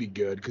hope it'd be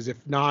good, because if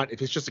not,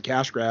 if it's just a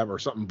cash grab or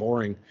something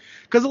boring,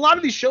 because a lot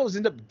of these shows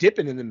end up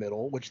dipping in the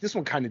middle, which this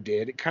one kind of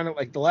did. It kind of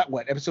like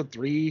episode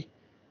 3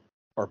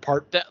 or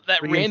part that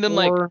three and random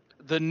 4.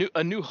 like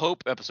a New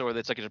Hope episode where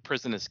it's like a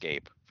prison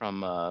escape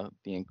from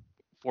the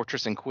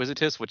Fortress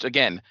Inquisitus, which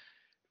again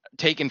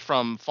taken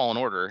from Fallen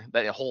Order.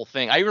 That whole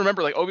thing, I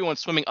remember like Obi-Wan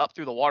swimming up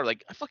through the water,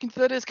 like I fucking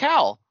said, is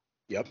Cal.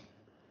 Yep.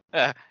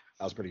 That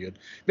was pretty good.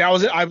 That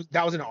was in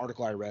an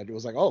article I read. It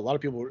was like, oh, a lot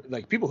of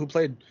people who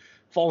played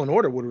Fallen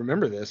Order would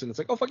remember this, and it's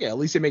like, oh fuck yeah, at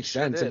least it makes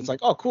sense. And it's like,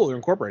 oh cool, they're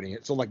incorporating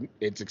it. So like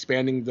it's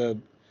expanding the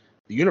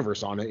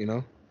universe on it,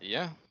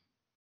 Yeah.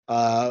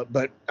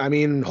 But I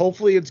mean,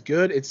 hopefully it's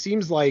good. It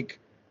seems like,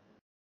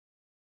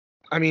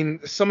 I mean,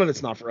 some of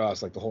it's not for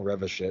us, like the whole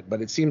Reva shit,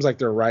 but it seems like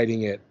they're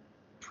writing it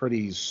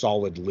pretty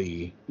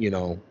solidly,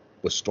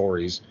 with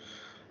stories.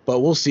 But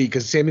we'll see,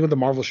 because same thing with the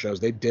Marvel shows,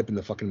 they dip in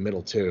the fucking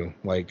middle too.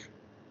 Like,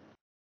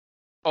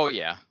 oh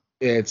yeah,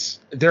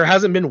 there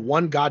hasn't been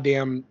one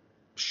goddamn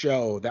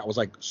show that was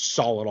like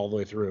solid all the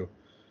way through.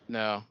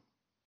 No.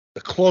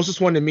 The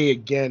closest one to me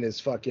again is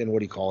fucking, what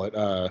do you call it?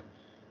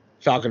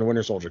 Falcon and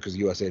Winter Soldier, because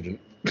U.S. Agent.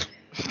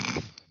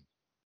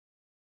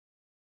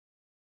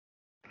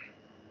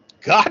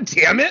 God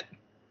damn it!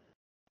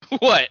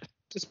 What?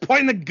 Just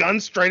pointing the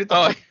gun straight at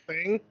the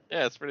thing.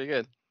 Yeah, it's pretty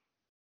good.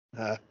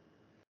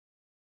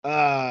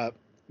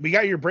 We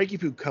got your breaky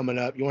poop coming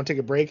up. You want to take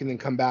a break and then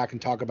come back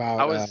and talk about?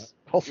 I was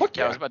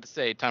about to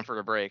say time for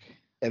a break.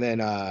 And then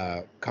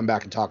come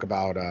back and talk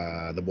about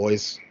the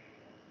boys.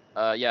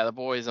 Yeah, the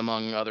boys,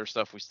 among other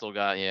stuff we still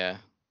got. Yeah.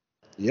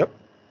 Yep.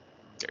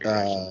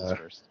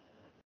 First.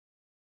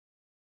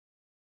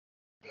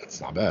 That's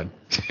not bad.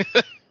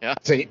 Yeah.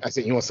 I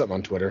sent you want something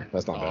on Twitter.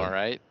 That's not bad. All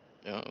right.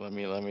 Let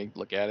me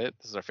look at it.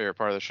 This is our favorite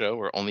part of the show,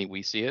 where only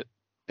we see it.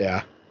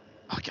 Yeah.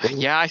 Okay.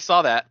 Yeah, I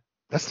saw that.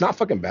 That's not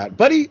fucking bad,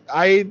 buddy.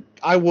 I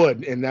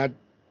would, and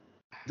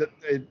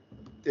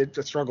it's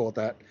a struggle with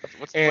that.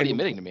 What's the buddy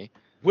admitting to me?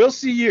 We'll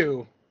see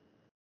you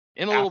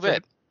in a little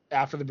bit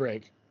after the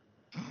break.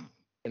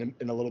 In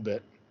a little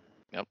bit.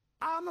 Yep.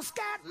 I'm a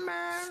scat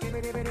man.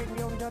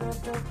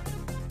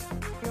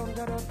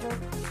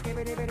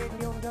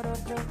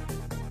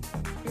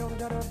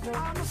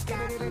 I'm a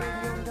scat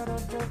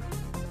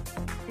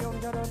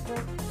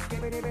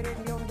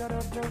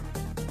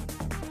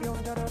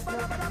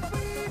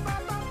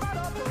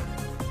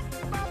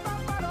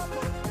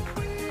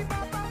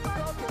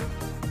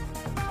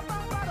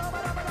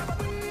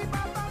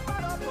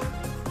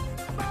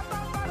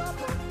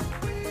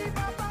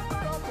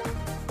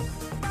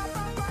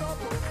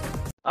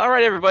All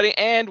right, everybody,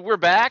 and we're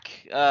back.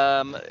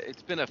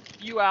 It's been a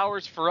few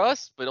hours for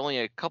us, but only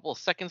a couple of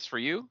seconds for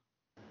you.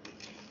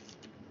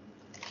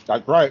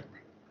 That's right.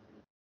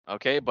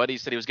 Okay, Buddy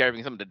said he was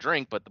grabbing something to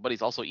drink, but the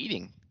Buddy's also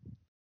eating.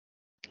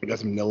 We got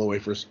some Nilla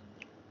wafers.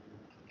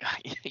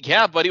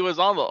 Yeah, Buddy was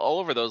all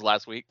over those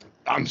last week.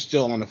 I'm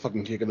still on the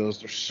fucking kick of those.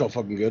 They're so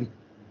fucking good.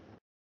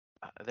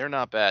 They're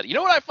not bad. You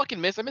know what I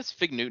fucking miss? I miss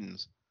Fig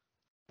Newtons.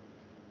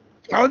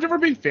 I was never a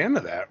big fan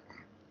of that.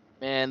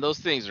 Man, those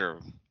things are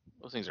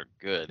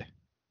good.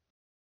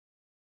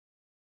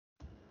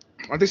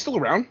 Are they still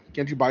around?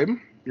 Can't you buy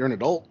them? You're an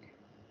adult.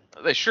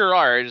 They sure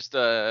are. I just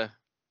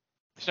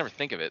never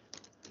think of it.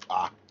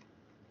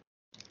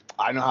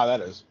 I know how that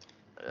is.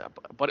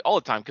 But all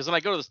the time, because when I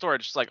go to the store,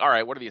 it's just like, all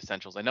right, what are the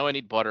essentials? I know I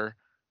need butter.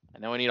 I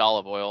know I need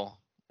olive oil.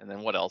 And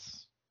then what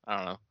else? I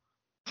don't know.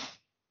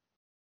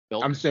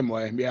 Milk. I'm the same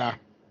way. Yeah.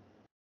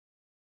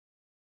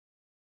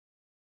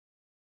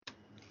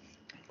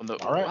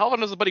 All right. How often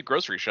does the Buddy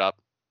grocery shop?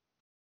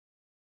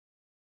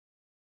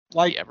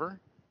 Like, ever?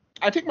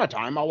 I take my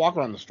time. I'll walk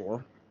around the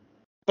store,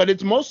 but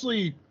it's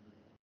mostly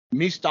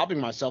me stopping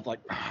myself. Like,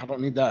 I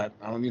don't need that.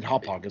 I don't need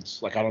Hot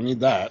Pockets. Like, I don't need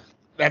that.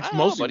 That's I don't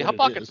know, mostly buddy. what Hot it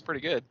Pockets is. are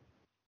pretty good.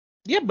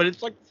 Yeah, but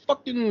it's like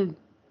fucking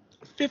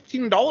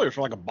 $15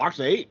 for like a box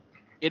of 8.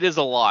 It is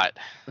a lot.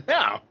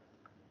 Yeah.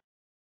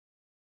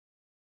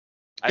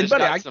 I And just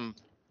buddy, got some.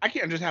 I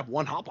can't just have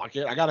one Hot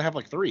Pocket. I gotta have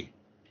like 3.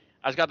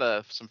 I just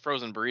got some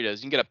frozen burritos.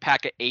 You can get a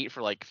pack of 8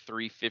 for like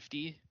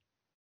 $3.50.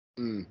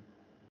 Mm.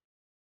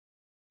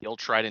 The old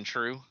tried and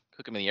true.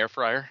 Cook them in the air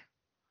fryer.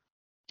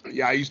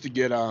 Yeah, I used to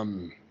get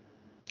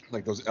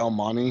like those El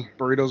Monte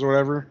burritos or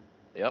whatever.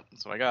 Yep,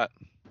 that's what I got.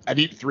 I'd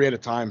eat 3 at a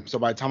time. So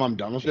by the time I'm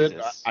done with it,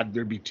 Jesus.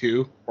 there'd be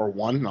 2 or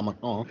 1. And I'm like,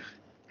 oh,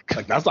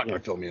 like that's not gonna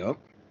fill me up.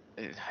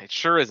 It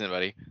sure isn't,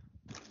 buddy.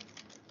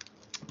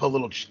 Put a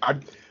little,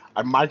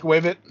 I'd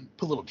microwave it,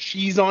 put a little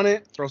cheese on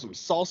it, throw some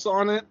salsa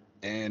on it,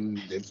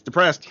 and it's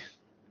depressed.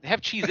 They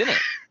have cheese in it.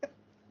 Yeah,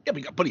 but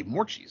you got buddy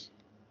more cheese.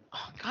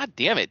 Oh, God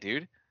damn it,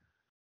 dude.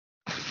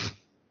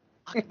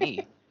 Fuck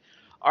me.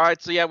 All right,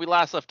 so yeah, we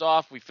last left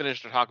off. We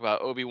finished our talk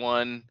about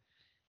Obi-Wan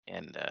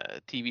and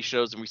TV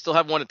shows, and we still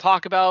have one to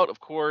talk about. Of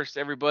course,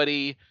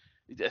 everybody,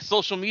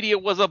 social media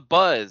was a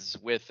buzz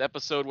with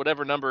episode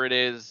whatever number it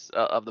is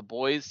of The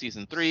Boys,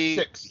 season 3.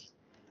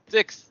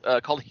 6,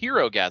 called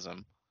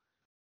Herogasm.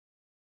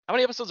 How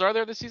many episodes are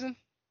there this season?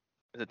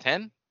 Is it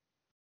 10?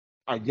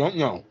 I don't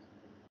know.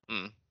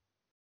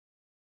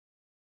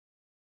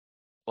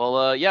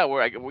 Well, yeah,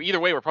 we're either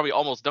way, we're probably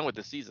almost done with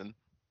this season.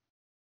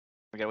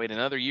 We gotta wait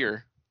another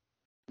year.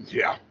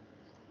 Yeah.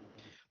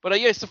 But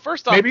yeah, so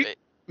first off,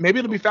 Maybe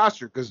it'll be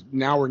faster because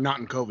now we're not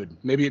in COVID.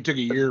 Maybe it took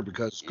a year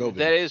because COVID.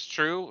 that is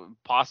true,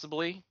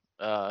 possibly.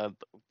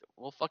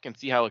 We'll fucking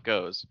see how it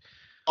goes.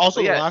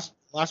 Also, But yeah.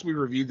 the last we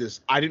reviewed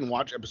this, I didn't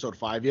watch episode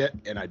 5 yet,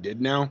 and I did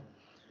now.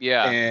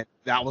 Yeah. And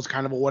that was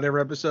kind of a whatever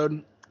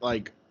episode.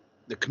 Like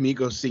the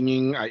Kamiko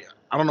singing. I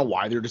don't know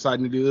why they're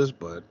deciding to do this,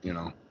 but you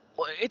know.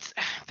 Well,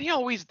 they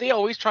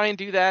always try and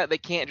do that. They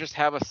can't just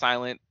have a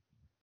silent,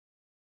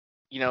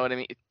 you know what I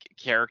mean,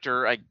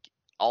 character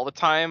all the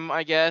time,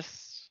 I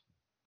guess.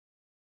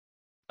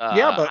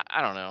 Yeah, but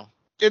I don't know.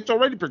 it's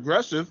already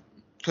progressive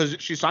because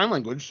she's sign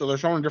language, so they're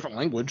showing a different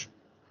language.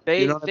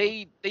 They You know what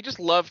I they just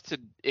love to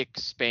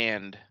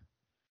expand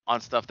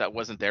on stuff that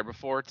wasn't there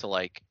before to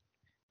like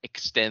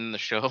extend the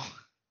show.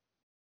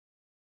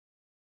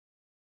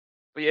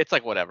 But yeah, it's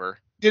like whatever.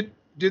 Did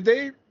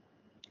they?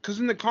 Because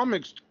in the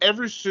comics,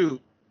 every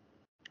suit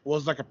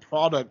was like a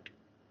product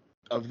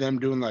of them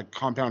doing like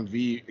Compound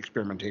V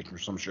experimentation or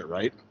some shit,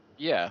 right?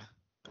 Yeah.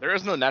 There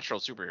is no natural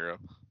superhero.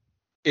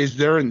 Is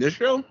there in this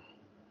show?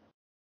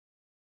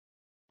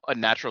 A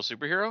natural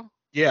superhero?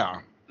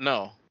 Yeah.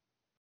 No.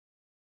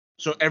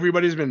 So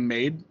everybody's been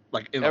made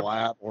like in a Ev-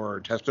 lab or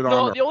tested on.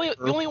 No, or- the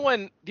only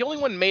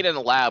one made in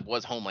a lab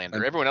was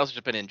Homelander. Everyone else has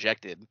just been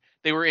injected.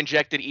 They were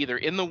injected either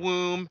in the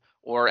womb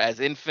or as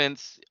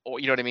infants, or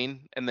you know what I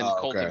mean, and then Oh,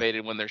 okay.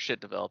 cultivated when their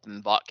shit developed.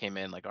 And Vought came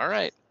in like, all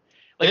right.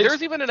 Like It's-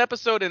 there's even an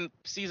episode in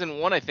season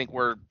 1, I think,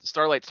 where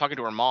Starlight's talking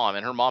to her mom,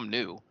 and her mom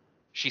knew.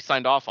 She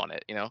signed off on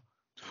it, you know.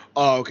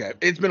 Oh, okay.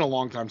 It's been a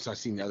long time since I've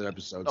seen the other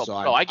episodes. Oh,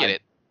 so I get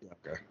it. Yeah,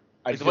 okay.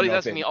 Like, just somebody's didn't know if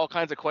asking it- me all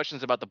kinds of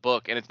questions about the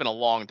book, and it's been a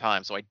long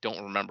time, so I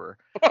don't remember.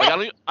 Like, I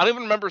don't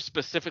even remember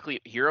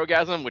specifically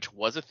Herogasm, which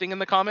was a thing in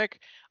the comic.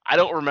 I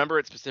don't remember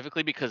it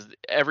specifically because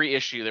every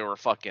issue they were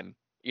fucking,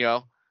 you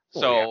know.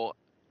 So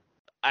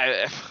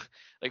I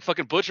like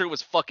fucking Butcher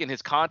was fucking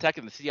his contact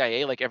in the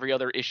CIA like every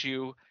other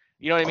issue.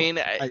 You know what I mean?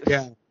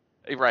 yeah.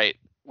 Right.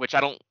 Which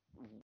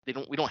we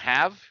don't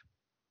have.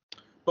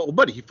 But well,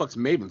 buddy, he fucks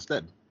Maeve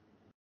instead.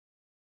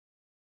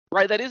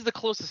 Right. That is the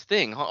closest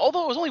thing.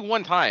 Although it was only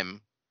one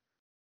time.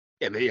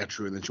 Yeah,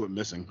 true. And then she went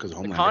missing because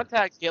of The Homelander.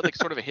 contact he had like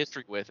sort of a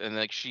history with, and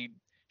like she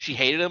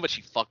hated him, but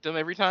she fucked him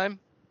every time.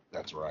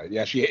 That's right.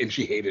 Yeah, she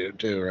hated it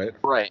too, right?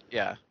 Right.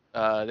 Yeah.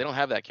 They don't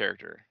have that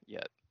character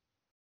yet.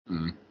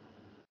 Mm.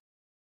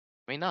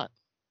 May not.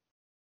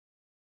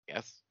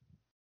 Yes.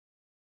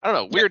 I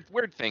don't know.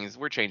 Weird things.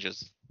 Weird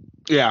changes.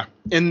 Yeah,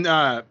 and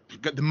the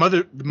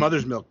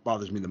mother's milk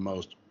bothers me the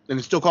most, and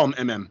they still call him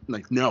MM.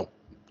 Like, no,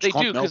 They just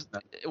call do him because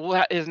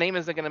Melvin. his name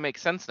isn't going to make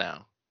sense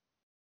now.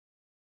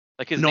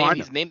 Like his No, I name, know.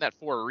 he's named that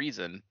for a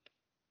reason.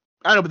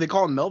 I know, but they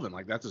call him Melvin.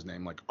 Like that's his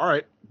name. Like, all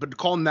right, but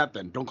call him that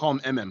then. Don't call him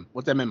MM.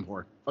 What's MM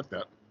for? Fuck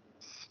that.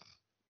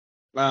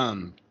 But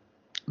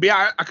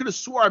yeah, I could have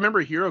swore I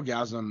remember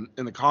Herogasm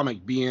in the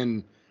comic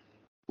being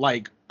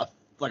like a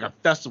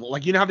festival.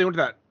 Like you know how they went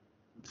to that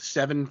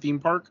 7 theme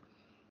park?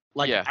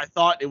 Like Yeah. I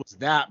thought it was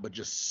that, but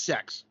just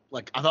sex.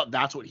 Like I thought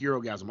that's what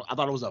Herogasm was. I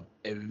thought it was a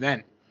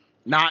event,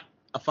 not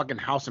a fucking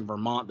house in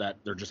Vermont that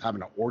they're just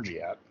having an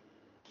orgy at.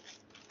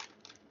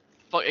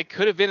 Fuck, it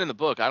could have been in the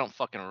book. I don't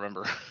fucking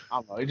remember.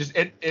 I don't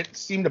know. It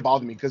seemed to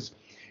bother me because,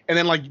 and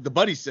then like the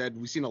buddy said,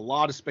 we've seen a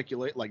lot of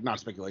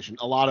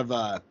a lot of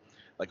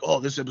like, oh,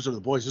 this episode of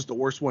The Boys is the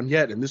worst one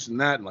yet, and this and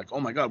that, and like, oh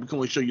my god, we can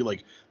only show you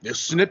like this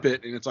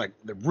snippet, and it's like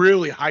they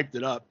really hyped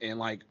it up, and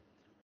like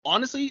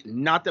honestly,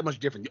 not that much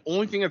different. The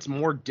only thing that's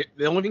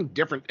the only thing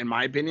different in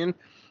my opinion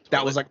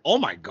that was like, oh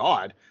my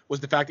god, was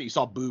the fact that you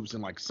saw boobs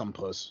in like some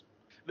puss.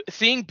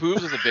 Seeing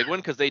boobs is a big one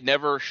because they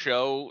never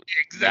show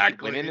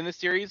naked women in the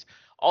series.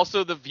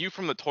 Also, the view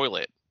from the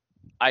toilet.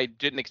 I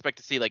didn't expect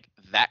to see like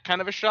that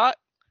kind of a shot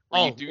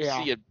where you do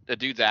see a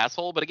dude's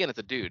asshole, but again, it's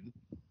a dude.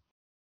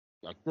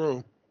 That's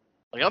true.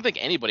 Like I don't think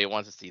anybody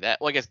wants to see that.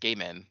 Well, I guess gay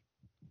men,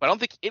 but I don't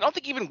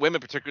think even women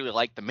particularly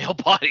like the male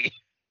body.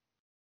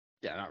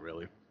 Yeah, not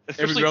really.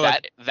 Especially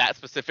that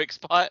specific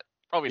spot.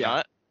 Probably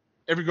not.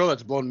 Every girl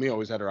that's blown me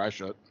always had her eyes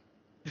shut.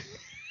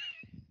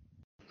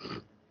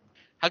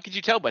 How could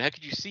you tell, but how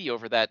could you see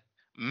over that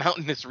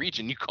mountainous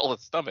region you call a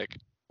stomach?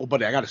 Well,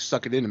 buddy, I gotta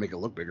suck it in to make it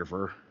look bigger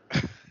for her.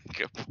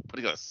 But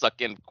he's gonna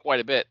suck in quite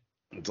a bit.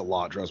 It's a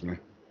lot, trust me.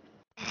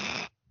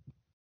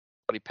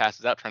 But he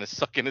passes out trying to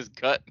suck in his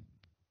gut.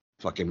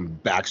 Fucking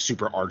back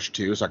super arched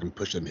too, so I can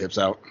push them hips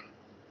out.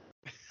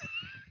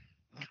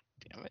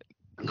 Damn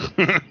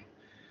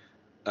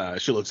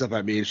it. She looks up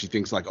at me and she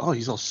thinks like, oh,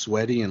 he's all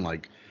sweaty and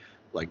like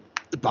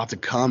about to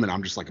come, and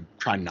I'm just like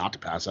trying not to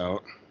pass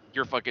out.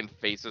 Your fucking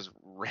face is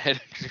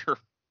red.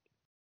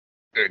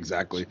 You're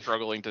exactly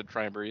struggling to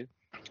try and breathe.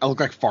 I look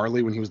like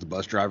Farley when he was the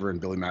bus driver in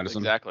Billy Madison.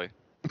 Exactly.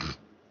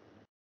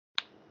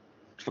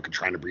 Fucking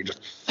trying to breathe,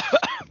 just.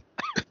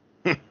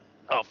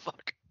 Oh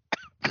fuck.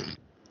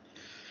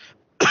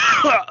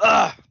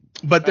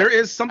 But there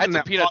is something I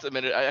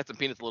had some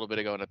peanuts a little bit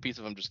ago, and a piece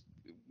of them just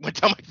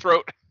went down my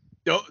throat.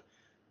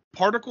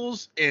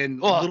 Particles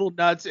and little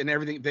nuts and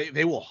everything,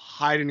 they will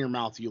hide in your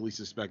mouth till you least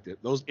suspect it.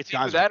 Those it's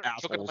guys either that are or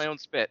assholes. choking my own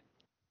spit.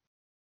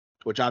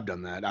 Which I've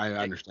done that. I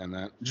understand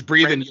that. Just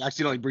breathe in, you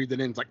accidentally breathe it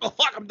in. It's like, oh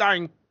fuck, I'm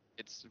dying.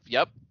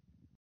 Yep.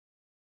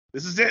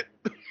 This is it.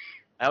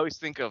 I always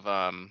think of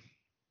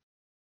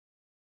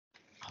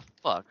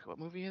fuck, what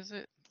movie is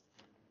it?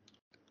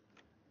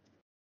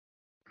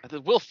 I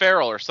think Will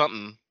Ferrell or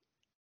something.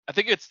 I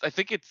think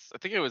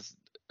it was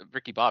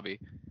Ricky Bobby.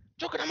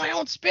 Joking on my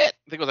own spit.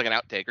 I think it was like an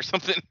outtake or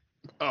something.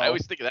 Oh. I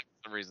always think of that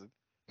for some reason.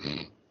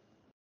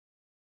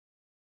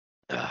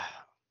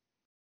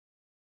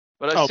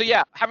 But so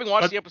yeah, having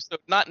watched the episode,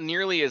 not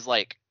nearly as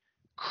like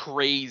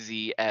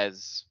crazy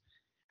as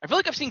I feel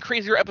like I've seen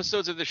crazier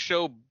episodes of this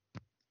show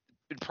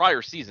in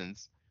prior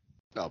seasons.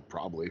 Oh,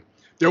 probably.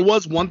 There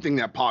was one thing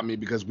that popped me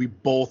because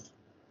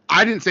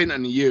I didn't say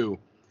nothing to you,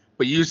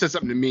 but you said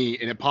something to me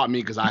and it popped me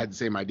because I had the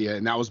same idea,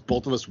 and that was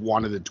both of us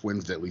wanted the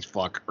twins to at least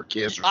fuck or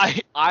kiss or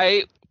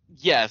something.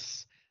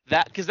 Yes,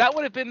 that because that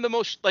would have been the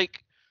most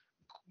like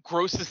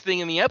grossest thing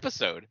in the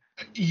episode.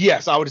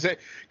 Yes, I would say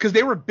because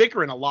they were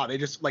bickering a lot. They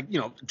just like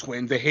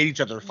twins. They hate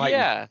each other, fighting.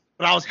 Yeah.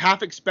 But I was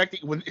half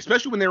expecting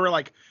especially when they were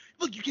like,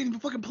 "Look, you can't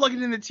even fucking plug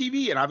it in the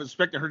TV," and I was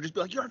expecting her to just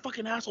be like, "You're a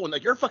fucking asshole," and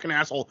like, "You're a fucking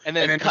asshole," and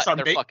then just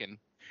start fucking.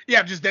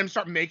 Yeah, just them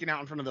start making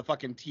out in front of the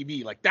fucking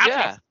TV. Like that's what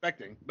I was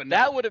expecting. But no.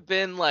 That would have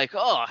been like,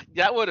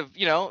 that would have,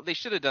 they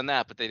should have done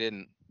that, but they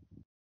didn't.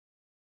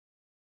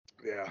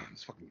 Yeah,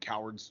 it's fucking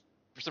cowards.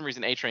 For some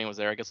reason, A-Train was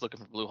there, I guess, looking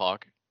for Blue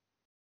Hawk.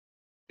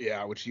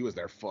 Yeah, which he was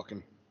there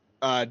fucking.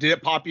 Did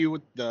it pop you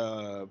with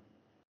the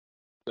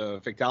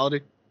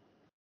fatality?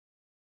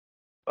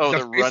 Oh,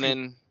 the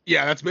run-in.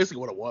 Yeah, that's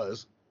basically what it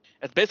was.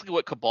 That's basically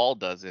what Cabal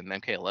does in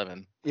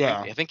MK11. Yeah.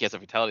 I think he has a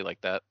fatality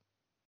like that.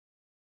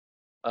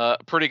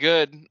 Pretty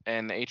good.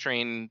 And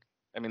A-Train,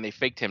 I mean, they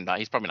faked him.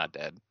 He's probably not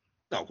dead.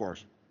 No, of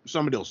course.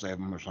 Somebody will save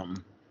him or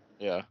something.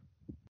 Yeah.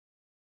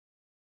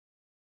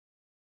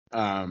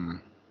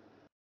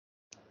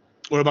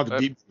 What about the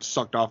deep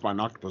sucked off by an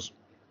octopus?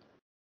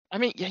 I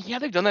mean, yeah,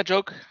 they've done that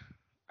joke.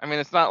 I mean,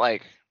 it's not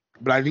like.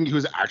 But I think he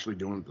was actually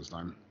doing it this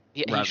time.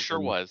 Yeah, he sure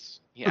was.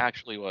 He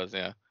actually was.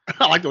 Yeah.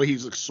 I like the way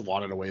he's like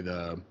swatted away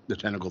the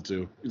tentacle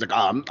too. He's like,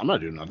 I'm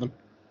not doing nothing.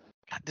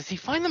 God, does he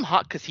find them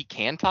hot because he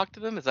can talk to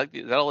them? Is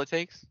that all it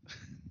takes?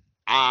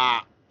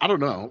 I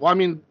don't know. Well, I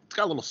mean, it's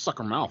got a little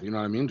sucker mouth. You know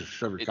what I mean? Just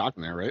shove your cock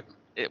in there, right?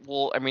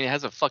 I mean, it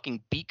has a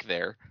fucking beak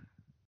there.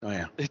 Oh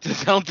yeah. I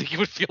don't think it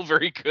would feel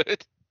very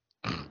good.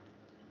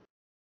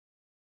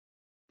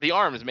 The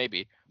arms,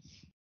 maybe.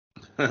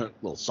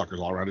 Little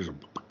suckers all around.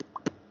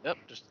 Yep,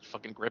 just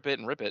fucking grip it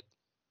and rip it.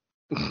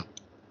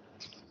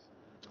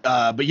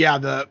 But yeah,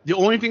 the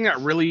only thing that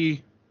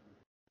really,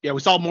 we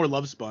saw more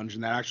Love Sponge,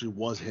 and that actually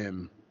was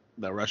him,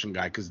 the Russian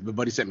guy, because the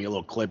buddy sent me a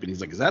little clip, and he's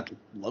like, "Is that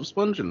Love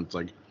Sponge?" And it's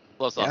like,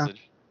 Love Sausage.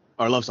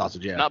 Yeah. Or Love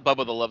Sausage, yeah. Not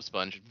Bubba the Love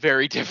Sponge.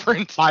 Very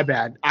different. My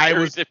bad. I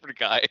was different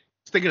guy.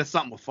 thinking of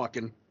something with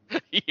fucking.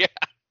 Yeah.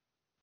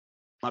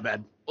 My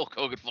bad. Hulk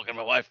Hogan fucking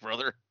my wife,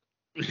 brother.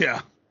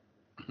 Yeah.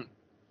 What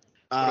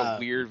a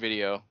weird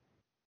video.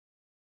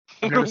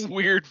 What a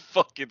weird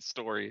fucking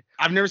story.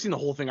 I've never seen the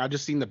whole thing. I've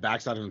just seen the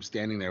backside of him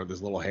standing there with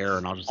his little hair,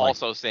 and I was just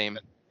also like, same.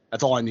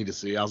 That's all I need to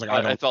see. I was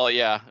like, That's all.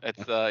 Yeah.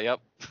 It's yep.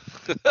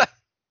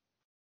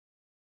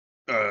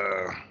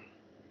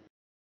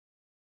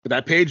 But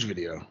that Page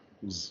video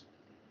was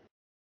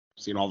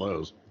seen all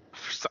those.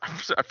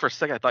 For a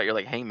second, I thought you were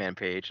like Hangman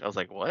Page. I was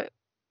like, what?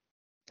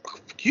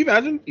 Can you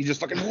imagine? He's just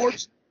fucking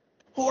horse,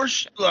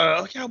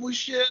 cowboy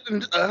shit,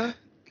 and God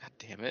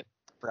damn it.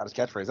 Forgot his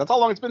catchphrase. That's how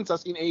long it's been since I've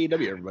seen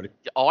AEW, everybody.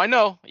 Oh, I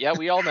know. Yeah,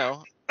 we all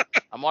know.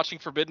 I'm watching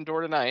Forbidden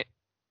Door tonight.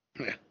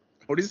 Yeah.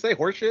 What did he say?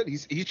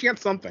 Horseshit? He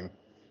chants something.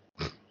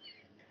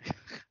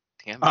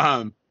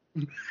 Damn.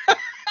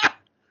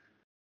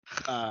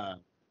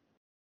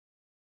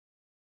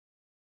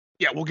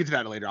 Yeah, we'll get to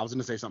that later. I was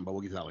gonna say something, but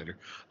we'll get to that later.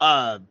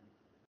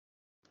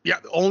 Yeah,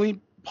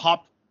 only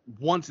popped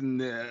once in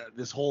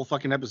this whole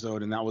fucking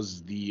episode, and that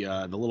was the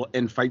little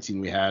end fight scene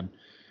we had,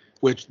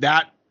 which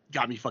that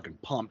got me fucking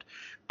pumped.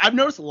 I've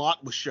noticed a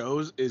lot with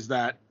shows is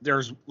that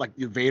there's like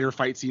the Vader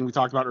fight scene we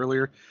talked about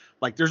earlier.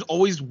 Like there's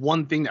always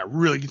one thing that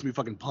really gets me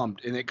fucking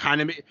pumped, and it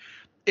kind of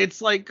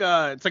it's like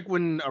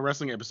when a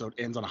wrestling episode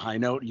ends on a high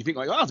note. You think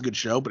like, oh, that's a good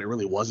show, but it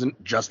really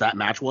wasn't. Just that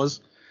match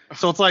was.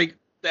 So it's like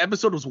the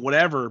episode was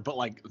whatever, but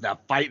like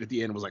that fight at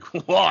the end was like,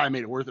 whoa, I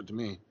made it worth it to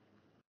me.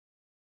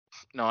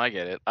 No, I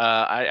get it.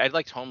 I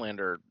liked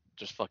Homelander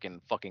just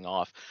fucking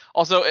off.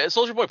 Also,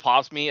 Soldier Boy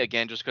pops me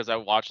again just because I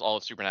watched all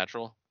of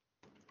Supernatural,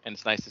 and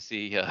it's nice to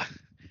see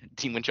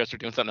Team Winchester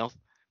doing something else.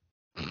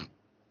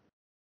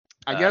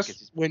 I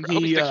guess when I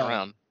hope he sticks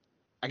around.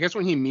 I guess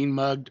when he mean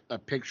mugged a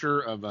picture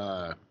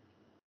of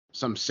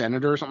some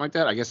senator or something like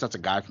that. I guess that's a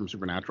guy from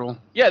Supernatural.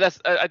 Yeah, that's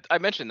I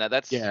mentioned that.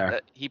 That's yeah.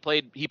 He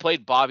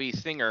played Bobby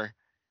Singer,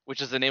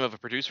 which is the name of a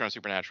producer on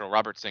Supernatural,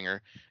 Robert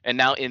Singer. And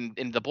now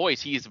in The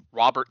Boys, he's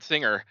Robert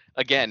Singer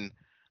again.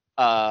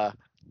 But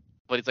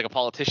he's like a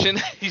politician.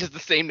 He has the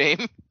same name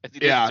as he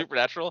did in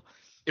Supernatural.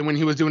 And when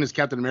he was doing his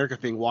Captain America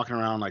thing, walking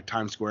around like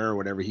Times Square or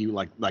whatever, he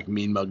like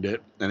mean mugged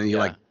it, and then he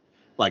like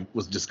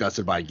was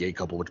disgusted by a gay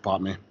couple, which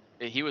popped me.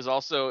 He was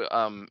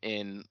also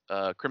in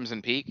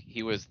Crimson Peak.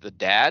 He was the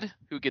dad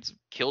who gets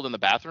killed in the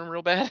bathroom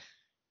real bad.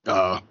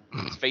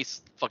 His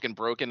face fucking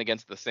broken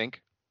against the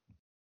sink.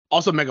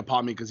 Also mega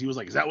popped me because he was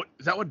like, is that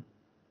what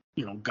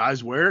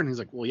guys wear? And he's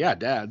like, well, yeah,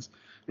 dads.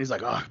 And he's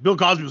like, oh, Bill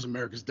Cosby was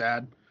America's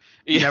dad.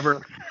 He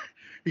never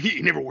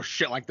wore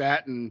shit like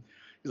that. And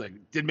he's like,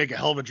 did make a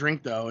hell of a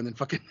drink though. And then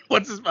fucking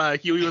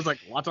Huey was like,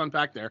 lots to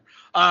unpack there.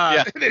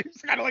 And then he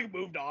just kind of like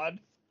moved on.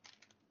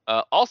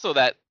 Also,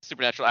 that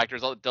Supernatural actor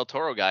is Del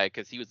Toro guy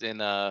because he was in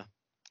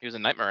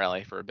Nightmare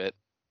Alley for a bit.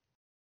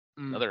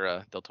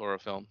 Another Del Toro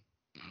film.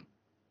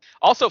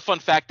 Also, fun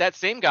fact, that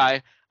same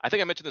guy, I think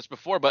I mentioned this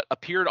before, but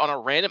appeared on a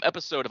random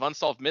episode of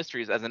Unsolved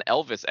Mysteries as an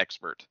Elvis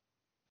expert.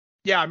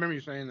 Yeah, I remember you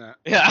saying that.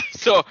 Yeah,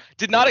 so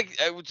it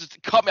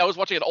just caught me. I was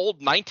watching an old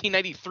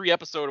 1993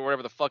 episode or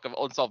whatever the fuck of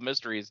Unsolved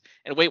Mysteries,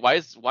 and wait, why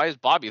is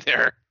Bobby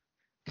there?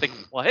 Like,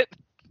 what?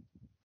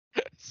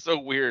 So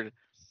weird.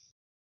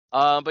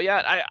 But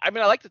yeah, I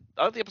mean, I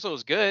thought the episode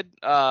was good.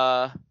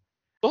 The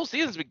whole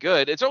season's been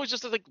good. It's always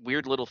just like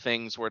weird little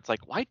things where it's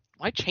like, why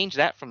change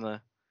that from the,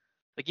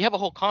 like, you have a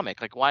whole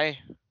comic, like why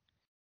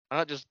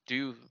not just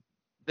do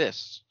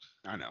this?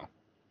 I know.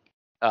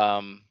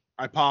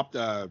 I popped.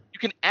 You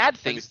can add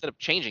things instead of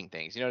changing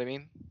things. You know what I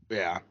mean?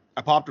 Yeah,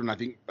 I popped when I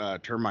think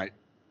Termite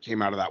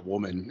came out of that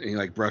woman and he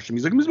like brushed him.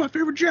 He's like, "This is my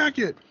favorite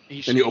jacket." And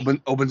he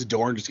opens the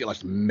door and just get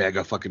like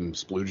mega fucking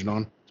splooging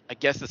on. I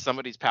guess it's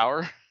somebody's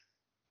power.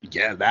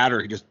 Yeah, that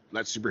or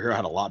that superhero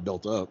had a lot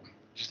built up.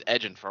 Just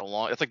edging for a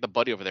long. It's like the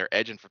buddy over there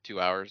edging for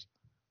 2 hours.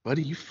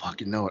 Buddy, you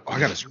fucking know it. Oh, I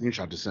got a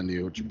screenshot to send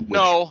you.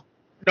 No.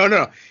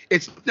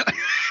 It's no.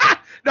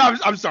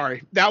 I'm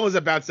sorry. That was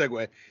a bad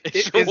segue.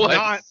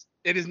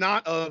 It is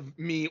not of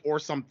me or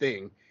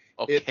something.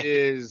 Okay.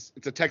 It's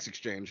a text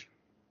exchange.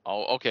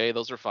 Oh, okay.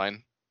 Those are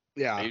fine.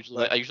 Yeah. I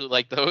usually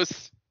like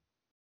those.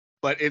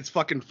 But it's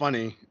fucking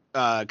funny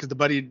because the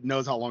buddy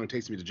knows how long it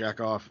takes me to jack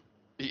off.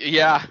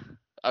 Yeah.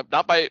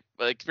 Not by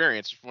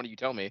experience. Just why don't you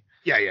tell me?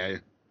 Yeah.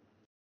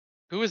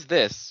 Who is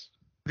this?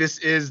 This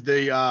is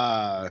the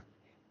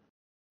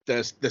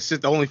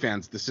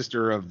OnlyFans, the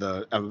sister of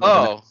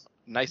the.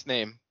 Nice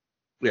name.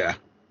 Yeah.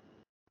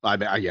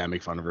 I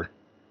make fun of her.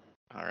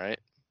 All right.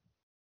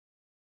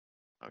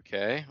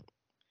 Okay.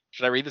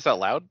 Should I read this out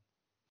loud?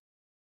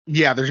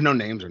 Yeah, there's no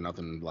names or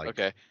nothing like.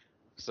 Okay.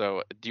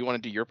 So, do you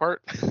want to do your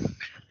part?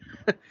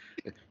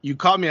 You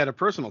caught me at a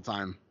personal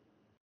time.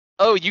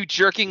 Oh, you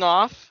jerking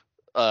off?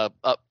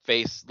 Up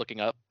face looking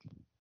up.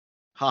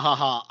 Ha ha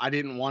ha! I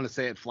didn't want to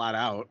say it flat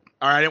out,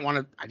 or I didn't want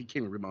to. I can't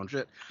even read my own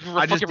shit.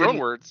 I just your own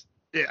words.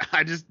 Yeah,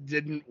 I just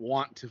didn't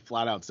want to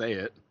flat out say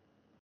it.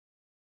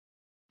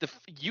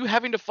 You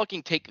having to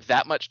fucking take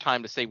that much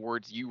time to say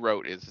words you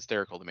wrote is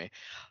hysterical to me.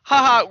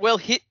 Haha. Well,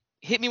 hit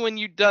me when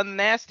you done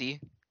nasty.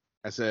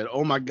 I said,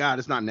 "Oh my god,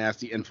 it's not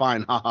nasty," and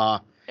fine, haha.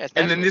 Yeah,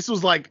 and then this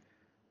was like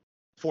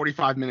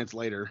 45 minutes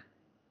later.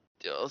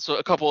 So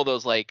a couple of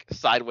those like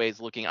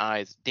sideways looking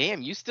eyes.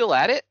 Damn, you still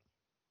at it?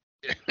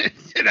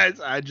 And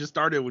I just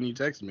started when you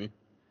texted me.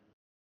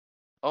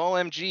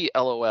 OMG,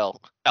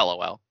 LOL.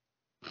 LOL.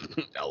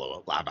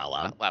 LOL. Laugh out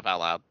loud. Laugh out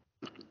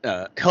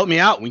loud. Help me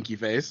out, winky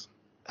face.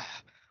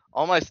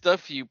 All my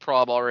stuff you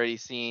prob already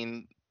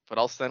seen, but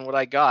I'll send what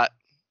I got.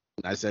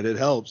 I said it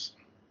helps.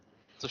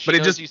 So she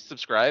knows you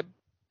subscribe?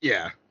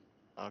 Yeah.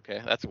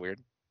 Okay, that's weird.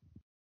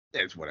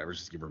 Yeah, it's whatever.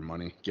 Just give her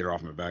money. Get her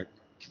off my back.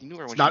 You knew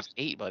her when she was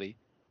 8, buddy.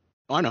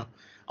 Oh, I know.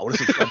 I would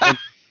have subscribed.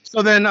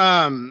 So then,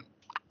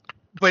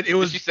 but it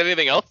was. Did she say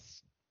anything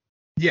else?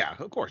 Yeah,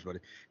 of course, buddy.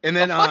 And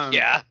then,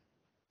 yeah.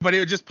 But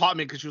it just popped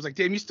me because she was like,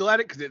 "Damn, you still at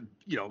it?"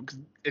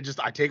 Because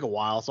I take a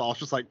while, so I was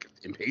just like,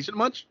 impatient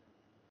much.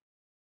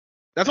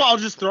 That's why I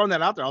was just throwing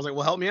that out there. I was like,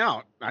 "Well, help me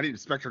out." I didn't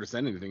expect her to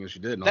send anything, and she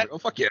did. And I was like, "Oh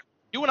fuck yeah!"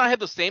 You and I had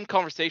the same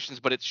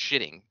conversations, but it's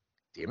shitting.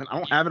 Damn it, I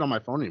don't have it on my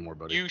phone anymore,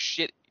 buddy. You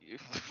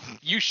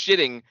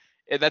shitting,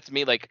 and that's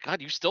me. Like,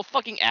 God, you still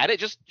fucking at it?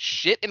 Just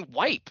shit and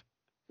wipe.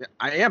 Yeah,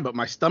 I am, but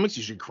my stomach's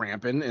usually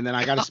cramping, and then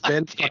I got to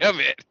spend Damn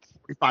it.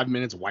 45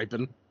 minutes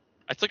wiping.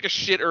 I took a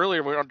shit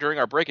earlier during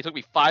our break. It took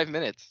me 5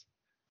 minutes.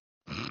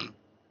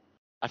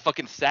 I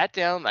fucking sat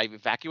down. I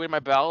evacuated my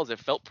bowels. It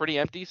felt pretty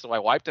empty, so I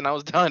wiped and I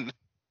was done.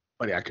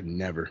 Buddy, I could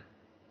never.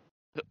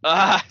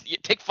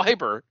 Take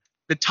fiber.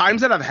 The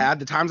times that I've had,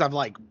 the times I've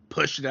like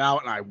pushed it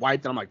out and I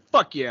wiped, and I'm like,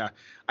 fuck yeah.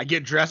 I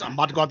get dressed, I'm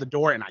about to go out the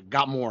door, and I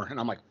got more, and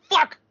I'm like,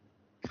 fuck.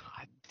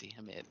 God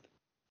damn it.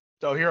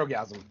 So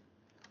Herogasm.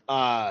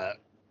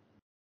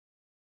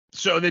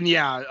 So then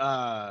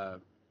yeah,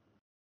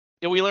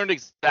 we learned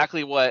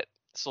exactly what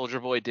Soldier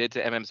Boy did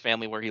to MM's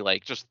family, where he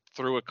like just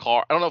threw a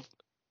car. I don't know.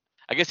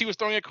 I guess he was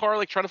throwing a car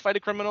like trying to fight a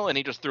criminal, and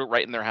he just threw it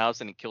right in their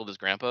house and he killed his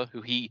grandpa.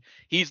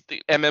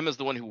 MM is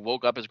the one who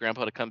woke up his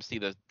grandpa to come see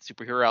the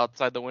superhero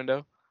outside the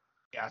window.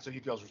 Yeah, so he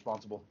feels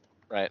responsible.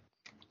 Right.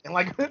 And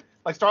like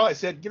Starlight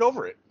said, get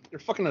over it.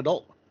 You're a fucking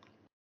adult.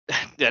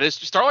 Yeah,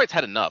 Starlight's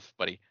had enough,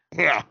 buddy.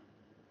 Yeah.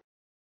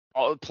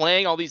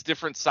 Playing all these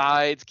different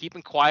sides,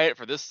 keeping quiet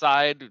for this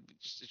side.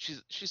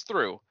 She's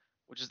through,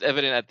 which is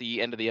evident at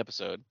the end of the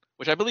episode,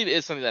 which I believe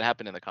is something that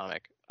happened in the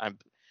comic.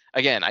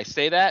 I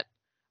say that.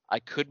 I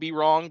could be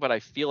wrong, but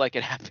I feel like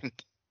it happened.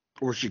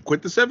 Or she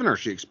quit the Seven, or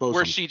she exposed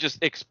Where him? she just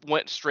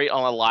went straight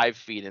on a live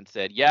feed and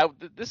said, yeah,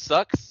 this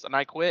sucks, and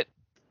I quit.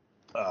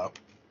 I'm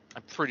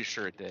pretty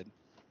sure it did.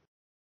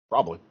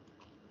 Probably.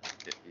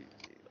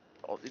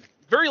 It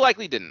very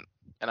likely didn't,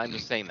 and I'm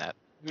just saying that.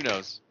 Who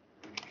knows?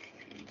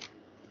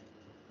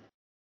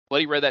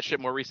 Bloody read that shit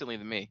more recently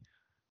than me.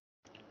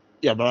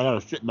 Yeah, but I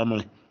got a shit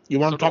memory. You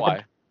want to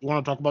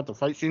talk about the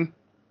fight scene?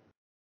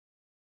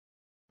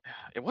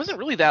 It wasn't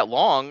really that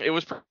long. It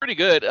was pretty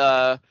good.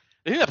 The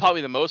thing that popped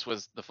me the most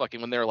was the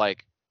fucking when they're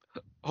like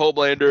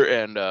Homelander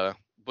and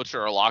Butcher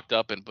are locked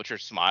up and Butcher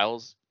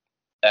smiles.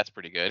 That's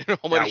pretty good.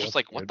 Homelander's just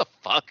like, good. What the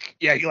fuck?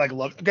 Yeah, he like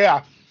loved.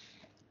 Yeah.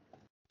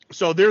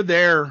 So they're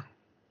there.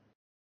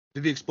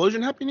 Did the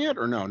explosion happen yet,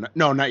 or no?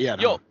 No, not yet.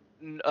 No,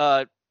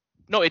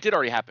 it did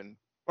already happen.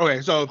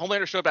 Okay, so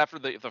Homelander showed up after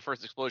the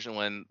first explosion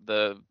when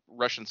the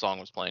Russian song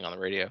was playing on the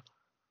radio.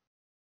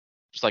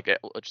 Just like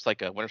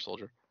a Winter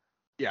Soldier.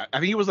 Yeah, I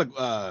think it was like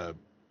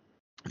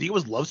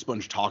Love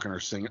Sponge talking or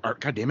singing. Or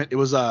God damn it, it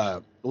was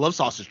Love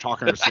Sausage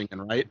talking or singing,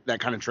 right? That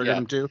kind of triggered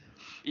him too.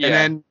 Yeah. And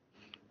then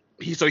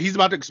he's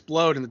about to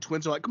explode, and the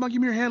twins are like, "Come on,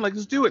 give me your hand, like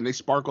let's do it." And they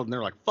sparkled, and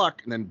they're like,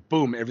 "Fuck!" And then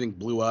boom, everything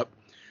blew up.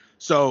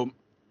 So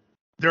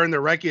they're in the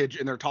wreckage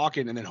and they're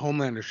talking, and then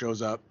Homelander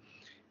shows up,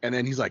 and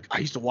then he's like, "I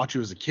used to watch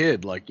you as a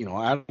kid, like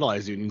I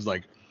idolized you." And he's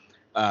like,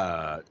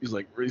 "Come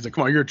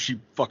on, you're a cheap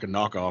fucking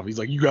knockoff." He's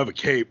like, "You have a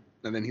cape."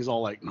 And then he's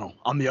all like, "No,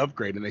 I'm the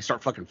upgrade." And they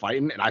start fucking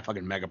fighting, and I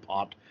fucking mega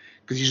popped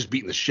because he's just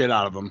beating the shit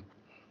out of them.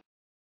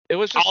 It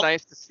was just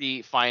nice to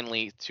see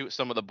finally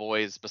some of the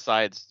boys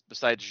besides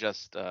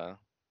just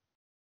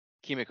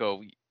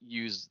Kimiko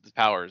use the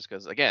powers,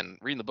 because again,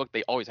 reading the book,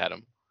 they always had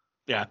them.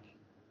 Yeah.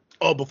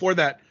 Oh, before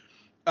that,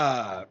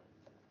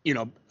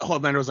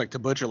 Homelander was like to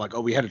Butcher, like,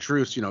 "Oh, we had a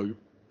truce. You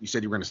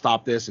said you were gonna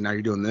stop this, and now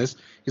you're doing this."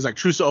 He's like,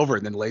 "Truce over,"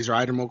 and then laser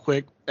eyed him real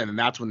quick, and then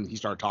that's when he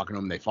started talking to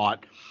him. And they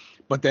fought,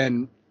 but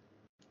then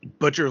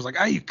Butcher was like,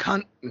 "Ah, you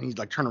cunt," and he's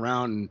like, turn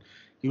around, and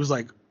he was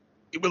like,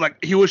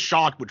 he was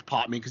shocked, which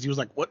popped me because he was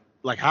like, "What?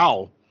 Like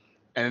how?"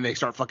 And then they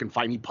start fucking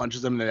fighting. He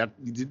punches them, and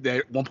they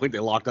at one point they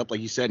locked up,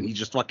 like you said, and he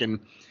just fucking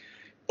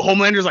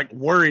Homelander's like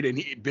worried,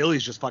 and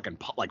Billy's just fucking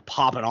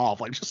popping off,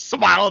 like just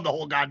smiling the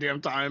whole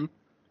goddamn time.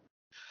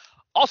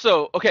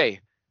 Also, okay,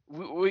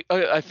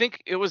 I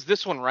think it was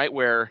this one, right,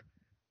 where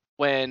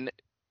when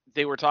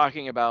they were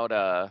talking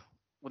about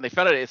when they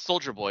found out it's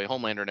Soldier Boy,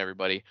 Homelander, and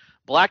everybody,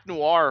 Black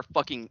Noir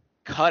fucking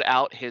cut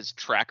out his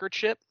tracker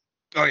chip.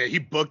 Oh yeah, he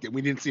booked it.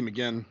 We didn't see him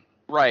again.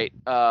 Right.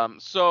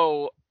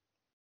 So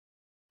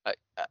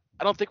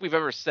I don't think we've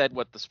ever said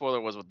what the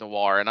spoiler was with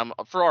Noir, and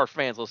for our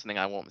fans listening,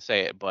 I won't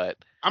say it, but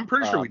I'm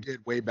pretty sure we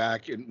did way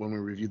back when we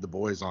reviewed The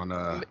Boys on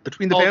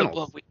Between the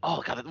Panels.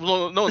 Oh god,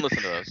 no one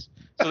listened to those,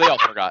 so they all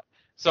forgot.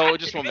 So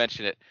just won't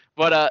mention it.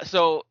 But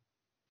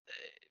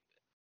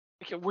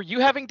were you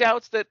having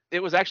doubts that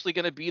it was actually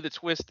going to be the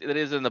twist that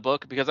is in the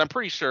book? Because I'm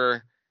pretty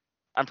sure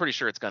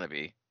it's going to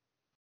be.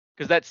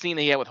 Because that scene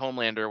that he had with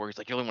Homelander, where he's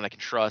like, "You're the only one I can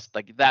trust,"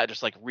 like that,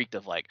 just like reeked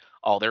of like,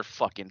 oh, they're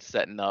fucking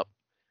setting up,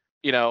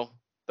 the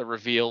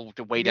reveal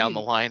to way down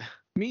the line.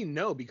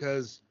 No,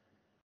 because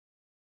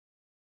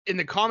in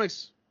the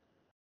comics,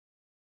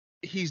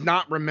 he's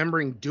not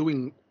remembering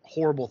doing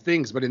horrible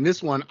things, but in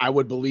this one, I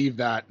would believe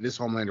that this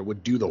Homelander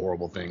would do the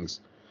horrible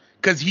things,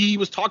 because he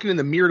was talking in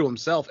the mirror to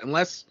himself.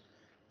 Unless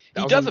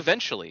he does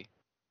eventually.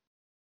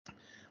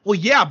 Well,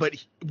 yeah, but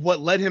what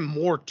led him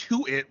more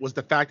to it was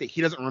the fact that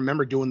he doesn't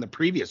remember doing the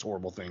previous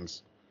horrible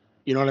things.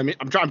 You know what I mean?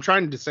 I'm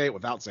trying to say it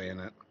without saying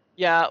it.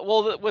 Yeah,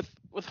 well, with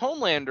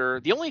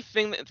Homelander, the only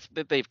thing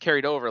that they've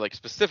carried over, like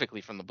specifically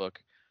from the book,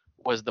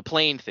 was the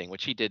plane thing,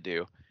 which he did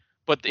do.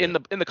 But in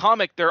the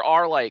comic, there's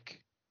like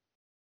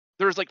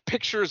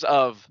pictures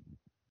of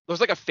there's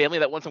like a family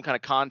that won some kind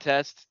of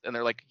contest, and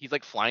he's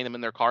like flying them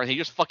in their car, and he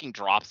just fucking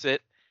drops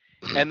it,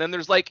 and then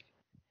there's like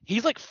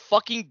he's like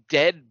fucking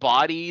dead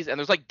bodies, and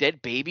there's like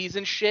dead babies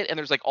and shit, and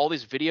there's like all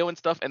this video and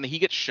stuff, and then he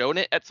gets shown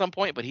it at some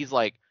point, but he's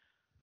like,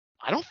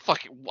 I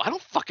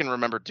don't fucking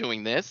remember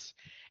doing this.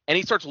 And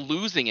he starts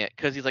losing it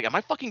because he's like, am I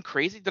fucking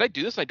crazy? Did I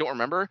do this and I don't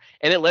remember?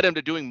 And it led him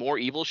to doing more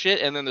evil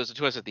shit, and then there's a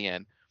twist at the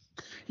end.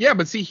 Yeah,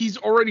 but see, he's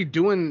already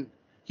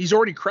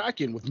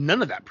cracking with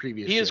none of that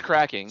previous He shit. is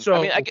cracking. So,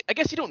 I mean, I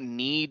guess you don't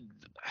need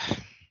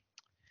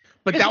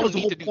but that was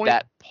the whole to do point.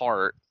 that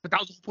part. But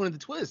that was the whole point of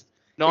the twist.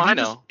 No, I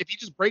know. If he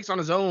just breaks on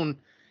his own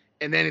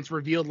and then it's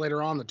revealed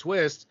later on the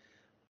twist,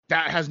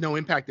 that has no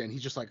impact then.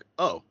 He's just like,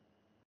 oh.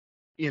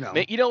 You know.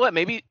 You know what?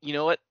 Maybe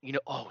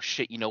oh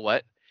shit, you know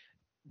what?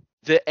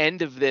 The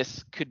end of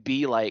this could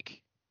be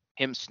like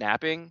him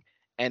snapping,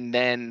 and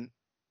then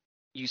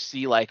you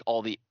see like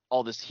all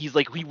this. He's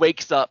like, he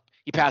wakes up,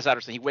 he passes out or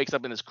something. He wakes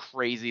up in this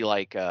crazy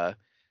like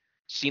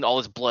seeing all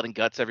his blood and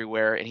guts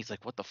everywhere, and he's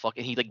like, what the fuck?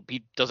 And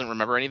he doesn't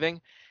remember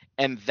anything,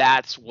 and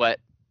that's what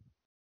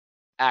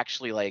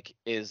actually like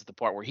is the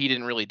part where he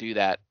didn't really do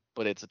that,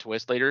 but it's a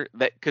twist later.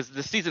 That because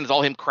this season is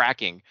all him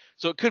cracking,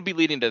 so it could be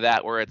leading to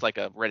that where it's like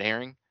a red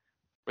herring,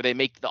 where they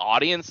make the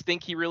audience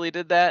think he really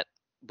did that,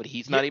 but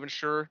he's not even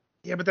sure.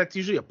 Yeah, but that's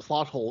usually a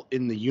plot hole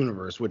in the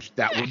universe, which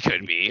that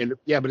could be.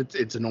 Yeah, but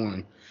it's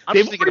annoying. I'm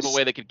just thinking of a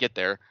way they could get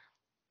there.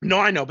 No,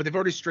 I know, but they've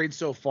already strayed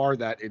so far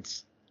that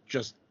it's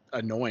just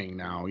annoying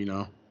now, you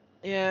know?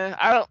 Yeah,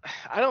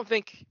 I don't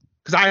think...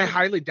 Because I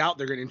highly doubt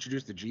they're going to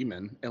introduce the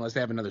G-Men unless they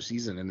have another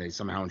season and they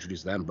somehow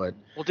introduce them, but...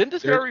 Well, didn't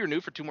Discovery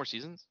renew for 2 more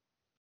seasons?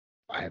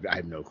 I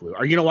have no clue.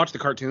 Are you going to watch the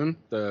cartoon,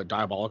 the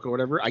Diabolic or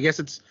whatever? I guess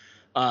it's...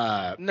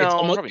 No,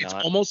 it's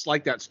almost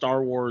like that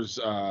Star Wars...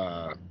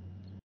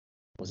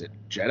 was it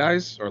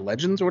Jedi's or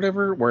Legends or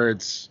whatever, where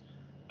it's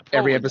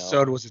every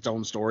episode was its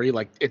own story.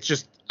 Like it's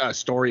just a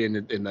story in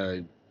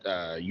the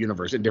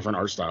universe in different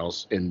art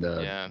styles in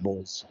the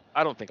boys.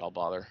 I don't think I'll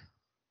bother.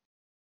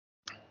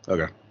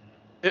 Okay.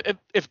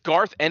 If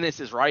Garth Ennis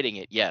is writing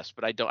it, yes,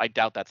 but I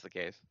doubt that's the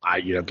case.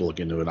 You'd have to look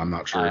into it. I'm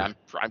not sure. I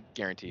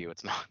guarantee you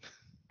it's not.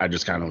 I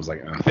just kind of was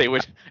like, they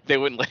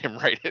wouldn't let him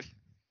write it.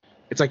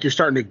 It's like you're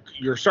starting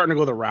to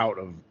go the route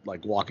of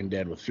like Walking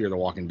Dead with Fear the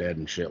Walking Dead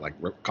and shit. Like,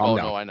 calm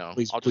down. Oh no, I know.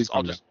 Please, I'll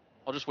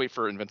just wait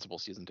for Invincible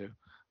season 2.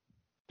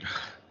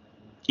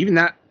 Even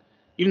that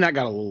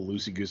got a little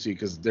loosey goosey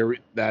because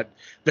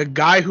the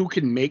guy who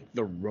can make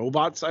the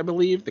robots, I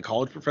believe, the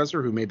college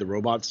professor who made the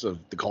robots of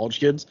the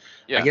college kids.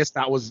 Yeah. I guess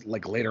that was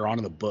like later on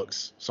in the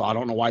books. So I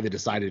don't know why they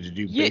decided to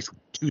do basically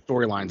 2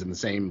 storylines in the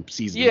same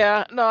season.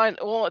 Yeah, no,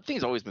 well,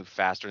 things always move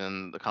faster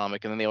than the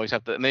comic, and then they always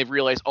have to, and they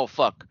realize, oh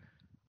fuck,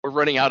 we're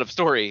running out of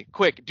story.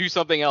 Quick, do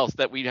something else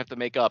that we have to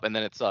make up, and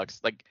then it sucks.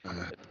 Like,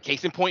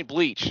 case in point,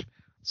 Bleach.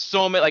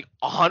 So many, like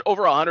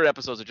over 100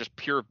 episodes of just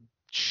pure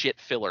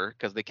shit filler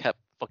because they kept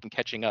fucking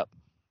catching up.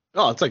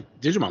 Oh, it's like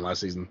Digimon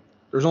last season.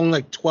 There's only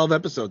like 12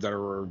 episodes that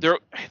were.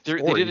 They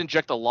did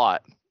inject a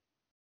lot,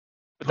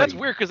 but that's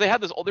weird because they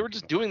had this. They were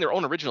just doing their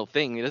own original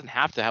thing. It doesn't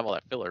have to have all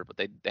that filler, but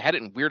they had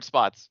it in weird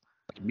spots.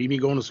 Like Mimi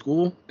going to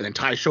school and then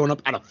Ty showing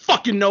up out of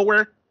fucking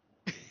nowhere.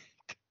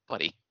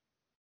 Buddy.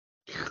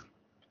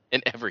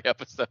 In every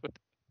episode.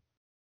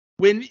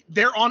 When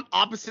they're on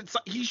opposite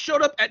sides. He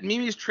showed up at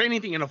Mimi's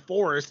training thing in a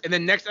forest, and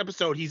then next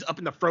episode he's up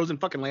in the frozen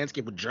fucking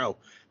landscape with Joe.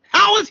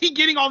 How is he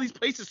getting all these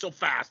places so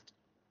fast?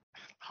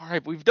 All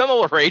right, we've done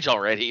all the rage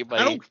already, but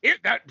I don't care.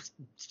 That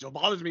still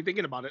bothers me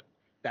thinking about it.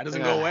 That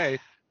doesn't go away.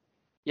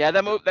 Yeah,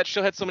 that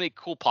show had so many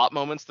cool pop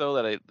moments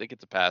though that they get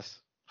to pass.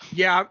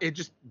 Yeah,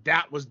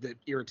 that was the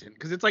irritant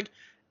because it's like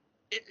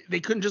they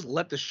couldn't just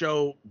let the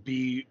show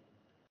be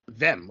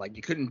them. Like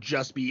you couldn't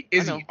just be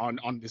Izzy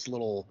on this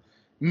little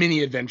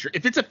mini adventure.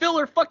 If it's a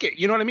filler, fuck it.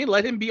 You know what I mean?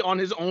 Let him be on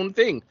his own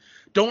thing.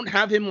 Don't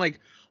have him like,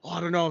 oh,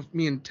 I don't know if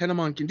me and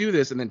Tenemon can do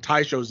this, and then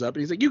Ty shows up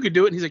and he's like, you could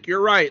do it, and he's like,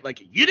 you're right.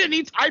 Like you didn't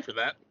need Ty for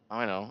that.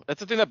 I know. That's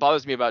the thing that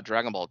bothers me about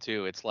Dragon Ball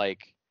too. It's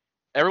like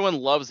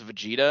everyone loves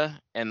Vegeta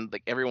and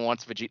like everyone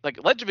wants Vegeta. Like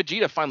let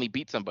Vegeta finally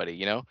beat somebody,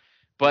 you know?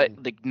 But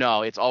like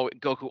no, it's all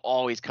Goku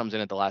always comes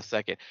in at the last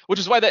second. Which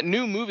is why that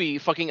new movie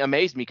fucking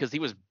amazed me because he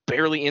was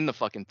barely in the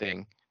fucking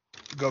thing.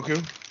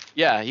 Goku?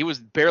 Yeah, he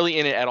was barely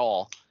in it at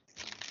all.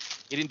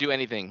 He didn't do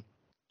anything.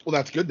 Well,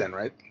 that's good then,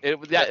 right?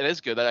 It is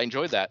good. I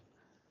enjoyed that.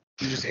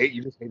 You just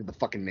hated the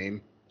fucking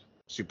name.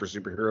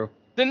 Superhero.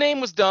 The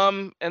name was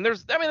dumb, and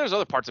there's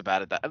other parts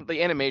about it. That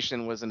the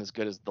animation wasn't as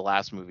good as the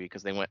last movie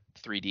because they went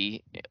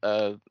 3D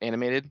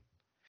animated.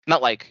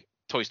 Not like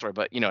Toy Story,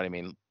 but you know what I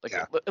mean. Like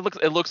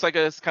it looks like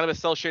a kind of a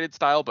cel shaded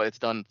style, but it's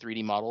done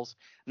 3D models.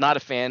 Not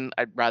a fan.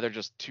 I'd rather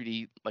just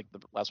 2D like the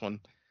last one.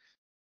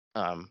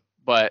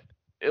 But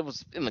it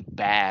didn't look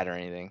bad or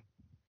anything.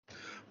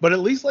 But at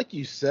least like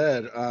you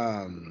said,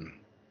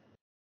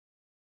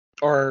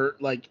 or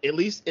like at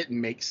least it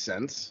makes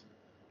sense.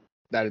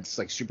 that it's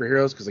like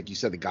superheroes, because like you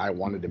said, the guy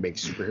wanted to make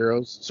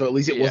superheroes, so at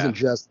least it Yeah. wasn't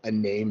just a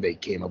name they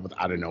came up with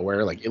out of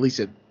nowhere. Like at least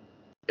it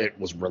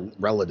was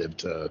relative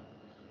to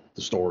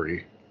the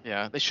story.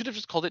 Yeah, they should have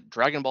just called it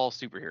Dragon Ball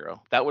Superhero.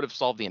 That would have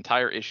solved the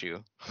entire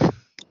issue.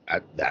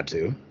 That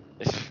too.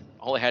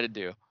 All I had to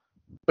do.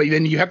 But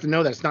then you have to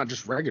know that it's not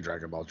just regular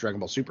Dragon Ball, it's Dragon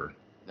Ball Super.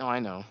 No, I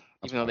know.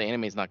 That's Even though the fine.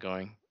 anime's not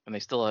going, and they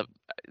still have.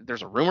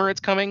 There's a rumor it's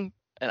coming,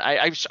 and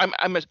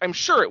I'm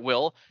sure it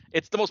will.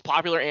 It's the most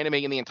popular anime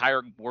in the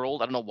entire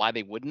world. I don't know why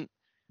they wouldn't.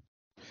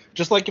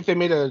 Just like if they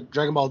made a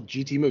Dragon Ball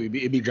GT movie,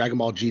 it'd be Dragon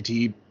Ball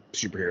GT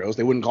superheroes.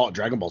 They wouldn't call it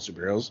Dragon Ball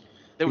superheroes.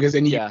 They would- Because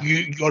then yeah.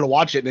 you go to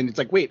watch it, and then it's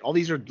like, wait, all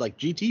these are like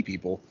GT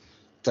people.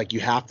 It's like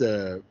you have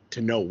to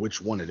know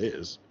which one it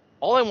is.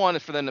 All I want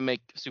is for them to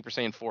make Super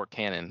Saiyan 4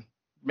 canon.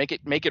 Make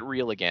it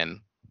real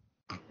again.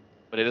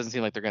 But it doesn't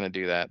seem like they're gonna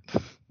do that.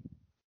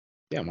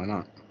 Yeah, why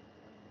not?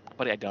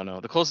 But I don't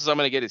know. The closest I'm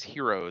gonna get is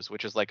Heroes,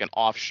 which is like an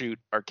offshoot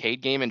arcade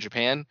game in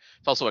Japan.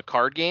 It's also a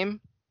card game.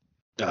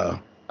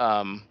 But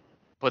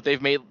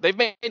they've made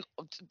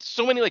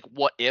so many like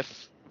what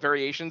if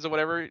variations or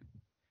whatever.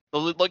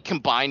 They'll like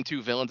combine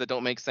two villains that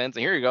don't make sense,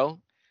 and here you go.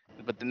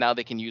 But then now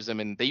they can use them,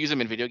 and they use them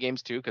in video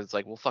games too, because it's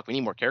like, well, fuck, we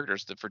need more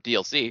characters for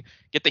DLC.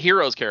 Get the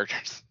Heroes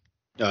characters.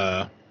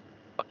 Fuck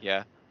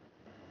yeah.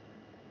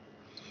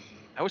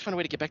 I always find a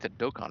way to get back to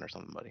Dokkan or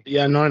something, buddy.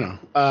 Yeah, no, I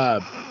know.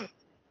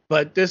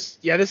 But this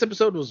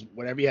episode was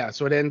whatever. Yeah,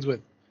 so it ends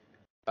with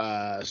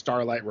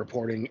Starlight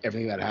reporting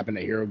everything that happened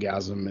at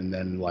Herogasm, and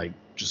then like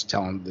just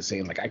telling the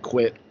same like I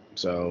quit.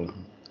 So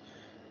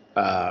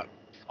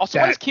Also,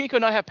 why does Kimiko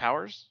not have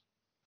powers?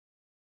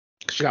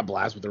 she got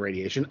blasted with the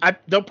radiation.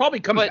 They'll probably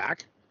come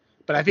back,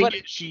 but I think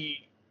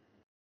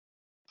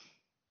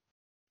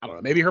I don't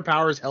know. Maybe her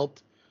powers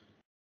helped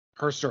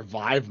her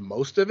survive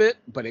most of it,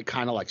 but it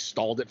kind of like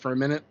stalled it for a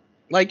minute.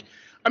 Like,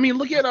 I mean,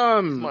 look at It's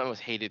my most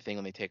hated thing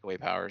when they take away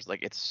powers.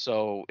 Like, it's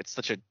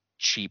such a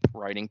cheap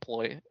writing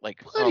ploy.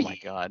 Like, oh my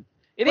god,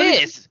 it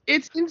is.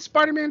 It's in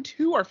Spider-Man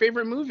 2, our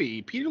favorite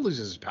movie. Peter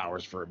loses his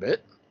powers for a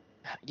bit.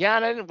 Yeah,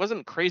 and I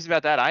wasn't crazy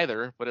about that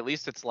either. But at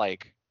least it's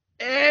like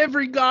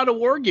every God of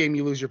War game,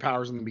 you lose your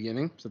powers in the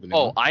beginning.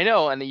 Oh, I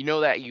know, and you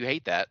know that you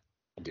hate that.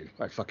 Dude,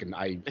 I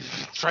it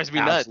drives me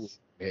nuts.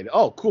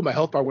 Oh, cool. My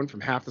health bar went from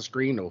half the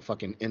screen to a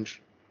fucking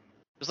inch.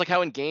 Just like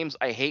how in games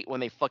I hate when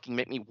they fucking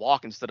make me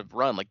walk instead of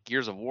run, like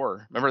Gears of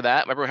War. Remember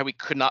that? Remember how we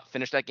could not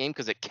finish that game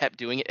because it kept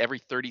doing it every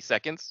 30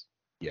 seconds?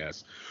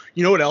 Yes.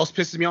 You know what else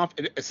pisses me off?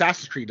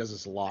 Assassin's Creed does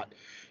this a lot.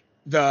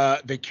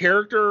 The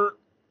character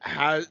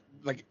has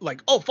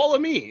like oh, follow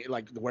me,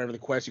 like whatever the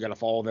quest, you got to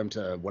follow them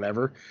to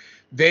whatever.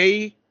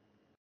 They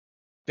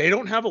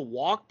don't have a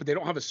walk, but they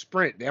don't have a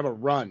sprint. They have a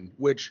run,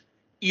 which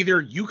either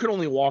you can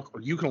only walk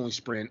or you can only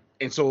sprint.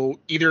 And so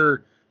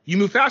either you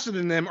move faster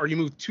than them or you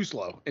move too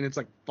slow. And it's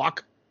like,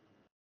 fuck.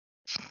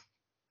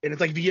 And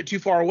it's like, if you get too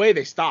far away,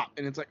 they stop.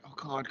 And it's like, oh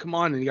god, come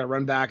on. And you got to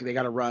run back. And they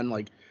got to run.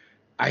 Like,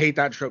 I hate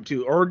that trope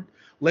too. Or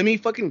let me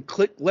fucking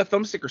click left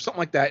thumbstick or something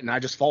like that, and I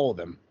just follow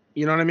them.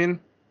 You know what I mean?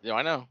 Yeah,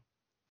 I know.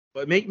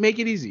 But make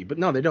it easy. But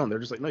no, they don't. They're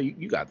just like, no,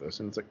 you got this.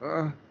 And it's like,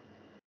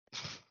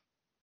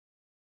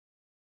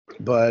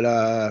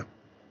 But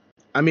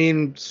I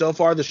mean, so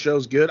far the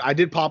show's good. I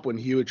did pop when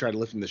Hugh had tried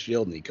lifting the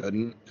shield and he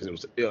couldn't because it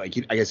was like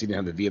I guess he didn't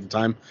have the V at the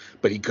time,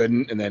 but he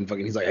couldn't. And then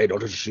fucking he's like, hey, don't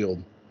touch the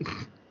shield.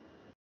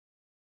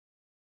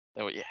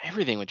 Yeah,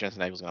 everything with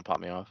Jensen Ackles is gonna pop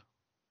me off.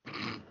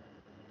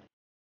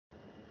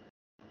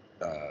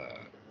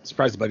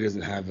 Surprised the buddy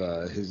doesn't have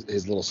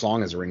his little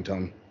song as a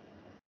ringtone.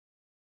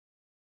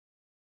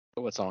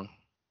 What song?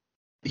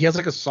 He has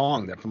like a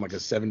song that from like a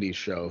 70s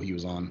show he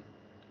was on.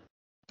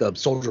 The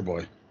Soldier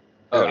Boy.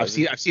 Oh, I've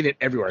seen it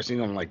everywhere. I've seen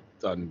it on like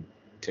on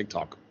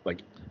TikTok,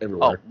 like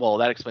everywhere. Oh, well,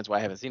 that explains why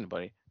I haven't seen it,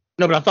 buddy.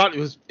 No, but I thought it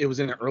was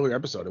in an earlier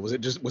episode. Was it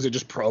just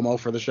promo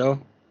for the show?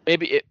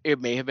 Maybe it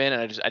may have been,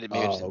 and I just didn't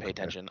pay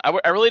attention.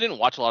 I really didn't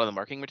watch a lot of the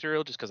marketing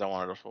material just because I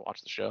wanted to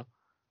watch the show.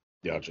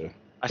 Gotcha.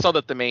 I saw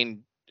that the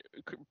main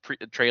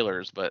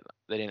trailers, but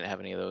they didn't have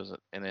any of those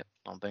in it.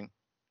 I don't think.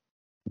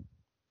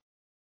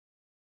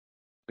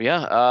 But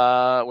yeah,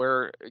 I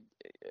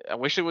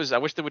wish they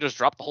would just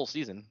drop the whole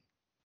season.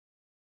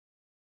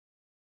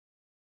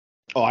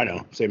 Oh, I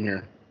know. Same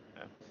here.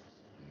 Yeah.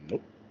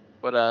 Nope.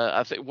 But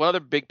I think one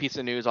other big piece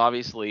of news,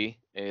 obviously,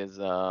 is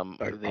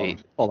Right,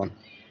 hold on.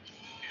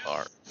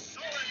 are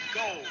Solid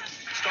Gold,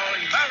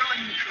 starring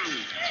Marilyn Crew,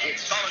 with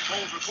Solid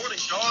Gold recording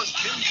stars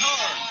Tim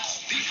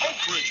Carnes, the Oak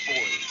Ridge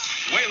Boys,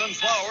 Waylon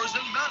Flowers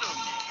and Madam,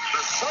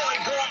 the Solid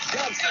Gold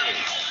Dancers,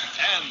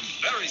 and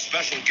very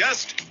special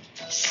guest,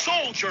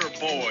 Soldier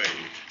Boy.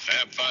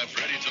 Fab Five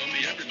Freddy told me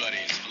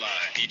everybody's fly.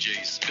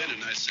 DJ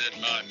spinning, I said,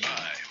 my.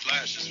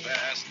 Flash is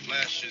fast,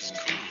 Flash is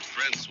cool.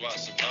 Francois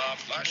Sabah,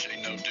 Flash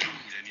ain't no dude,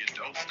 and you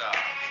don't stop.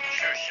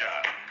 Sure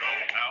shot, go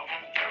out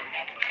to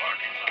the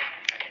parking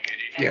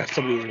lot. Yeah,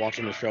 somebody was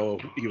watching the show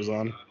he was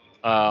on.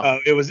 oh,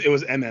 It was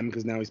MM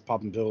because now he's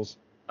popping pills.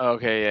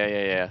 okay,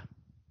 yeah.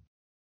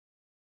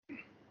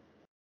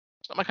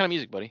 It's not my kind of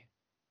music, buddy.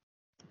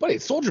 But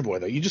it's Soldier Boy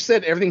though. You just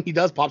said everything he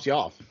does pops you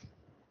off.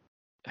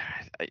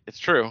 It's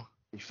true.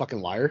 You fucking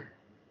liar.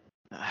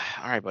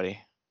 All right, buddy.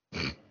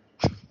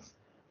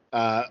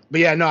 But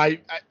yeah, no,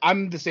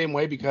 I'm the same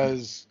way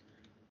because,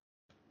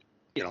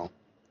 you know,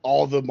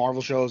 all the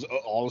Marvel shows,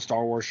 all the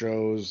Star Wars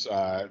shows,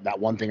 that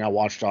one thing I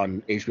watched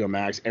on HBO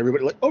Max,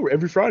 everybody like, oh,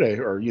 every Friday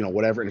or, you know,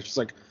 whatever. And it's just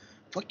like,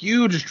 fuck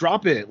you, just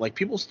drop it. Like,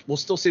 people will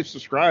still say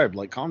subscribe.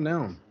 Like, calm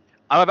down.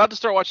 I'm about to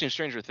start watching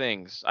Stranger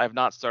Things. I have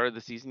not started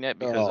the season yet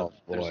because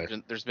boy.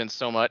 there's been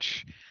so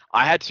much.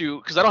 I had to,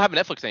 because I don't have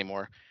Netflix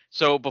anymore.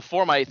 So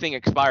before my thing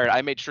expired,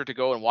 I made sure to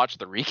go and watch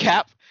the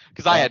recap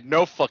because I had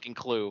no fucking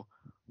clue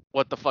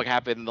what the fuck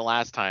happened the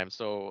last time.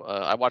 So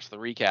I watched the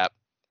recap.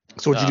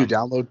 So what'd you do?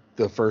 Download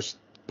the first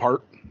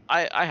part?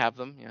 I have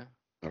them, yeah.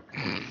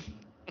 Okay.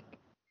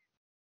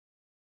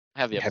 I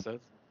have the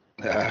episodes.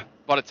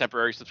 Bought a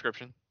temporary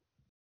subscription.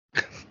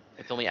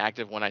 It's only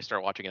active when I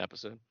start watching an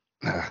episode.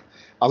 I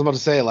was about to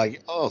say,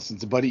 like, oh,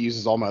 since the buddy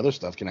uses all my other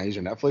stuff, can I use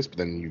your Netflix? But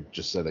then you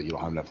just said that you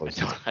don't have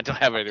Netflix. I don't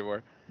have it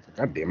anymore.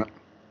 God damn it.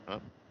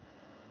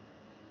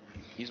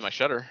 Use my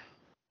Shutter.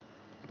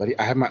 Buddy,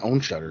 I have my own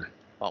Shutter.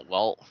 Oh,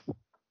 well.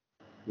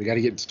 We got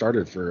to get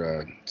started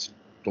for it's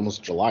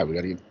almost July. We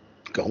got to get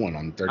going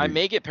on 30. I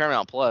may get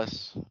Paramount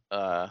Plus.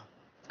 I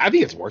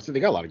think it's worth it.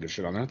 They got a lot of good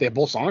shit on there. They have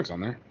both Sonics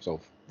on there.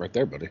 So, right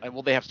there, buddy.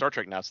 Well, they have Star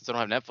Trek now. Since I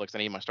don't have Netflix, I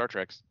need my Star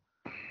Treks.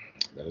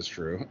 That is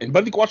true. And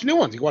but you can watch new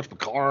ones. You can watch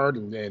Picard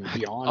and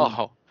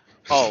Beyond.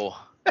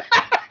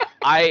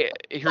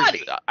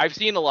 I've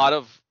seen a lot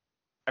of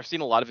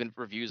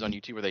reviews on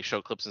YouTube where they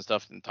show clips and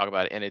stuff and talk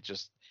about it, and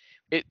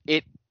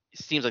it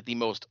seems like the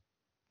most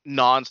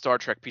non-Star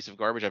Trek piece of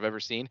garbage I've ever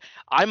seen.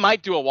 I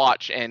might do a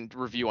watch and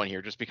review on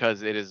here just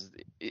because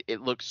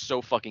it looks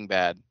so fucking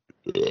bad.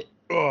 I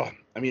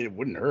mean, it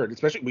wouldn't hurt,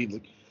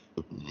 especially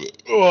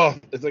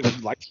it's like we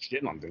like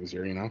shitting on things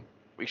here, you know.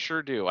 We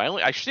sure do.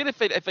 I shit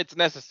if it's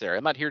necessary.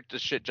 I'm not here to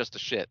shit just to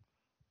shit.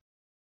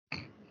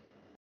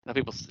 Now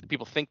people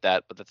think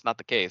that, but that's not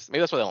the case.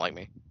 Maybe that's why they don't like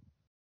me.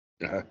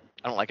 I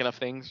don't like enough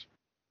things.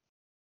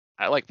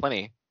 I like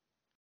plenty,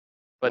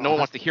 but no one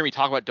wants to hear me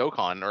talk about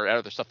Dokkan or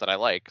other stuff that I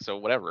like. So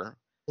whatever.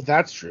 Well,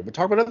 that's true. But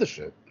talk about other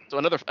shit. So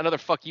another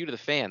fuck you to the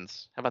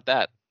fans. How about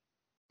that?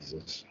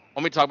 Jesus.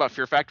 Want me to talk about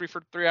Fear Factory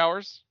for 3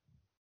 hours?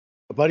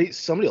 Buddy,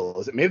 somebody will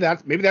listen. Maybe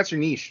that's your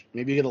niche.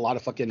 Maybe you get a lot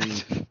of fucking.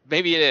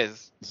 Maybe it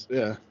is.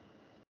 Yeah.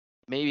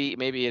 Maybe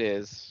it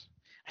is.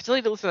 I still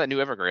need to listen to that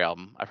new Evergrey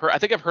album. I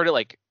think I've heard it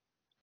like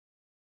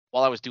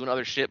while I was doing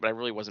other shit, but I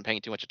really wasn't paying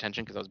too much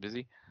attention because I was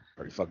busy.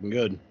 Pretty fucking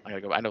good. I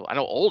gotta go. I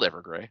know old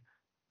Evergrey.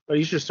 But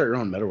you should start your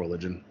own metal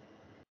religion.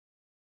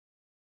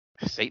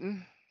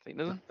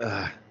 Satanism?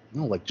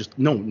 No, like just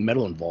no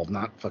metal involved,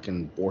 not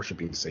fucking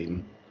worshiping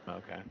Satan.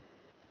 Okay.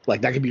 Like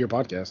that could be your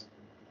podcast.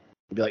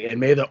 You'd be like, and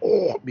may the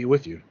be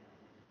with you.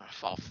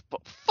 Oh,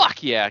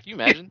 fuck yeah! Can you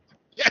imagine?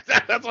 Yeah,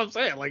 that's what I'm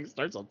saying. Like,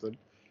 start something.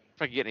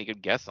 If I could get any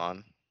good guests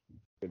on.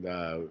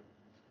 Could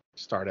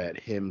start at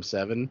hymn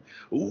 7.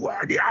 Ooh,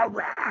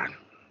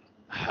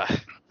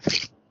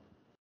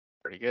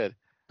 pretty good.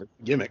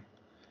 Gimmick.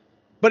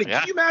 But Yeah.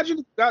 can you imagine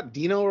if you got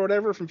Dino or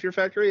whatever from Fear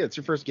Factory? It's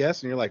your first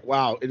guest, and you're like,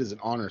 wow, it is an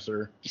honor,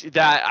 sir.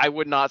 That I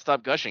would not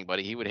stop gushing,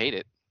 buddy. He would hate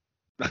it.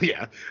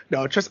 Yeah.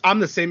 No, trust. I'm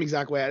the same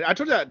exact way. I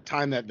told you that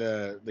time that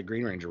the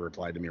Green Ranger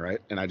replied to me, right?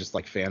 And I just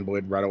like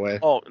fanboyed right away.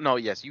 Oh no,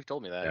 yes, you've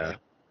told me that. Yeah.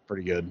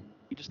 Pretty good.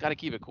 You just gotta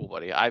keep it cool,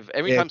 buddy.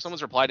 Every time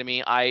someone's replied to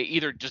me, I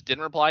either just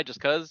didn't reply just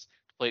cause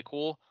to play it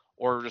cool,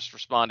 or just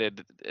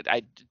responded.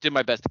 I did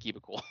my best to keep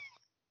it cool.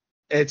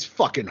 It's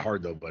fucking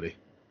hard though, buddy.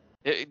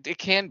 It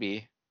can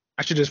be.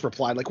 I should just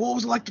reply like, what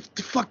was it like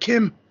to fuck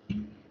him?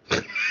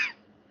 The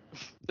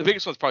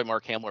biggest one's probably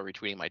Mark Hamill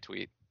retweeting my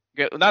tweet.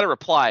 Not a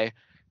reply,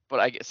 but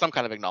I get some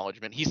kind of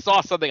acknowledgement. He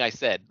saw something I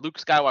said. Luke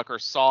Skywalker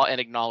saw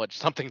and acknowledged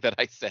something that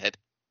I said.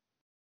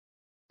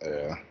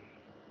 Yeah.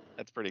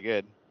 That's pretty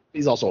good.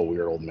 He's also a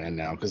weird old man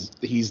now because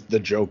he's the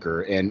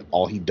Joker and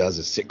all he does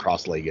is sit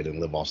cross-legged and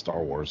live off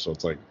Star Wars. So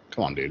it's like,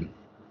 come on, dude.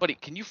 Buddy,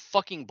 can you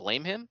fucking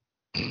blame him?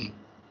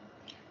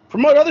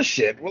 Promote other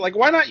shit. Well, like,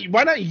 why not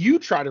you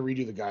try to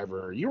redo the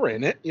Guyver? You were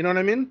in it. You know what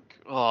I mean?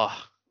 Oh,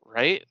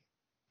 right?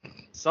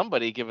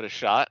 Somebody give it a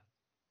shot.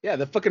 Yeah,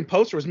 the fucking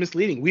poster was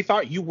misleading. We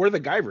thought you were the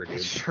Guyver,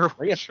 dude.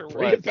 Bring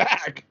was. it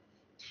back.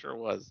 Sure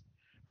was.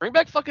 Bring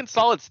back fucking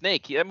Solid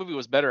Snake. That movie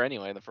was better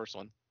anyway, the first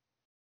one.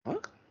 Huh?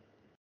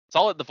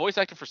 The voice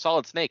actor for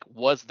Solid Snake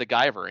was the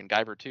Guyver in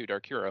Guyver 2,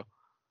 Dark Hero.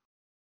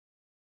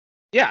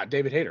 Yeah,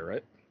 David Hayter,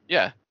 right?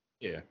 Yeah.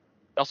 Yeah.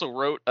 He also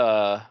wrote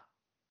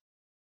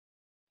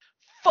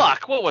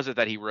fuck, what was it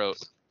that he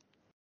wrote?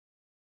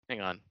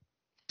 Hang on.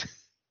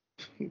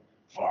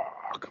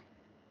 Fuck.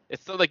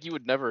 It's something like you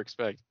would never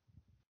expect.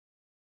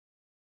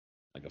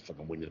 Like a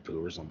fucking Winnie the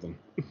Pooh or something.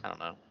 I don't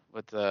know.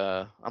 But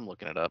I'm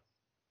looking it up.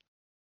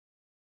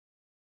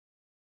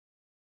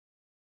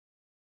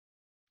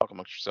 Talk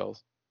amongst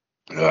yourselves.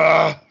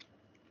 Ugh.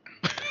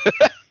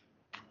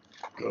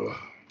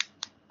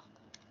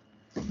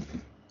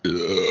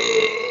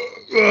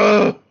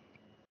 Ugh.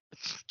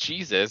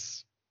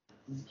 Jesus.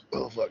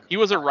 Oh fuck. He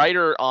was a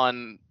writer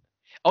on.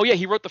 Oh yeah,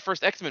 he wrote the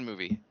first X-Men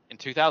movie in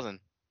 2000.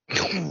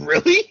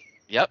 Really?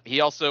 Yep. He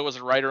also was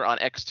a writer on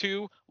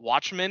X2,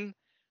 Watchmen,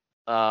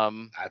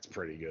 That's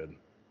pretty good.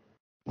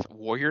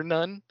 Warrior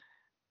Nun.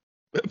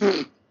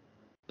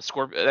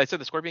 I said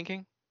the Scorpion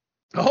King.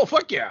 Oh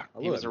fuck yeah!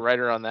 He was a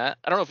writer on that.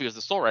 I don't know if he was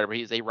the sole writer, but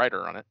he's a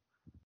writer on it.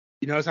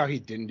 You notice how he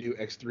didn't do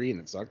X3 and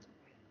it sucked?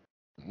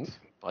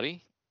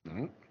 Buddy.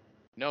 No. You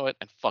know it.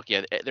 And fuck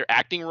yeah, their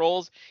acting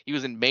roles. He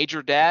was in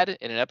Major Dad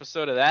in an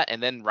episode of that,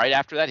 and then right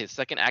after that, his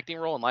second acting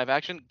role in live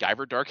action,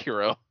 Guyver Dark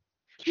Hero.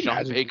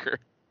 Sean Baker.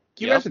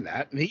 Can you imagine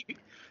that? And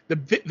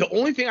the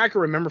only thing I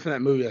can remember from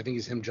that movie, I think,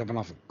 is him jumping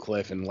off a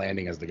cliff and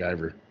landing as the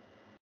Guyver.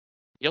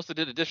 He also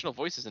did additional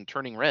voices in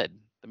Turning Red,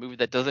 the movie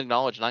that doesn't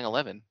acknowledge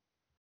 9/11,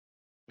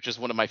 which is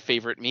one of my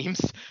favorite memes.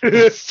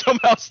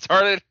 Somehow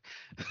started.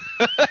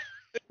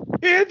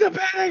 Hit the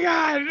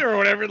Pentagon or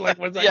whatever. Like,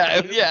 what's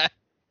that? Yeah.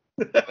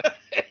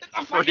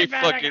 Pretty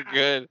fucking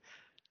good.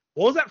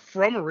 What was that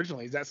from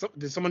originally? Is that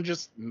did someone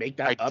just make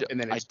that up and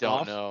then it's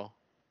I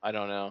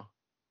don't know.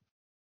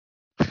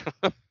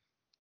 But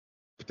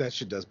that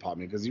shit does pop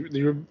me because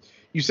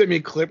you sent me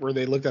a clip where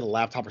they looked at a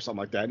laptop or something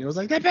like that and it was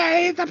like the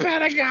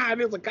Pentagon.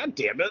 It was like, God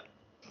damn it.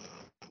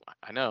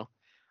 I know.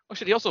 Oh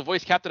shit, he also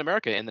voiced Captain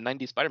America in the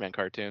 90s Spider-Man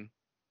cartoon.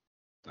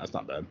 That's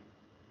not bad.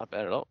 Not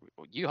bad at all.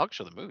 Yu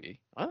Hakusho the movie.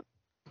 What?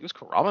 He was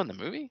Kurama in the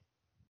movie?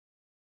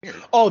 Weird.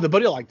 Oh, the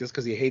buddy like this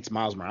because he hates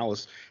Miles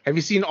Morales. Have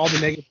you seen all the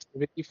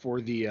negativity for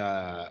the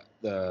I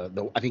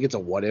think it's a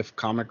What If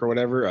comic or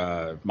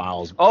whatever?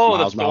 Miles. Oh,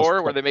 Miles, the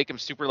Thor where they make him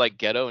super like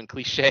ghetto and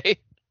cliche.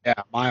 Yeah,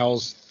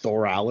 Miles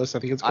Thoralis, I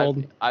think it's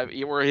called.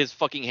 Where his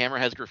fucking hammer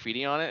has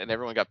graffiti on it and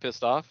everyone got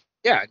pissed off.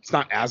 Yeah, it's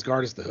not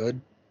Asgard, it's the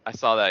hood. I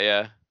saw that,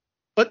 yeah.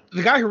 But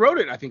the guy who wrote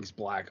it, I think, is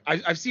black.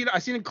 I've seen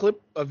a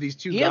clip of these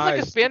two guys. He has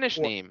like a Spanish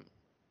name,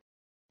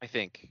 I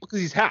think. Because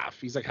he's half.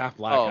 He's like half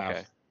black, half.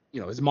 Okay.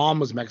 You know, his mom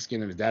was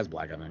Mexican and his dad's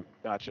black, I think.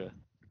 Gotcha.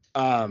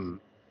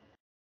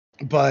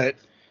 But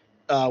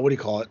what do you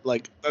call it?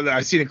 Like,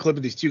 I've seen a clip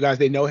of these two guys.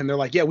 They know him. They're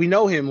like, yeah, we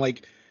know him.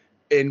 Like,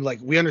 and like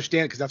we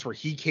understand because that's where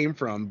he came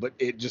from. But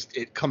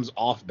it comes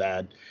off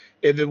bad.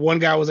 And the one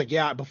guy was like,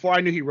 yeah, before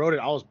I knew he wrote it,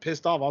 I was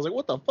pissed off. I was like,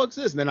 what the fuck's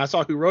this? And then I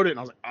saw who wrote it, and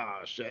I was like,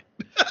 ah, shit.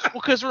 Well,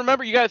 because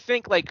remember, you got to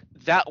think, like,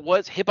 that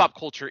was hip-hop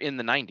culture in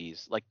the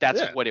 90s. Like,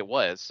 that's what it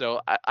was.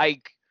 So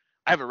I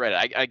haven't read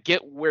it. I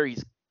get where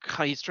he's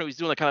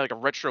doing like kind of like a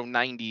retro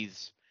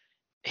 90s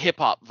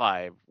hip-hop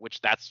vibe,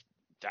 which that's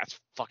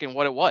fucking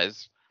what it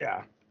was.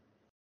 Yeah.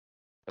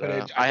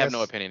 But I have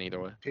no opinion either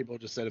way. People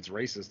just said it's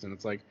racist, and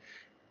it's like,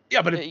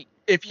 yeah, but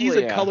if he's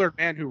a colored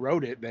man who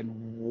wrote it,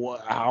 then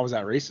how is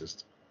that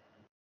racist?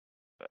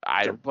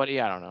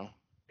 Buddy, I don't know.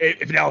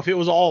 If it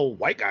was all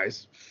white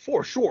guys,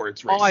 for sure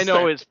it's racist. All I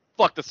know is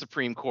fuck the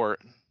Supreme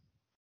Court.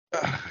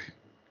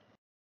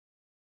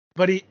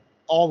 Buddy,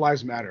 all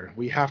lives matter.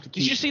 We have to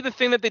keep... Did you see the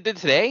thing that they did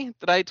today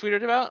that I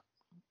tweeted about?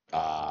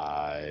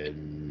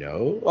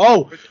 No.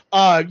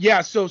 Oh, yeah.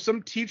 So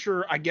some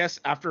teacher, I guess,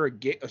 after a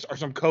game, or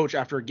some coach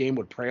after a game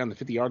would pray on the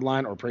 50-yard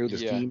line or pray with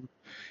his team,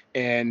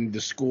 and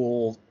the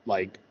school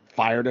like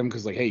fired him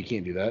because like, hey, you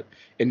can't do that.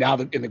 And now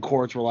in the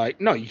courts were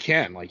like, no, you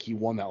can. Like, he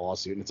won that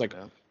lawsuit, and it's like,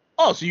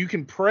 oh, so you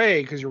can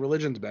pray because your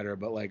religion's better,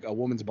 but like a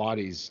woman's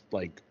body's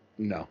like,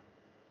 no.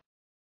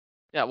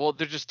 Yeah, well,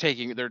 they're just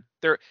taking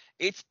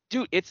it's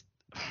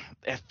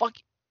fuck.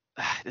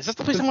 Is this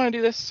the place I want to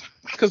do this?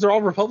 Because they're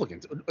all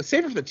Republicans.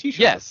 Save it for the t-shirt.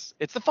 Yes,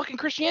 it's the fucking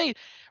Christianity.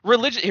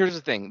 Religion. Here's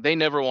the thing: they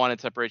never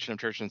wanted separation of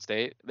church and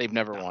state. They've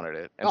never wanted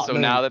it,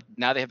 and now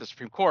they have the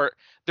Supreme Court,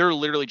 they're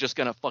literally just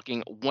gonna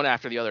fucking one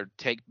after the other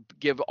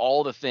give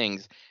all the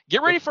things.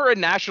 Get ready for a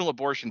national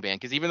abortion ban,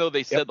 because even though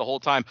they said the whole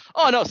time,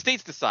 oh no,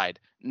 states decide.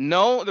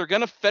 No, they're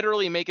gonna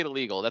federally make it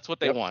illegal. That's what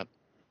they want.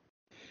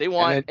 They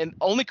want and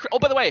only. Oh,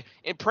 by the way,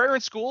 in prayer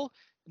in school,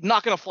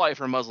 not gonna fly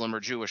for Muslim or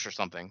Jewish or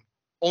something.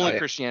 Only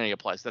Christianity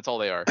applies. That's all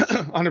they are.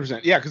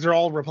 100%. Yeah, because they're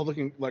all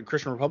Republican, like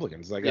Christian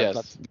Republicans. Like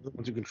that's the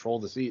ones who control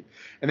the seat.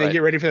 And then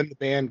get ready for them to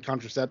ban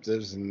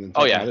contraceptives and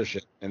other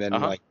shit. And then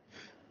the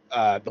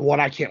one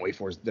I can't wait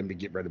for is them to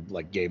get rid of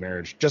like gay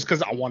marriage, just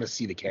because I want to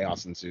see the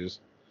chaos ensues.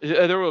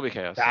 There will be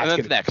chaos.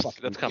 That's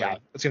next. That's coming. Yeah,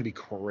 it's gonna be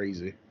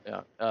crazy.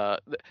 Yeah.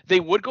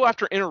 They would go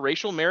after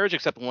interracial marriage,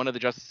 except one of the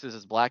justices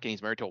is black and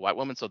he's married to a white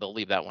woman, so they'll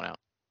leave that one out.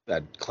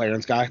 That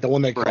Clarence guy, the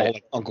one they call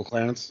like Uncle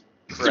Clarence.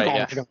 Right.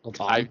 Yeah. Like Uncle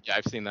Tom.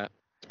 I've seen that.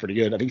 Pretty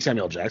good. I think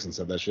Samuel Jackson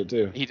said that shit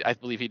too. I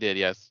believe he did,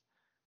 yes.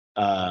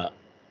 But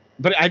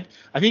I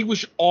think we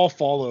should all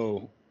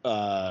follow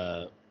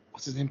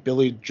what's his name?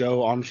 Billy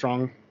Joe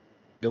Armstrong.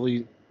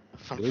 Billy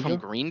from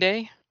Green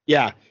Day?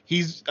 Yeah,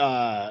 he's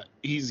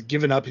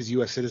given up his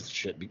U.S.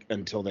 citizenship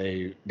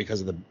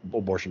because of the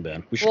abortion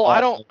ban.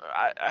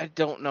 I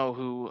don't know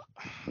who.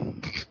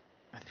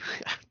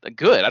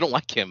 Good. I don't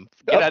like him.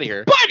 Get out of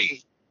here,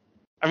 buddy.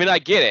 I mean, I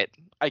get it,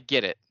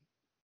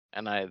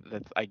 and I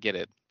get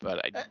it,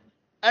 but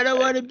I don't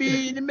want to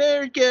be an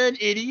American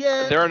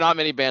idiot. There are not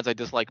many bands I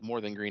dislike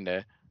more than Green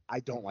Day. I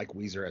don't like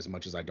Weezer as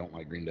much as I don't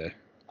like Green Day.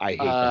 I hate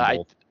them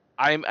both.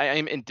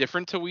 I'm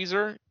indifferent to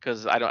Weezer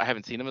because I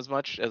haven't seen them as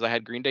much as I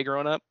had Green Day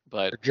growing up.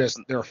 But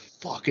they're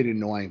fucking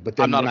annoying. But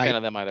then I'm not a fan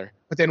of them either.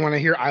 But then when I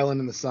hear Island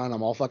in the Sun,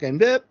 I'm all fucking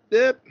dip.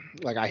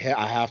 Like I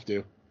have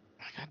to.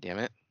 God damn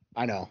it.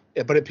 I know,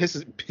 but it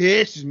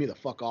pisses me the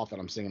fuck off that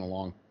I'm singing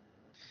along.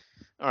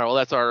 All right, well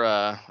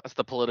that's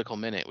the political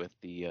minute with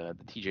the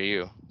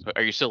TJU. So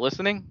are you still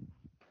listening?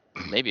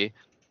 Maybe.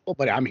 Well,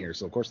 buddy, I'm here,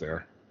 so of course they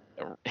are.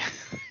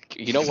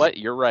 You know what?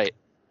 You're right.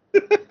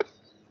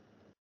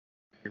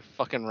 You're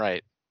fucking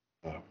right.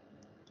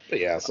 But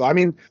yeah, so I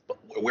mean,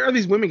 where are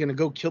these women gonna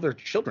go kill their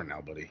children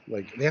now, buddy?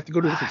 Like they have to go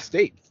to a different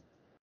state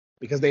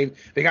because they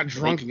got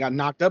drunk and got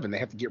knocked up and they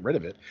have to get rid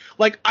of it.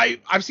 Like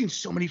I've seen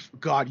so many.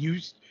 God,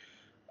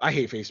 I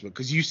hate Facebook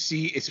because you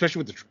see,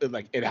 especially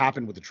with it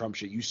happened with the Trump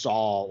shit. You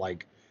saw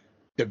like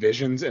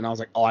divisions, and I was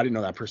like, oh, I didn't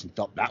know that person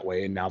felt that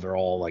way, and now they're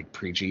all like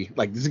preachy.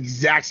 Like this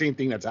exact same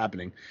thing that's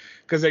happening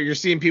because you're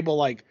seeing people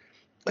like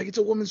it's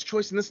a woman's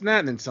choice and this and that,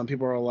 and then some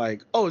people are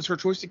like, oh, it's her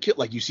choice to kill.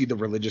 Like you see the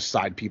religious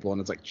side people,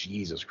 and it's like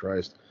Jesus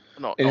Christ.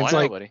 No, and it's I know,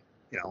 like, buddy.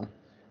 you know,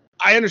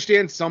 I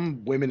understand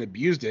some women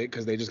abused it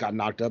because they just got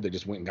knocked up. They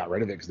just went and got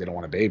rid of it because they don't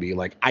want a baby.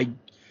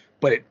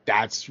 But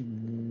that's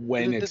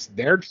when it's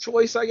their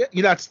choice, I guess.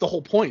 Yeah, that's the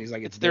whole point. It's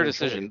like it's their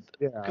decision.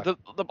 Choice. Yeah. 'Cause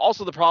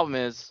also the problem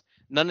is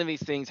none of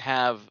these things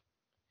have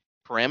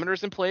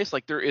parameters in place.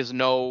 Like there's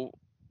no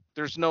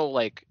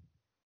like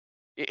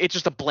it's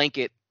just a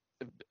blanket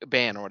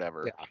ban or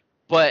whatever. Yeah.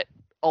 But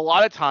a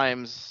lot of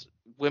times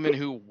women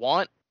who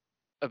want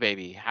a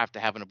baby have to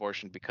have an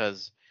abortion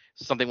because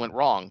something went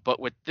wrong. But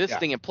with this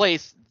thing in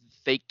place,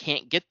 they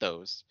can't get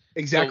those.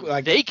 Exactly. So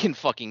like they can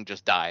fucking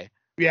just die.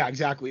 Yeah,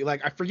 exactly.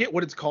 Like I forget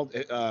what it's called.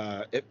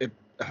 I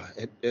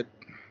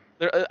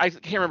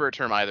can't remember a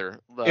term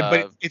either.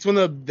 But it's when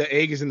the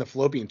egg is in the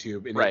fallopian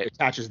tube and right. it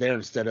attaches there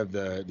instead of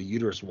the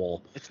uterus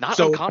wall. It's not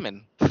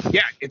uncommon.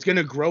 Yeah, it's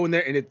gonna grow in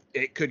there and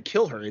it could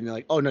kill her. And they're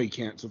like, oh no, you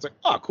can't. So it's like,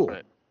 oh cool.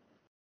 Right.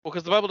 Well,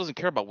 because the Bible doesn't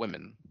care about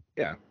women.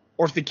 Yeah.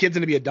 Or if the kid's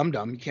gonna be a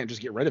dum-dum, you can't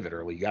just get rid of it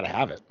early. You gotta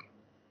have it.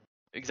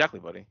 Exactly,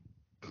 buddy.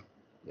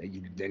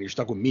 Yeah, then you're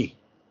stuck with me.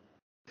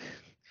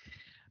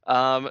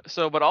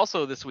 But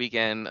also this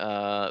weekend,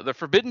 the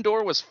Forbidden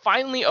Door was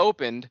finally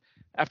opened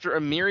after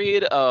a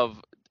myriad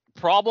of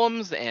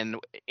problems and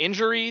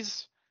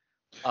injuries.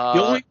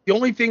 The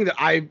only thing that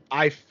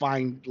I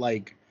find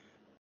like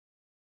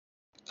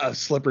a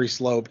slippery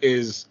slope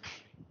is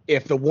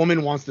if the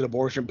woman wants the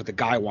abortion but the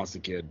guy wants the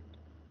kid,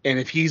 and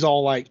if he's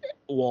all like,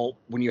 well,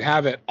 when you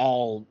have it,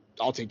 I'll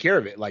take care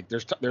of it. Like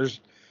there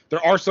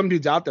are some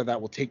dudes out there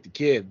that will take the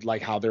kid,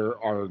 like how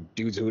there are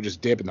dudes who would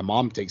just dip and the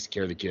mom takes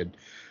care of the kid,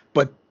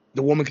 but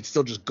the woman could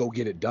still just go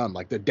get it done.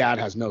 Like the dad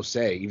has no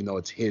say, even though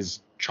it's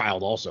his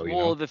child also. You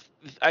know?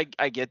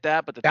 I get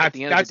that, but at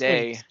the end of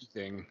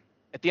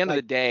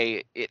the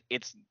day,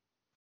 it's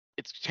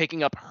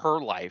taking up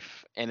her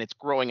life and it's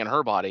growing in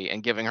her body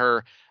and giving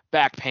her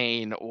back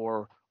pain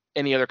or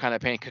any other kind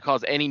of pain could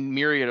cause any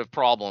myriad of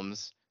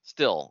problems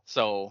still.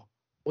 So.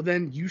 Well,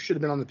 then you should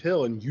have been on the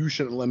pill and you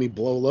shouldn't let me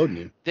blow a load in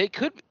you. They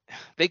could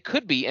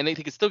be, and they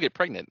could still get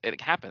pregnant. It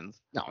happens.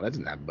 No, that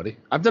doesn't happen, buddy.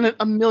 I've done it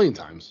a million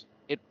times.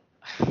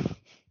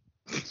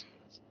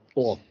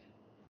 Well,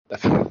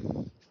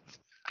 definitely.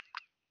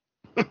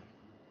 But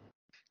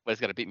he's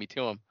got to beat me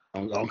to him. I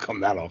don't come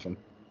that often.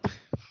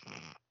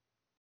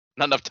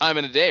 Not enough time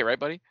in a day, right,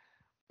 buddy?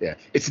 Yeah,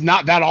 it's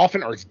not that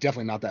often, or it's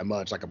definitely not that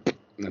much. Like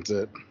that's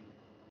it.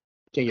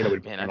 Can't get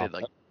nobody. Man, I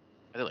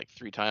did like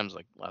 3 times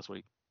like last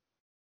week.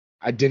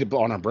 I did it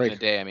on a break. In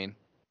a day, I mean.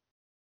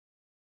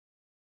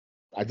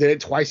 I did it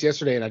twice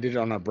yesterday, and I did it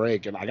on a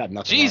break, and I got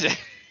nothing. Jesus.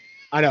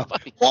 I know.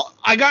 Well,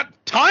 I got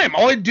time.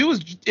 All I do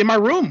is in my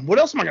room. What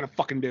else am I gonna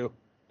fucking do?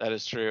 That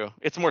is true.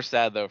 It's more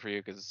sad though for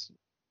you because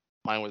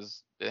mine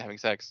was having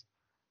sex.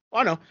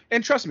 I know,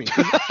 and trust me,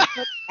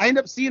 I end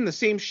up seeing the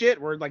same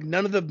shit where like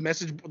none of the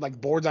message like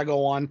boards I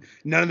go on,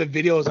 none of the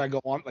videos I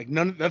go on, like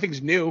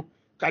nothing's new.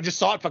 I just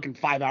saw it fucking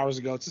 5 hours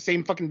ago. It's the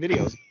same fucking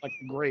videos. Like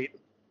great.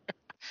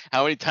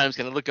 How many times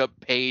can I look up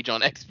Paige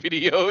on X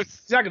videos?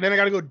 Exactly. Then I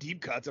got to go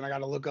deep cuts and I got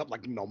to look up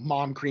like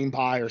mom cream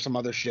pie or some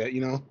other shit.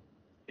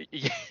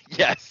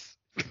 Yes.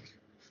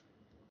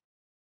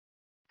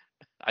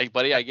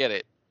 Buddy, I get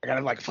it. I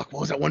gotta like, fuck, what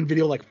was that one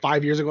video like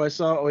 5 years ago I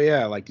saw? Oh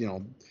yeah, like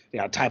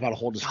type out a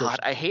whole description. God,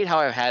 I hate how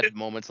I've had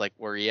moments like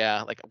where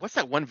like what's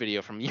that one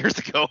video from years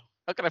ago?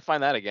 How can I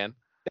find that again?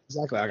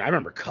 Exactly. Like, I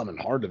remember coming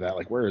hard to that.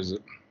 Like, where is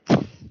it?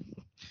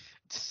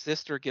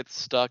 Sister gets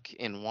stuck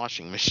in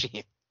washing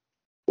machine.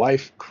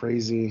 Wife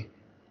crazy.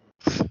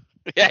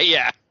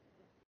 Yeah.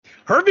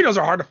 Her videos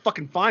are hard to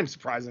fucking find,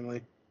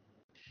 surprisingly.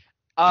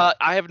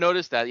 I have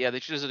noticed that. Yeah, they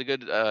should have did a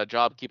good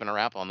job keeping a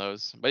wrap on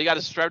those. But you got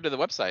to subscribe to the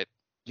website.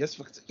 Yes,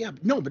 yeah,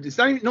 no, but it's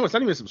not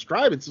even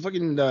subscribe. It's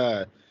fucking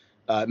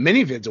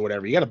mini vids or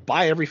whatever. You got to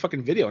buy every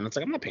fucking video, and it's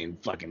like I'm not paying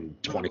fucking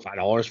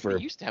 $25 for.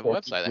 They used to have a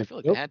website. I feel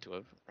like they had to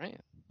have, right?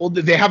 Well,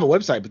 they have a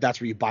website, but that's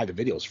where you buy the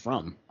videos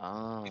from.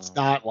 Oh. It's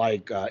not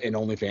like an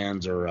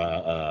OnlyFans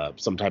or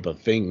some type of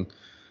thing.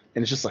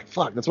 And it's just like,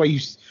 fuck. That's why you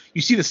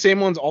see the same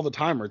ones all the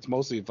time, where it's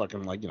mostly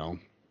fucking like, I'm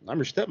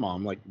your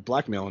stepmom, like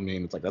blackmailing me,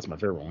 and it's like that's my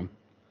favorite one.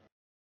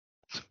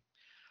 All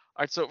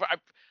right, so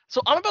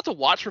I'm about to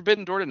watch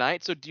Forbidden Door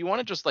tonight. So do you want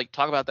to just like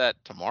talk about that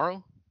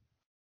tomorrow?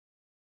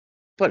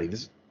 Buddy,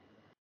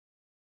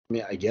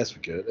 I guess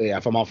we could. Yeah,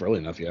 if I'm off early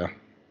enough, yeah.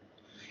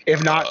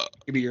 If not,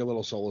 it'd be your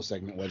little solo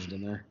segment wedged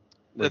in there.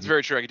 That's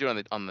very true. I could do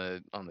it on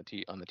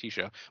the T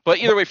show. But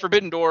either way,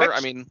 Forbidden Door.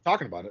 I mean,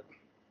 talking about it.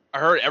 I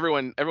heard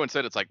everyone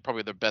said it's like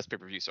probably the best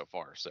pay-per-view so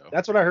far. So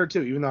That's what I heard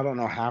too. Even though I don't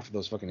know half of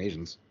those fucking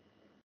Asians.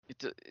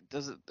 it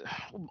doesn't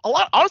a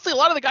lot. Honestly, a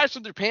lot of the guys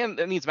from Japan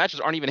in these matches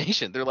aren't even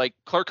Asian. They're like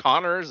Clark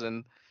Connors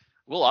and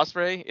Will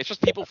Ospreay. It's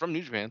just people from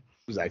New Japan.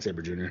 Zack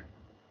Sabre Jr.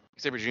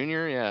 Sabre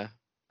Jr. Yeah.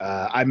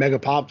 I mega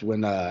popped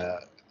when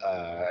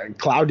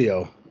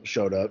Claudio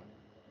showed up,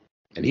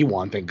 and he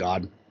won. Thank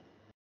God.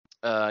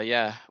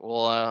 Yeah.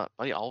 Well,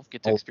 I'll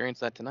get to experience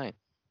that tonight.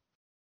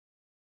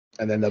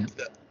 And then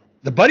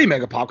the Buddy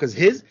mega pop because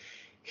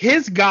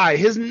his guy,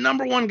 his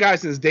number one guy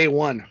since day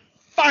one,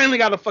 finally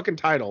got a fucking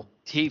title.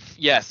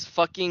 Yes,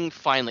 fucking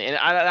finally. And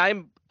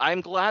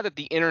I'm glad that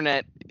the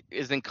internet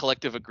is in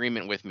collective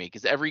agreement with me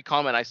because every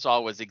comment I saw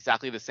was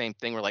exactly the same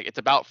thing. We're like, it's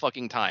about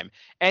fucking time.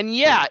 And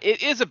yeah,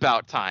 it is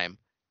about time.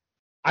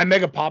 I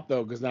mega popped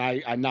though because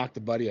then I knocked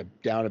the Buddy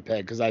down a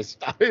peg because I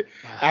started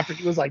after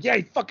he was like, yeah,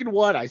 he fucking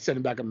won. I sent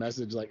him back a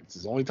message like it's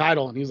his only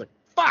title, and he was like,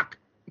 fuck.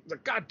 I was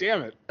like, God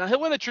damn it. Now,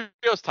 he'll win the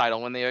trios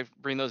title when they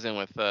bring those in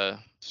with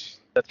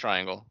Death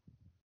Triangle.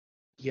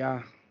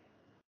 Yeah.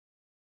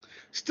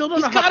 Still don't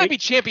He's know how got to be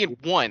champion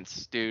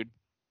once, dude.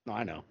 No,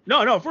 I know.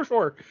 No, for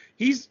sure.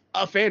 He's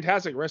a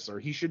fantastic wrestler.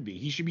 He should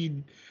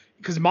be.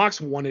 Because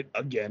Mox won it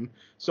again.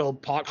 So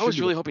Pac. I was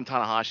really hoping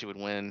Tanahashi would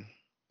win.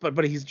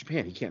 But he's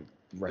Japan. He can't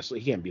wrestle.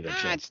 He can't be that I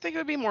champ. just think it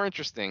would be more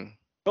interesting.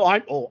 No,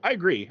 I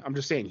agree. I'm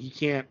just saying he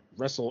can't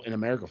wrestle in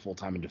America full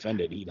time and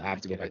defend it. He'd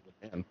have to get back to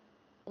Japan.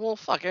 Well,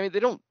 fuck. I mean, they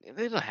don't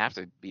have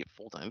to be at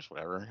full time. Just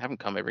whatever. Have him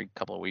come every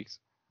couple of weeks.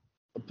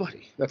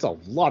 Buddy, that's a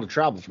lot of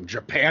travel from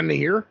Japan to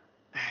here.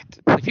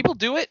 If people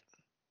do it.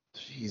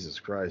 Jesus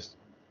Christ.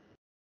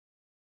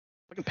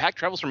 Fucking Pac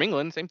travels from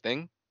England. Same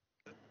thing.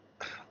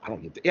 I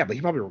don't get that. Yeah, but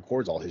he probably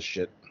records all his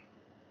shit.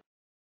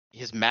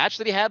 His match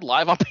that he had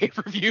live on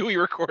pay-per-view, he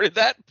recorded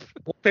that?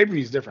 Well,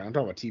 pay-per-view is different. I'm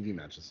talking about TV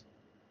matches.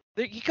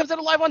 He comes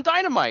out live on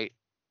Dynamite.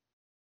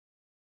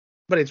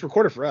 But it's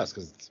recorded for us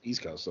because it's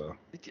East Coast, so.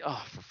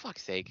 Oh, for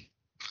fuck's sake.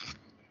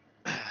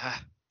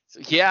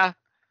 So, yeah.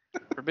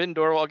 Forbidden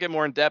Door. I'll get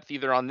more in depth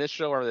either on this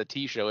show or the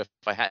T show if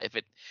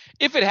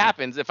it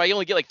happens. If I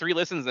only get like 3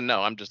 listens, then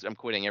no, I'm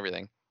quitting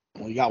everything.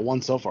 Well, you got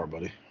 1 so far,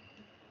 buddy.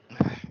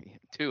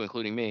 2,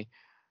 including me.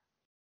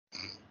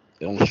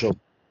 They only show.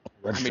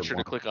 I make sure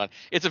to click on.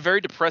 It's a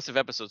very depressive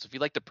episode. So if you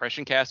like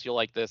Depression Cast, you'll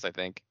like this. I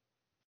think.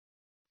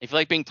 If you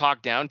like being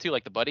talked down to,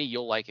 like the Buddy,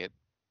 you'll like it.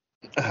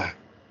 Am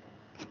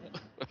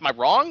I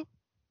wrong?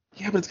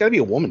 Yeah, but it's got to be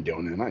a woman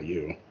doing it, not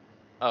you.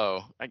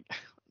 Oh,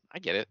 I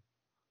get it.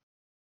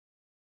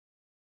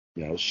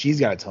 You know, she's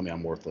got to tell me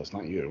I'm worthless,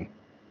 not you.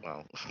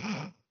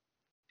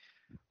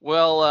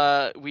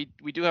 Well, we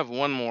do have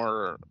one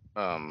more.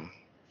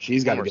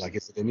 She's got to be like,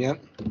 is it in yet?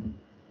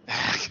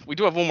 We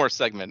do have one more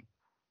segment.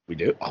 We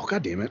do? Oh,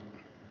 God damn it.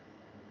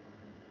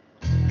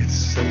 It's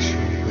sexual.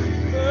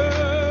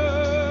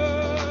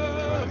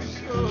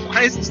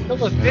 Why is it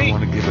still a I thing?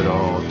 want to give it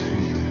all to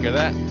you. Hear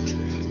that?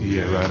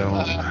 Yeah, right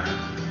on.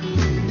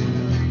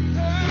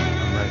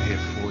 I'm right here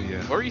for you.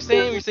 What were you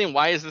saying? Were you saying,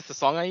 why is this the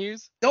song I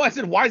use? No, I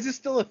said, why is this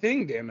still a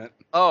thing, damn it?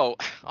 Oh,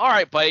 all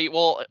right, buddy.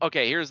 Well,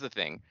 okay, here's the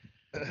thing.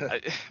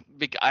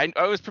 I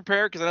was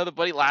prepared because I know the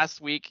Buddy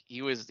last week,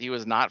 he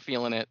was not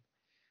feeling it.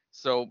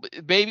 So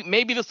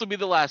maybe this will be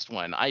the last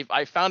one.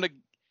 I found an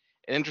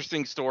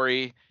interesting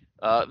story.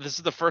 This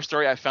is the first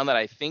story I found that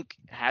I think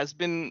has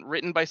been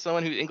written by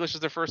someone who English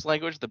is their first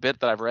language, the bit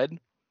that I've read.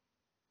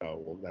 Oh,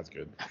 well, that's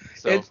good.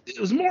 So It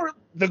was more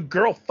the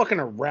girl fucking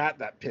a rat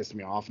that pissed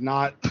me off,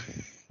 not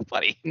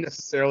Buddy.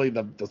 necessarily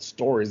the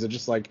stories. It's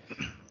just like,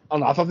 I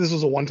don't know. I thought this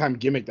was a one-time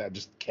gimmick that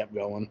just kept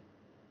going.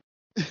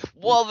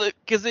 Well,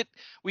 because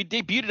we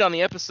debuted it on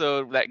the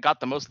episode that got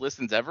the most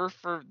listens ever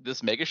for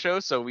this mega show,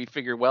 so we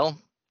figured, well,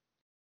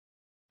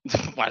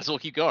 might as well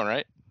keep going,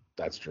 right?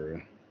 That's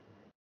true.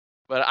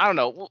 But I don't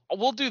know.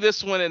 We'll do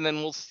this one, and then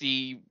we'll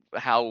see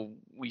how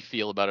we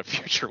feel about a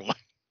future one.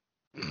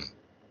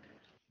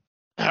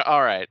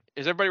 All right.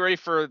 Is everybody ready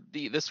for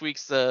this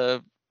week's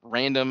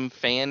random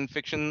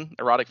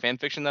erotic fan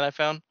fiction that I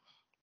found?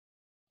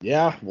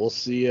 Yeah, we'll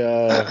see.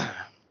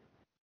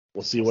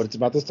 We'll see what it's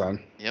about this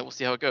time. Yeah, we'll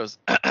see how it goes.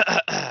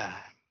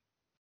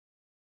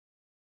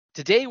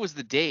 Today was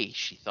the day,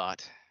 she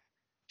thought.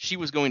 She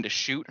was going to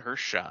shoot her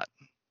shot.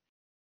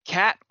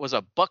 Kat was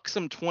a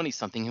buxom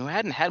 20-something who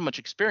hadn't had much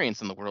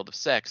experience in the world of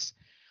sex,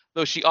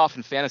 though she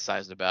often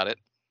fantasized about it.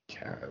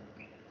 Kat.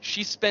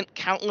 She spent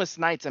countless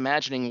nights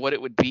imagining what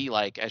it would be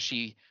like as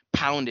she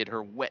pounded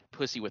her wet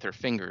pussy with her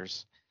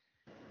fingers.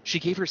 She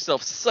gave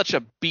herself such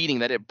a beating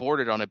that it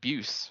bordered on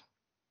abuse.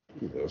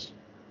 Look at this.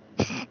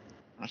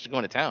 She's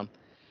going to town.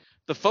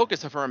 The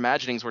focus of her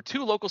imaginings were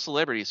 2 local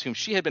celebrities whom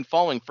she had been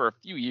following for a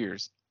few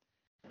years.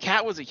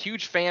 Kat was a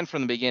huge fan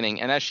from the beginning,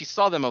 and as she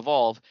saw them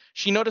evolve,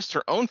 she noticed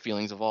her own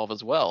feelings evolve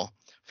as well,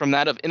 from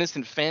that of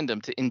innocent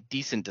fandom to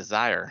indecent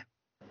desire.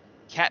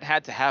 Kat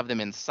had to have them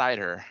inside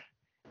her,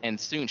 and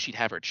soon she'd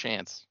have her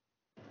chance.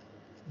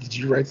 Did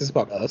you write this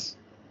about us?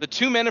 The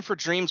two men of her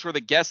dreams were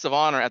the guests of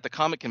honor at the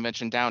comic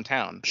convention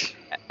downtown,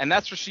 and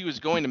that's where she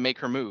was going to make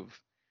her move.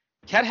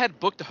 Kat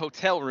had booked a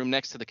hotel room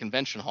next to the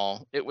convention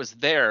hall. It was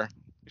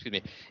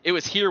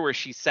here where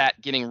she sat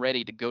getting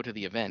ready to go to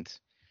the event.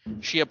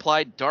 She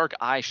applied dark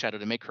eyeshadow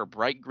to make her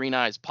bright green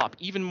eyes pop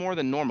even more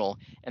than normal,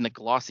 and the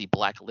glossy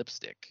black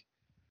lipstick.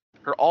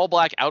 Her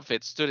all-black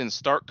outfit stood in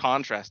stark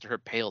contrast to her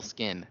pale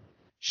skin.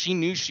 She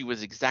knew she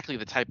was exactly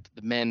the type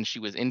of men she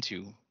was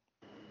into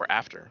or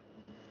after.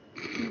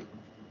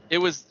 It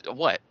was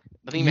what?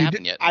 Nothing even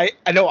happened yet. I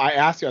know. I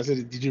asked you. I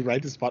said, "Did you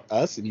write this about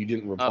us?" And you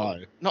didn't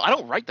reply. No, I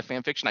don't write the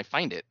fan fiction. I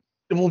find it.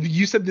 Well,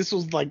 you said this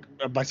was like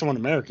by someone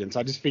American, so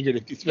I just figured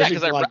if Yeah,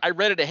 because I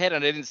read it ahead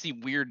and I didn't see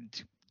weird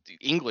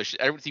English.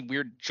 I didn't see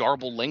weird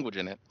jarbled language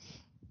in it.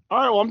 All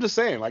right, well, I'm just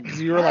saying, like,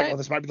 'cause you were like, Alright. "Oh,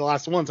 this might be the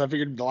last one," so I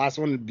figured the last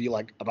one would be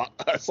like about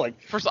us. Like,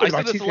 First of all, I my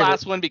said this two the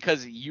last one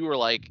because you were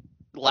like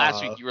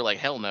last Uh, week. You were like,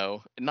 hell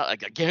no, not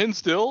like again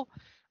still.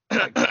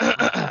 favorite,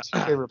 two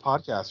favorite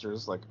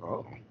podcasters. Like,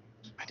 oh.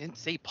 I didn't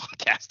say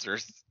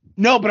podcasters.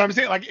 No, but I'm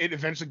saying like it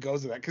eventually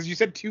goes to that because you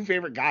said two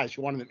favorite guys.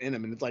 You wanted them in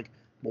them, and it's like,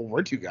 well,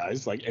 we're two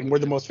guys, like, and we're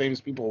the most famous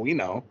people we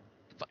know.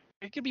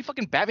 It could be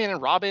fucking Batman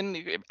and Robin,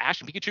 Ash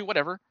and Pikachu,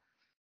 whatever.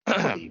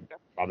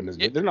 Robin is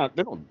good. They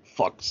don't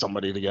fuck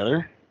somebody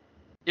together.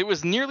 It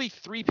was nearly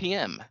 3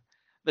 p.m.,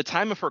 the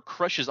time of her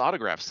crush's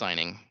autograph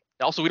signing.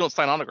 Also, we don't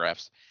sign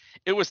autographs.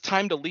 It was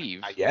time to leave.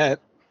 Not yet.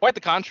 Quite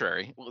the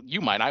contrary. Well, you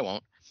might, I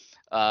won't.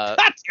 God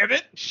damn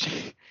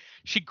it!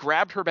 She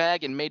grabbed her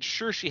bag and made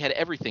sure she had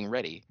everything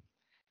ready.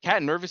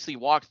 Kat nervously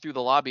walked through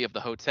the lobby of the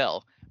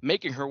hotel,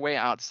 making her way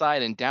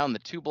outside and down the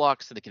 2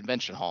 blocks to the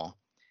convention hall.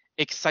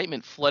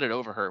 Excitement flooded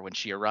over her when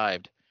she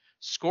arrived.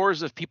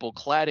 Scores of people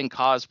clad in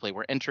cosplay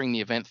were entering the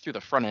event through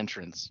the front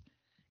entrance.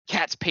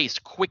 Kat's pace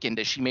quickened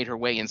as she made her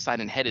way inside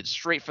and headed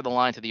straight for the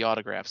line to the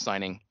autograph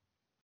signing.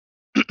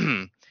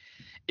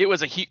 It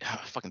was a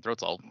fucking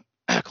throat's all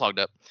clogged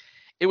up.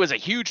 It was a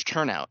huge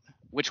turnout,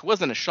 which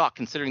wasn't a shock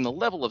considering the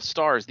level of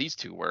stars these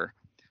two were.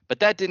 But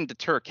that didn't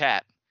deter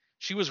Kat.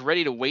 She was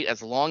ready to wait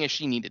as long as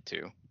she needed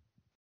to.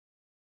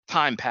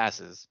 Time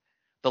passes.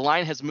 The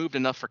line has moved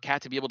enough for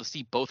Kat to be able to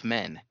see both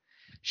men.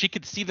 She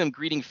could see them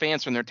greeting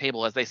fans from their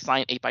table as they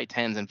signed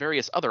 8x10s and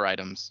various other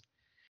items.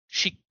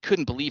 She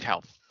couldn't believe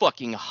how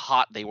fucking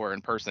hot they were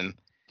in person.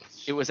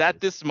 It was at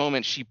this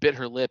moment she bit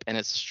her lip and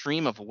a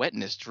stream of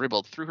wetness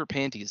dribbled through her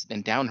panties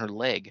and down her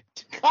leg.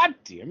 God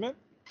damn it!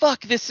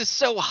 Fuck, this is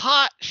so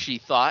hot, she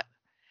thought.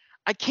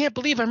 I can't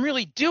believe I'm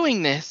really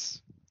doing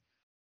this.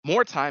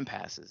 More time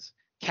passes.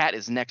 Kat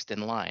is next in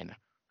line.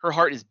 Her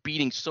heart is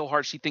beating so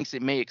hard she thinks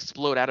it may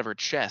explode out of her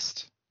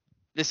chest.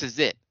 This is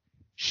it.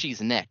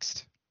 She's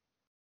next.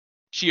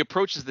 She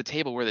approaches the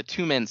table where the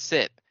two men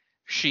sit.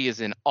 She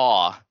is in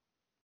awe.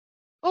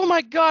 Oh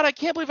my god, I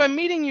can't believe I'm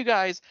meeting you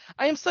guys.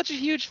 I am such a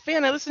huge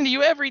fan. I listen to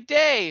you every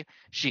day,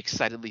 she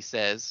excitedly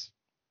says.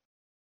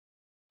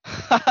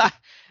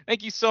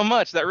 Thank you so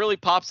much. That really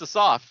pops us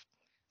off,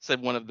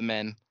 said one of the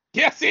men.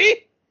 Yeah,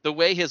 see? The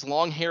way his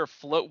long hair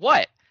flowed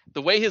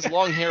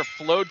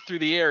through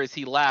the air as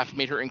he laughed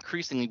made her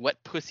increasingly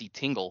wet pussy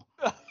tingle.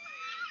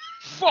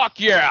 Fuck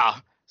yeah,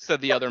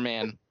 said the other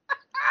man.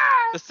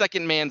 The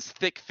second man's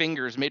thick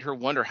fingers made her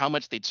wonder how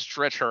much they'd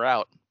stretch her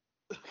out.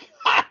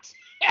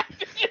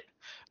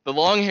 The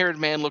long-haired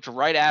man looked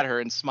right at her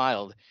and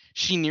smiled.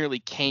 She nearly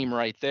came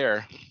right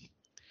there.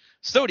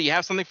 So, do you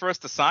have something for us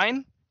to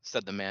sign?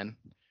 Said the man.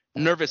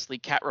 Nervously,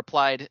 Kat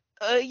replied,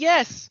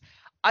 yes.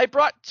 I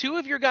brought 2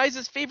 of your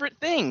guys' favorite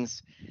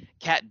things.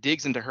 Kat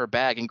digs into her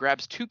bag and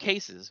grabs 2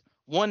 cases,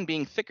 one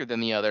being thicker than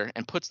the other,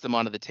 and puts them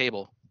onto the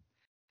table.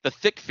 The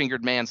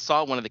thick-fingered man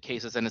saw one of the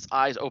cases and his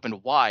eyes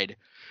opened wide.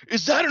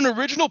 Is that an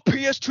original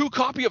PS2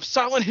 copy of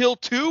Silent Hill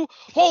 2?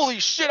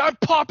 Holy shit, I'm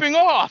popping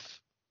off!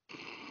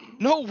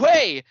 No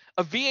way!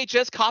 A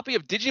VHS copy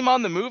of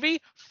Digimon the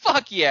movie?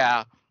 Fuck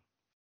yeah!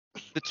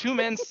 The 2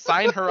 men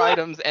sign her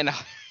items and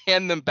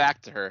hand them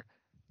back to her.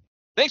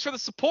 Thanks for the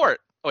support.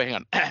 Oh, wait,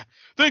 hang on.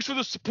 Thanks for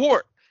the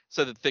support,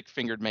 said the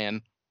thick-fingered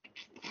man.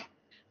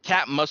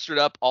 Kat mustered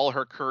up all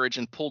her courage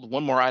and pulled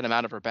one more item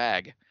out of her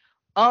bag.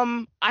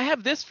 I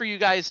have this for you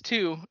guys,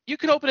 too. You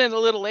can open it a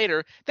little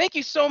later. Thank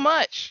you so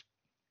much.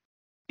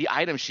 The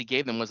item she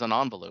gave them was an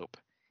envelope.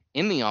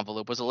 In the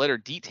envelope was a letter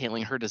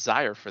detailing her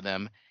desire for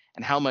them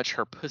and how much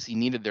her pussy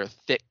needed their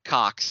thick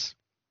cocks.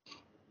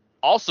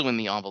 Also in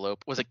the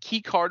envelope was a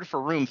key card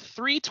for room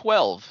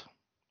 312.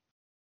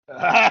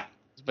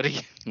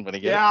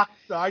 But Yeah,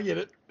 no, I get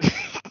it.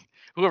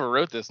 Whoever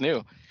wrote this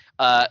knew.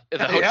 The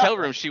hotel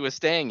room she was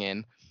staying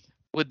in.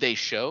 Would they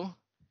show?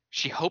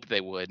 She hoped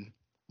they would.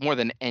 More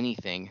than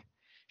anything.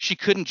 She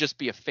couldn't just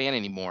be a fan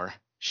anymore.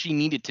 She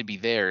needed to be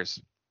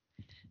theirs.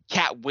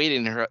 Kat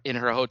waited in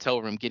her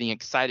hotel room, getting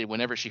excited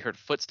whenever she heard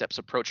footsteps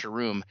approach her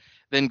room,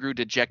 then grew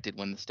dejected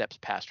when the steps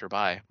passed her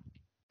by.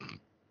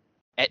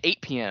 At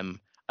 8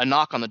 p.m., a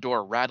knock on the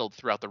door rattled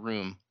throughout the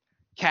room.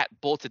 Kat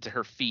bolted to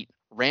her feet,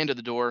 ran to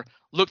the door,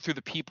 looked through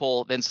the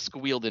peephole, then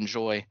squealed in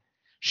joy.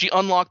 She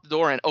unlocked the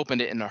door and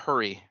opened it in a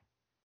hurry.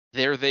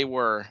 There they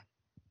were,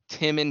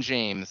 Tim and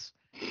James,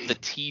 the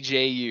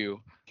TJU.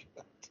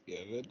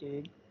 damn it,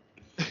 dude.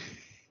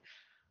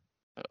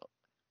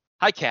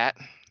 Hi, Kat.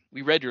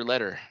 We read your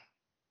letter.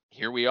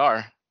 Here we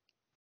are.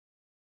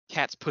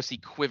 Kat's pussy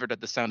quivered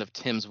at the sound of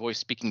Tim's voice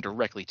speaking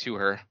directly to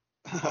her.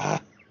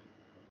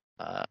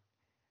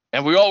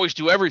 And we always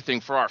do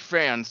everything for our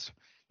fans.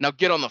 Now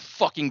get on the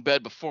fucking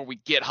bed before we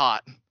get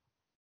hot.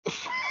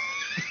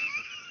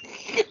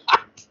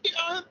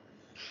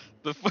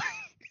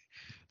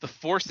 The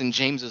force in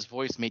James's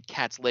voice made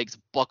Kat's legs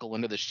buckle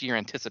under the sheer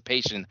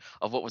anticipation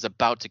of what was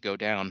about to go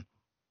down.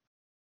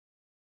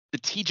 The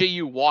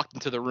TJU walked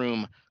into the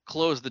room,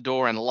 closed the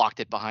door, and locked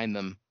it behind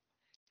them.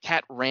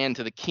 Kat ran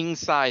to the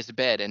king-sized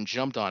bed and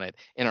jumped on it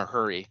in a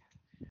hurry.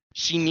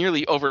 She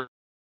nearly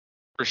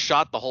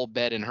overshot the whole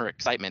bed in her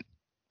excitement.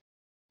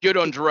 Get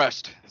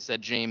undressed,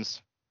 said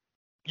James.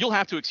 You'll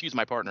have to excuse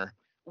my partner.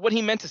 What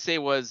he meant to say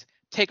was,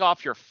 take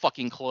off your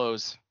fucking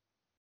clothes.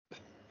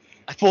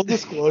 Full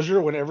disclosure,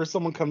 whenever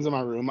someone comes in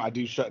my room, I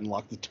do shut and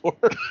lock the door.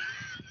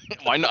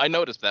 I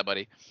noticed that,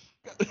 buddy.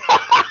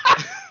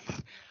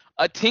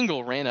 A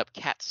tingle ran up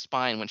Kat's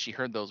spine when she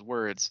heard those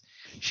words.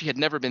 She had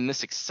never been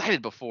this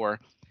excited before.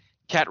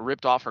 Kat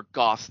ripped off her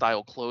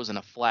goth-style clothes in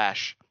a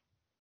flash.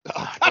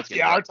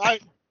 Yeah, our time.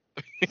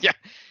 Yeah,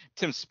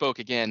 Tim spoke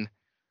again.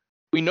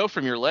 We know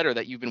from your letter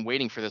that you've been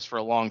waiting for this for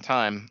a long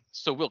time,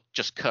 so we'll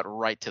just cut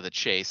right to the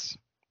chase.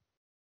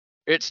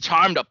 It's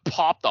time to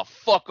pop the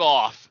fuck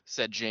off,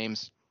 said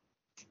James.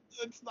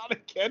 It's not a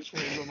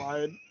catchphrase of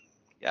mine.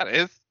 Yeah, it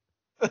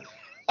is.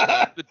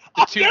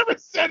 I've never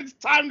said it's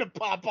time to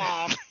pop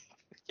off.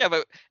 Yeah,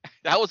 but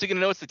how was he going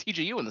to know it's the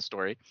TJU in the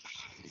story?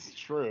 It's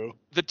true.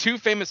 The two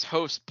famous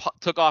hosts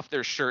took off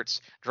their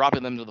shirts,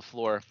 dropping them to the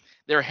floor,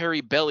 their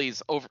hairy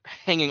bellies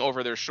hanging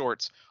over their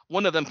shorts,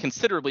 one of them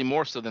considerably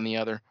more so than the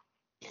other.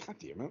 God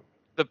damn it.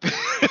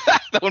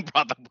 That one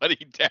brought the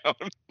buddy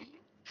down.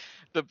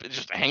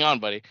 Just hang on,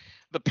 buddy.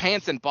 The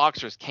pants and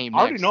boxers came next.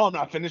 I already know I'm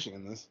not finishing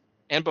in this.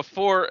 And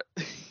before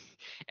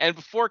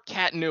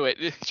Kat knew it,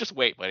 just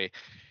wait, buddy.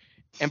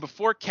 And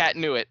before Kat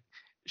knew it,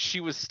 she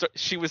was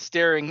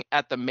staring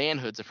at the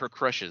manhoods of her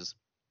crushes.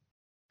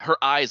 Her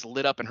eyes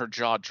lit up and her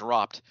jaw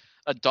dropped.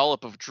 A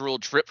dollop of drool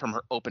dripped from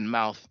her open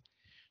mouth.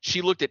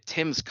 She looked at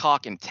Tim's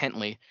cock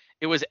intently.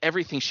 It was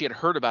everything she had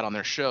heard about on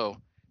their show.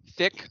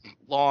 Thick,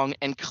 long,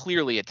 and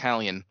clearly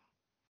Italian.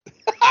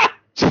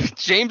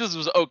 James's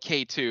was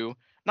okay too.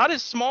 Not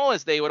as small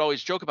as they would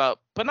always joke about,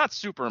 but not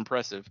super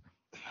impressive.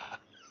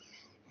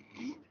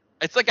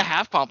 It's like a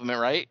half compliment,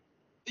 right?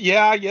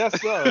 Yeah, I guess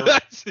so.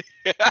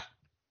 Yeah.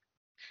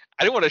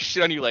 I didn't want to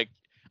shit on you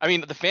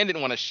the fan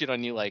didn't want to shit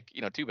on you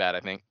too bad, I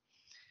think.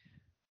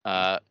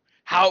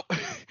 How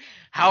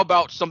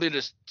about something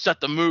to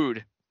set the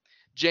mood?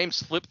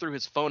 James flipped through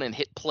his phone and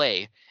hit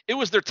play. It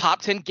was their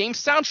top 10 game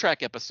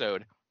soundtrack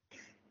episode.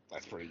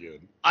 That's pretty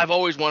good. I've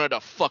always wanted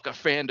to fuck a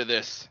fan to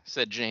this,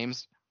 said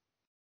James.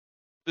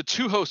 The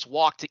two hosts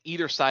walked to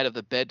either side of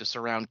the bed to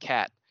surround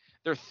Kat,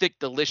 their thick,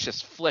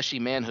 delicious, fleshy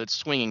manhood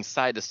swinging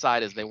side to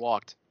side as they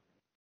walked.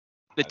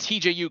 The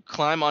TJU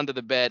climb onto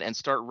the bed and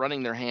start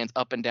running their hands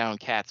up and down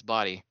Kat's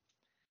body.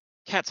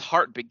 Kat's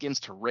heart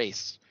begins to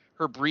race.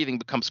 Her breathing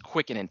becomes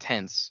quick and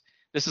intense.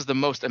 This is the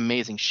most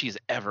amazing she's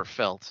ever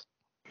felt.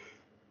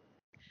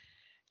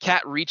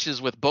 Kat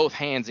reaches with both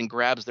hands and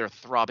grabs their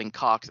throbbing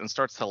cocks and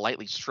starts to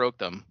lightly stroke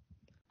them.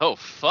 Oh,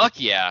 fuck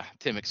yeah,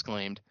 Tim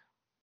exclaimed.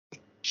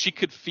 She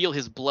could feel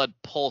his blood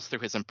pulse through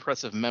his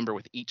impressive member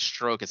with each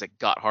stroke as it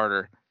got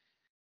harder.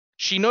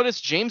 She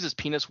noticed James's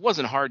penis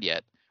wasn't hard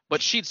yet,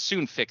 but she'd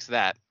soon fix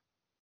that.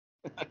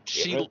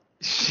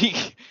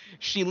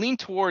 She leaned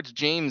towards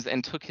James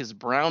and took his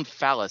brown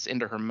phallus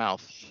into her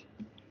mouth.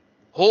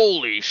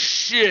 Holy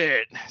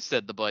shit,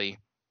 said the buddy.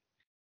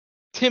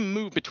 Tim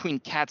moved between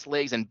Kat's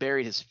legs and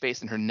buried his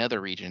face in her nether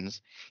regions.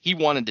 He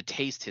wanted to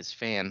taste his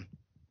fan.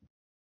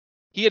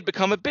 He had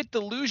become a bit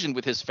delusioned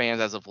with his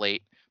fans as of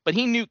late, but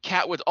he knew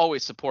Kat would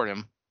always support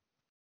him.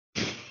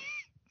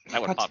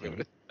 That would pop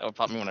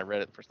me when I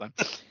read it the first time.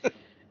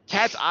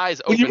 Kat's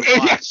eyes opened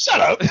wide. Shut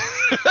up.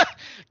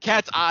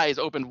 Kat's eyes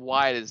opened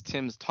wide as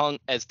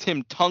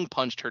Tim tongue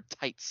punched her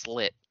tight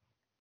slit.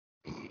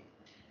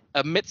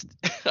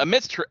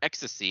 Amidst her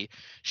ecstasy,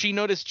 she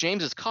noticed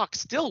James's cock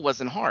still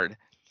wasn't hard.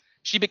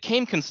 She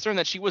became concerned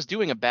that she was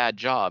doing a bad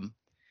job.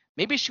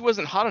 Maybe she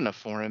wasn't hot enough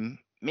for him.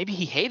 Maybe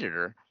he hated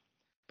her.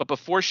 But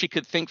before she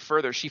could think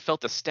further, she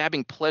felt a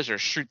stabbing pleasure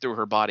shoot through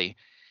her body.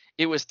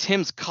 It was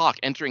Tim's cock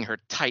entering her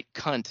tight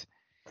cunt.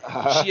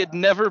 She had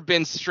never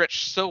been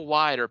stretched so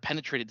wide or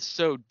penetrated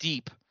so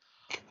deep.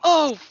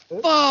 Oh,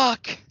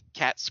 fuck!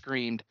 Kat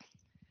screamed.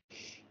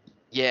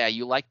 Yeah,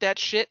 you like that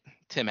shit?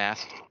 Tim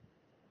asked.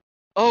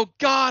 Oh,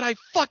 God, I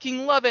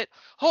fucking love it!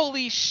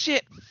 Holy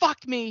shit,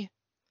 fuck me!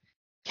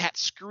 Kat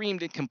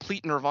screamed in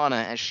complete nirvana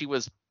as she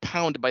was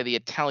pounded by the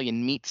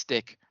Italian meat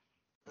stick.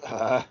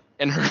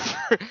 And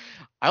her...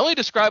 I only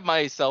describe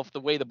myself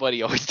the way the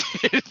buddy always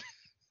did.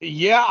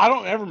 Yeah, I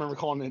don't ever remember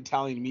calling it an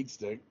Italian meat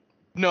stick.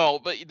 No,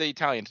 but the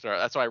Italian star.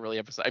 That's why I really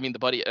emphasize. I mean, the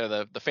buddy,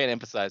 the fan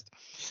emphasized.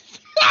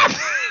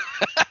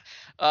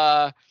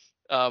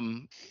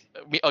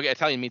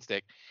 Italian meat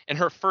stick. In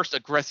her first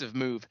aggressive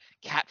move,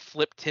 Kat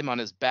flipped Tim on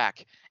his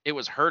back. It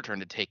was her turn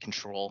to take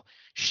control.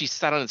 She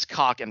sat on his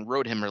cock and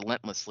rode him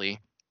relentlessly.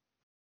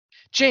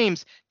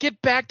 James,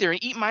 get back there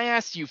and eat my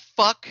ass, you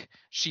fuck,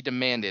 she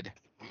demanded.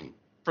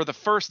 For the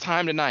first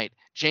time tonight,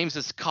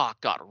 James's cock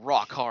got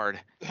rock hard.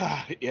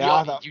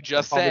 Yeah, you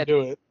just I'll said.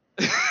 do it.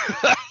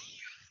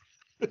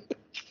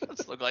 I'm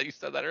so glad you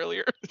said that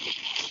earlier.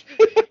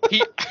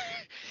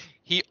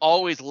 He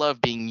always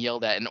loved being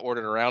yelled at and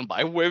ordered around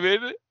by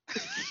women.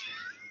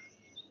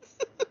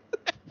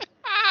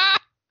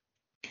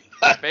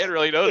 Fan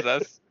really knows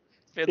us.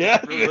 Fan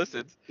really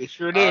listens. They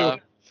sure do.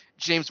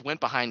 James went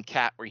behind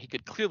Kat, where he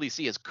could clearly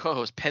see his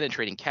co-host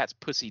penetrating Kat's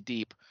pussy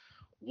deep.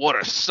 What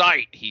a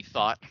sight, he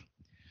thought.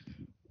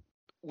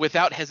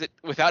 Without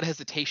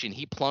hesitation,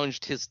 he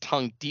plunged his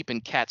tongue deep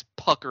in Kat's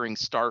puckering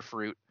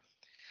starfruit.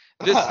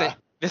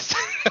 This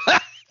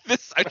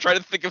I try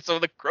to think of some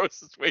of the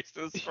grossest ways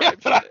to describe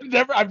but I've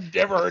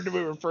never heard him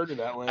referred to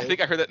that way. I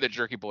think I heard that in the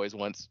Jerky Boys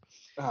once.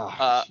 Oh,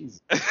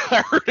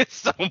 I heard it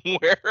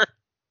somewhere.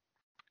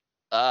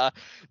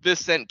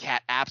 This sent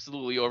Kat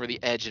absolutely over the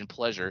edge in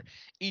pleasure,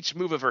 each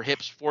move of her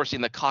hips forcing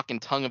the cock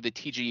and tongue of the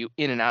TGU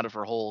in and out of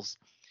her holes.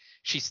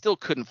 She still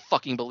couldn't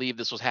fucking believe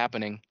this was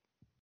happening.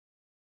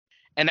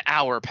 An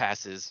hour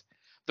passes.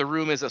 The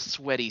room is a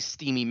sweaty,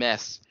 steamy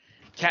mess.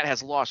 Kat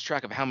has lost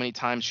track of how many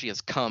times she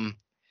has come.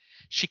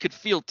 She could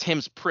feel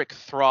Tim's prick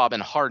throb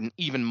and harden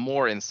even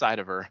more inside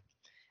of her.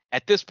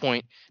 At this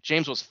point,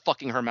 James was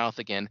fucking her mouth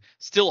again,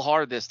 still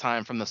hard this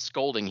time from the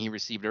scolding he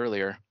received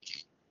earlier.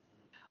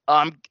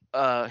 Hang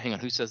on,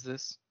 who says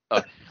this?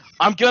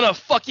 I'm gonna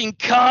fucking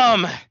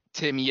come,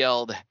 Tim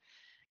yelled.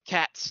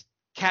 Kat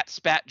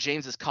spat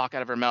James's cock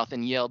out of her mouth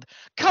and yelled,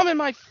 come in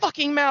my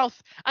fucking mouth!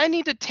 I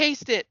need to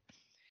taste it!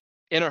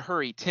 In a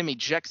hurry, Tim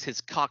ejects his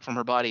cock from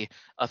her body,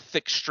 a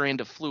thick strand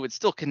of fluid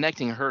still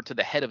connecting her to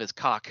the head of his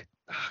cock.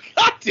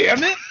 God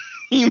damn it!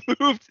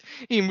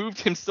 He moved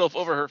himself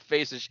over her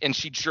face and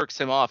she jerks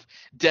him off,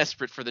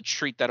 desperate for the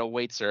treat that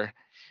awaits her.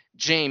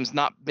 James,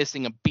 not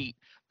missing a beat,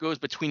 goes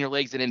between her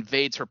legs and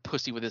invades her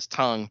pussy with his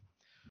tongue.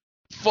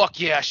 Fuck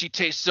yeah, she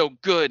tastes so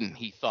good,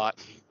 he thought.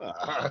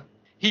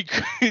 He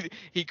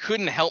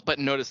couldn't help but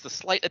notice the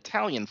slight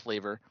Italian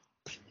flavor.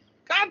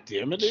 God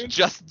damn it, dude.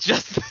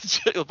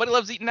 But he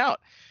loves eating out.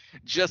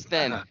 Just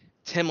then,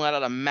 Tim let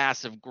out a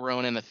massive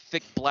groan and a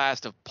thick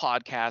blast of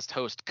podcast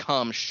host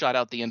cum shot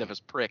out the end of his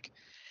prick.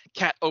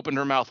 Kat opened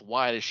her mouth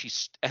wide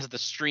as the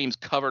streams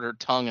covered her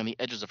tongue and the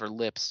edges of her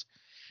lips.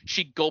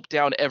 She gulped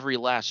down every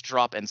last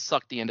drop and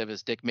sucked the end of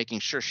his dick, making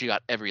sure she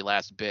got every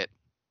last bit.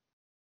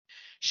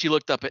 She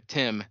looked up at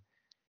Tim.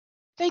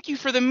 Thank you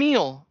for the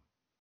meal.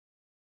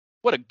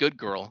 What a good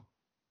girl.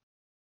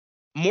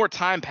 More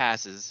time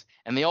passes,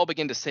 and they all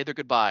begin to say their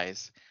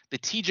goodbyes. The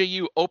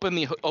TJU open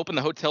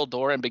the hotel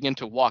door and begin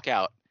to walk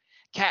out.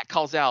 Kat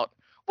calls out,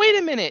 wait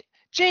a minute,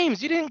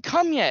 James, you didn't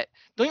come yet.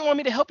 Don't you want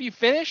me to help you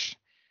finish?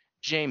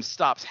 James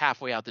stops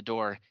halfway out the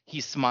door.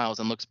 He smiles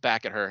and looks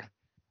back at her.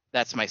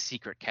 That's my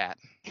secret, Kat.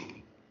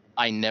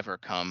 I never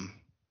come.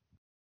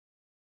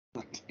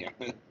 Damn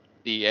it.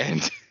 The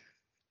end.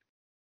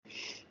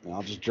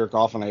 I'll just jerk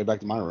off when I get back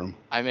to my room.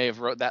 I may have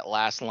wrote that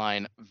last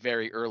line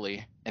very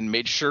early and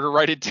made sure to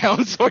write it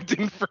down so I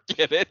didn't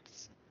forget it.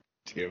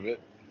 Damn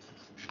it.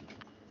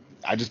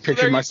 I just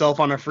pictured myself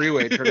on a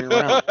freeway turning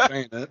around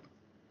saying it.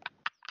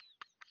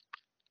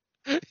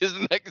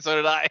 Isn't that so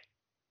did I?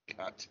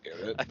 God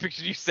damn it. I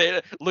pictured you saying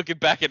it, looking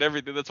back at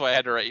everything. That's why I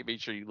had to make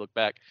sure you look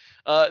back.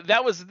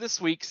 That was this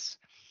week's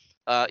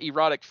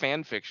erotic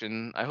fan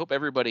fiction. I hope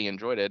everybody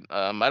enjoyed it.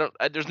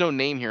 There's no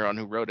name here on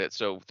who wrote it,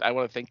 so I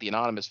want to thank the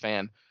anonymous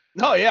fan.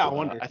 Oh yeah, I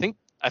wonder. I think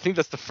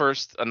that's the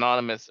first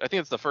anonymous. I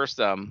think it's the first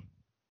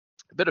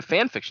bit of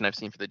fan fiction I've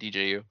seen for the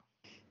DJU.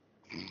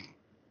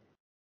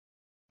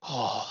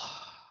 Oh,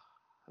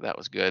 that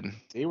was good.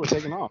 See, we're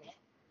taking off.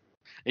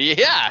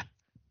 Yeah.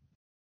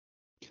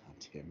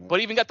 God damn it.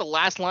 But even got the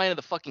last line of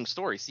the fucking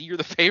story. See, you're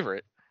the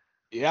favorite.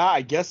 Yeah,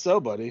 I guess so,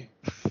 buddy.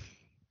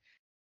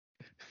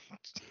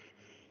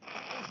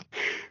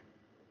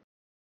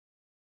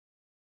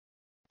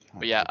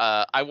 But yeah,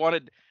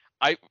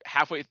 I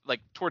halfway, like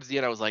towards the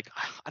end, I was like,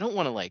 I don't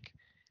want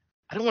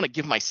to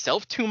give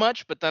myself too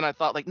much. But then I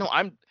thought, like, no,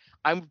 I'm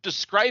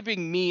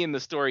describing me in the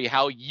story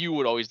how you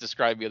would always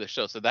describe me on the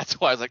show. So that's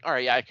why I was like, all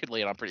right, yeah, I could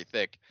lay it on pretty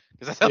thick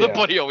because that's how the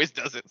buddy always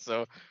does it.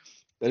 So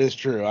that is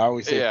true. I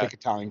always say Yeah. thick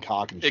Italian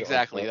cock and shit.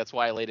 exactly, Like that. that's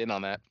why I laid in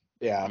on that.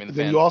 Yeah. I mean, the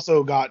then fan- you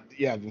also got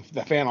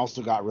the fan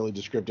also got really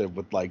descriptive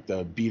with like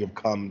the bead of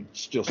cum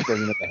still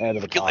stringing at the head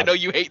of the Because cock. I know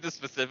you hate the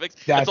specifics.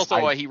 That's That's-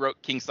 also why he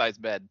wrote king size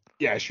bed.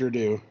 Yeah, I sure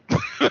do.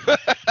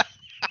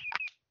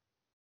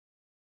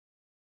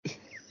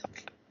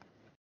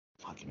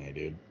 Fucking A,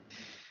 dude.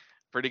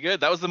 Pretty good.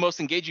 That was the most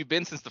engaged you've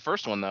been since the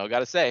first one, though.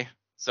 Gotta say.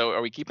 So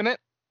are we keeping it?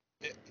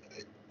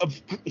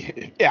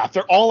 Yeah, if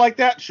they're all like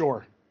that,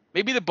 sure.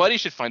 Maybe the buddy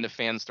should find a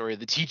fan story of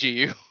the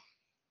TGU.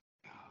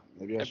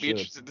 Maybe I I'd be should.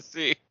 interested to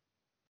see.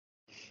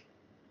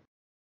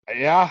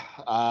 Yeah,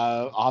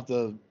 I'll have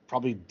to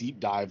probably deep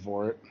dive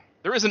for it.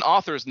 There is an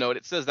author's note.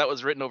 It says that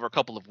was written over a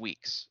couple of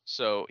weeks,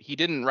 so he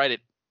didn't write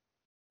it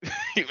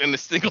in a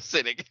single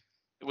sitting.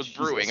 It was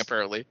brewing, Jesus.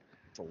 apparently.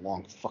 It's a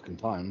long fucking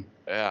time.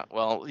 Yeah,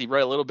 well, he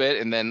wrote a little bit,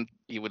 and then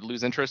he would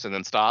lose interest, and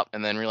then stop,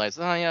 and then realize,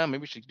 oh yeah,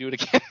 maybe we should do it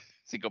again.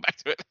 So he'd go back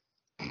to it.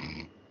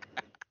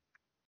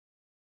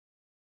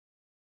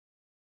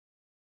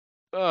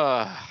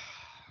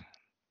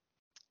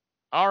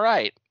 All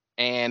right,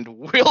 and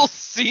we'll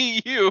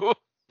see you.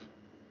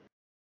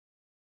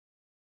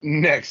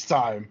 Next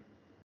time.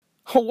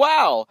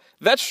 Wow,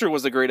 that sure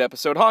was a great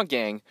episode, huh,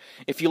 gang?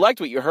 If you liked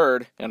what you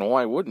heard, and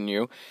why wouldn't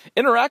you,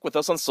 interact with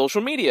us on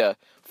social media.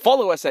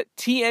 Follow us at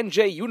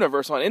TNJ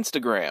Universe on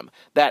Instagram.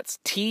 That's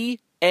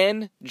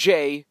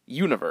TNJ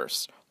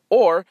Universe.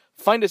 Or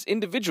find us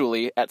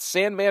individually at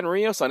Sandman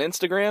Rios on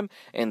Instagram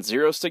and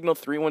Zero Signal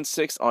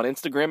 316 on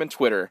Instagram and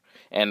Twitter.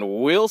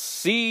 And we'll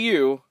see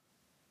you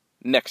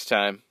next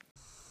time.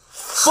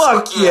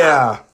 Fuck yeah!